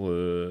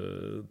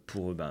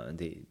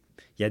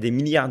il y a des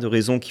milliards de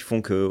raisons qui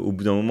font qu'au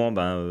bout d'un moment,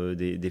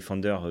 des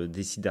founders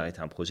décident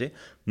d'arrêter un projet.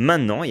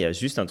 Maintenant, il y a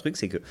juste un truc,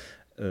 c'est que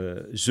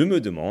je me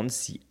demande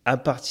si à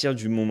partir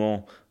du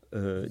moment,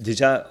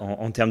 déjà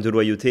en termes de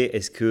loyauté,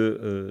 est-ce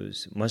que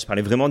moi je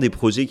parlais vraiment des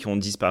projets qui ont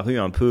disparu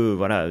un peu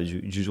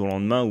du jour au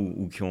lendemain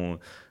ou qui ont,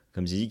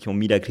 comme j'ai dit, qui ont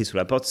mis la clé sous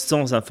la porte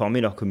sans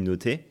informer leur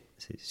communauté.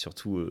 C'est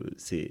surtout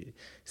ces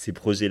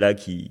projets-là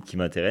qui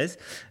m'intéressent.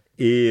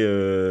 Et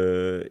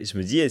je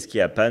me dis, est-ce qu'il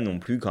n'y a pas non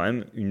plus quand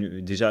même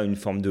déjà une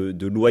forme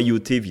de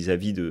loyauté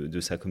vis-à-vis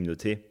de sa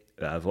communauté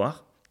à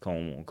avoir quand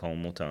on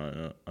monte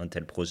un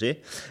tel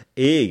projet?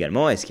 Et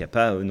également, est-ce qu'il n'y a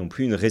pas non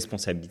plus une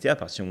responsabilité à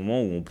partir du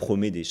moment où on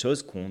promet des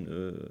choses qu'on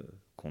ne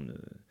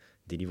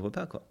délivre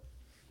pas, quoi?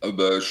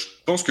 Je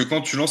pense que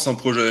quand tu lances un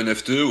projet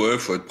NFT,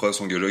 faut être prêt à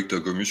s'engager avec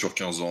ta commu sur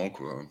 15 ans,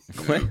 quoi.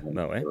 Ouais.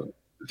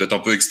 C'est peut-être un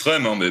peu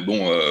extrême, hein, mais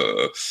bon,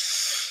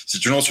 si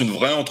tu lances une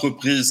vraie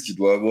entreprise qui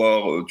doit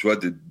avoir, tu vois,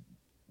 des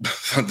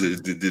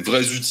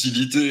vraies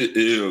utilités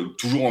et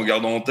toujours en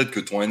gardant en tête que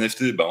ton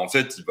NFT, en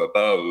fait, il va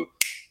pas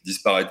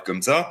disparaître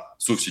comme ça,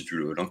 sauf si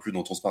tu l'inclus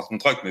dans ton smart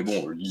contract. Mais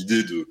bon,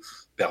 l'idée de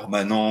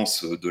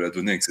permanence de la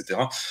donnée, etc.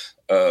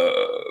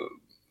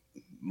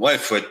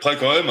 Faut être prêt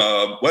quand même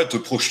à te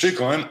projeter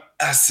quand même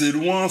assez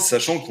loin,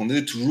 sachant qu'on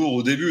est toujours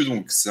au début.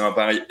 Donc c'est un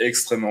pari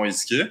extrêmement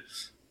risqué.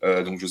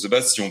 Donc je sais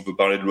pas si on peut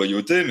parler de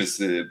loyauté, mais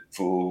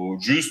faut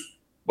juste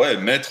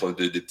mettre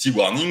des petits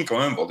warnings quand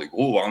même, voire des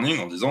gros warnings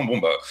en disant moi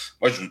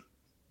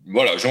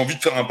voilà, j'ai envie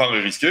de faire un pari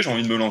risqué, j'ai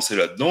envie de me lancer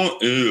là-dedans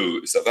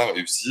et ça va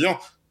réussir.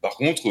 Par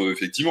contre,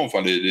 effectivement,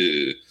 enfin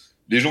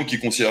les gens qui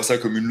considèrent ça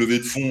comme une levée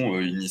de fonds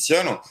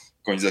initiale,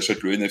 quand ils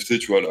achètent le NFT,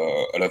 tu vois,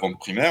 à la vente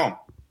primaire,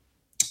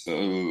 à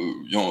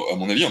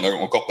mon avis, il y en a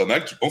encore pas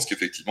mal qui pensent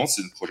qu'effectivement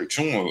c'est une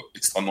projection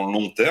extrêmement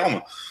long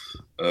terme,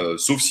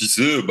 sauf s'il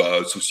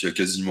y a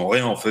quasiment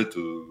rien en fait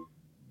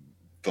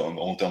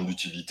en termes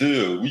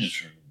d'utilité. Oui,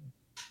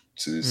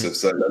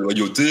 la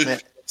loyauté,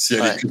 si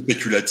elle est plus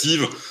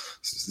spéculative,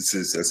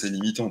 c'est assez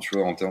limitant, tu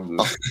vois, en termes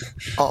de.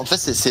 En fait,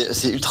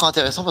 c'est ultra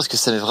intéressant parce que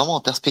ça met vraiment en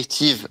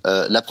perspective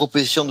la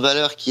proposition de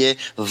valeur qui est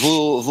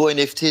vos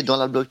NFT dans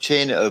la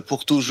blockchain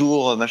pour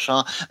toujours,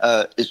 machin,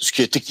 ce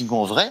qui est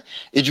techniquement vrai.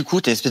 Et du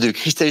coup, tu as une espèce de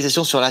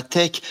cristallisation sur la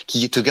tech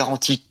qui te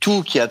garantit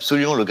tout, qui est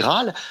absolument le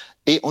Graal.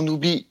 Et on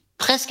oublie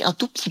presque un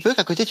tout petit peu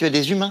qu'à côté, tu as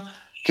des humains.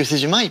 Que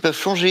ces humains, ils peuvent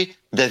changer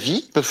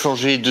d'avis, ils peuvent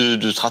changer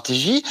de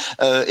stratégie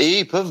et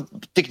ils peuvent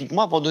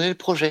techniquement abandonner le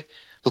projet.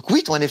 Donc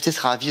oui, ton NFT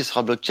sera à vie,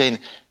 sera blockchain.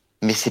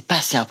 Mais c'est pas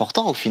si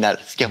important au final.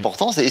 Ce qui est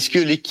important, c'est est-ce que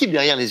l'équipe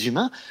derrière les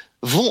humains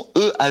vont,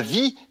 eux, à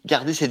vie,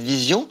 garder cette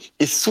vision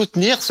et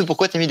soutenir ce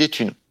pourquoi tu as mis des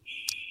thunes.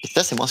 Et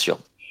ça, c'est moins sûr.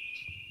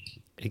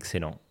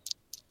 Excellent.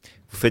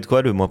 Vous faites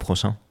quoi le mois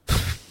prochain?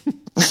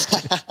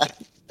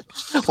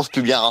 On se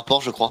publie un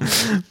rapport, je crois.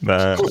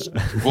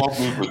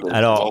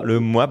 Alors,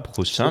 le mois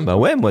prochain,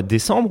 mois de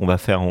décembre, on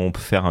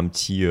peut faire un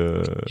petit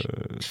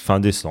fin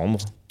décembre,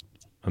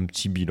 un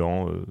petit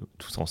bilan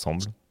tous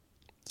ensemble.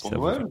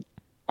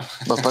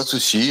 Pas de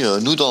souci.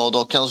 Nous,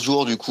 dans 15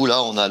 jours, du coup,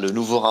 là, on a le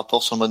nouveau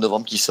rapport sur le mois de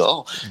novembre qui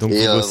sort. Donc,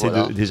 vous bossez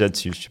déjà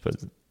dessus, je suppose.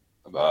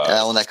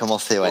 On a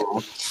commencé, ouais.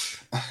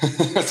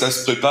 Ça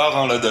se prépare,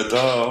 hein, la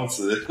data. Hein,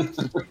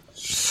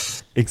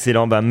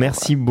 Excellent.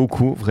 Merci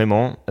beaucoup,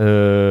 vraiment.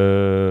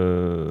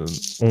 On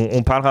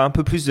parlera un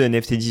peu plus de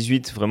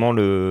NFT18, vraiment,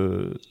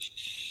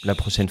 la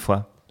prochaine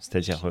fois.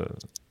 C'est-à-dire,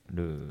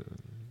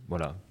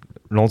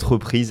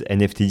 l'entreprise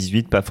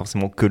NFT18, pas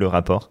forcément que le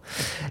rapport.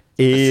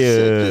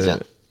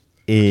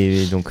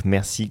 Et donc,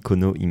 merci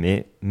Kono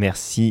Ime,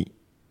 merci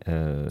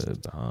à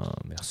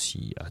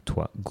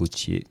toi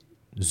Gauthier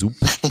Zoup.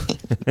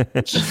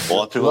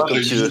 Bon, appelle-moi comme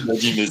tu veux.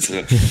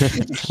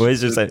 Ouais,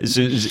 je sais,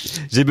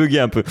 j'ai bugué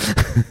un peu.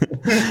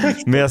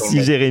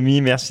 Merci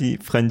Jérémy, merci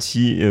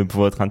Frenchy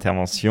pour votre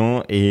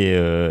intervention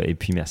et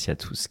puis merci à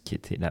tous qui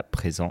étaient là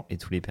présents et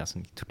toutes les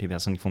personnes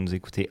qui vont nous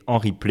écouter en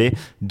replay.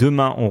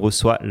 Demain, on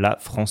reçoit la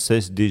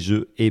Française des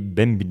Jeux et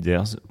BEM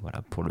Builders,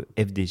 voilà, pour le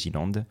FDJ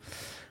Land.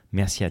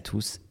 Merci à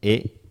tous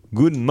et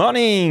good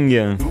morning!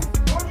 Good morning!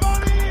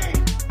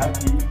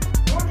 Happy.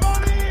 Good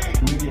morning!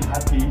 Really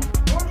happy.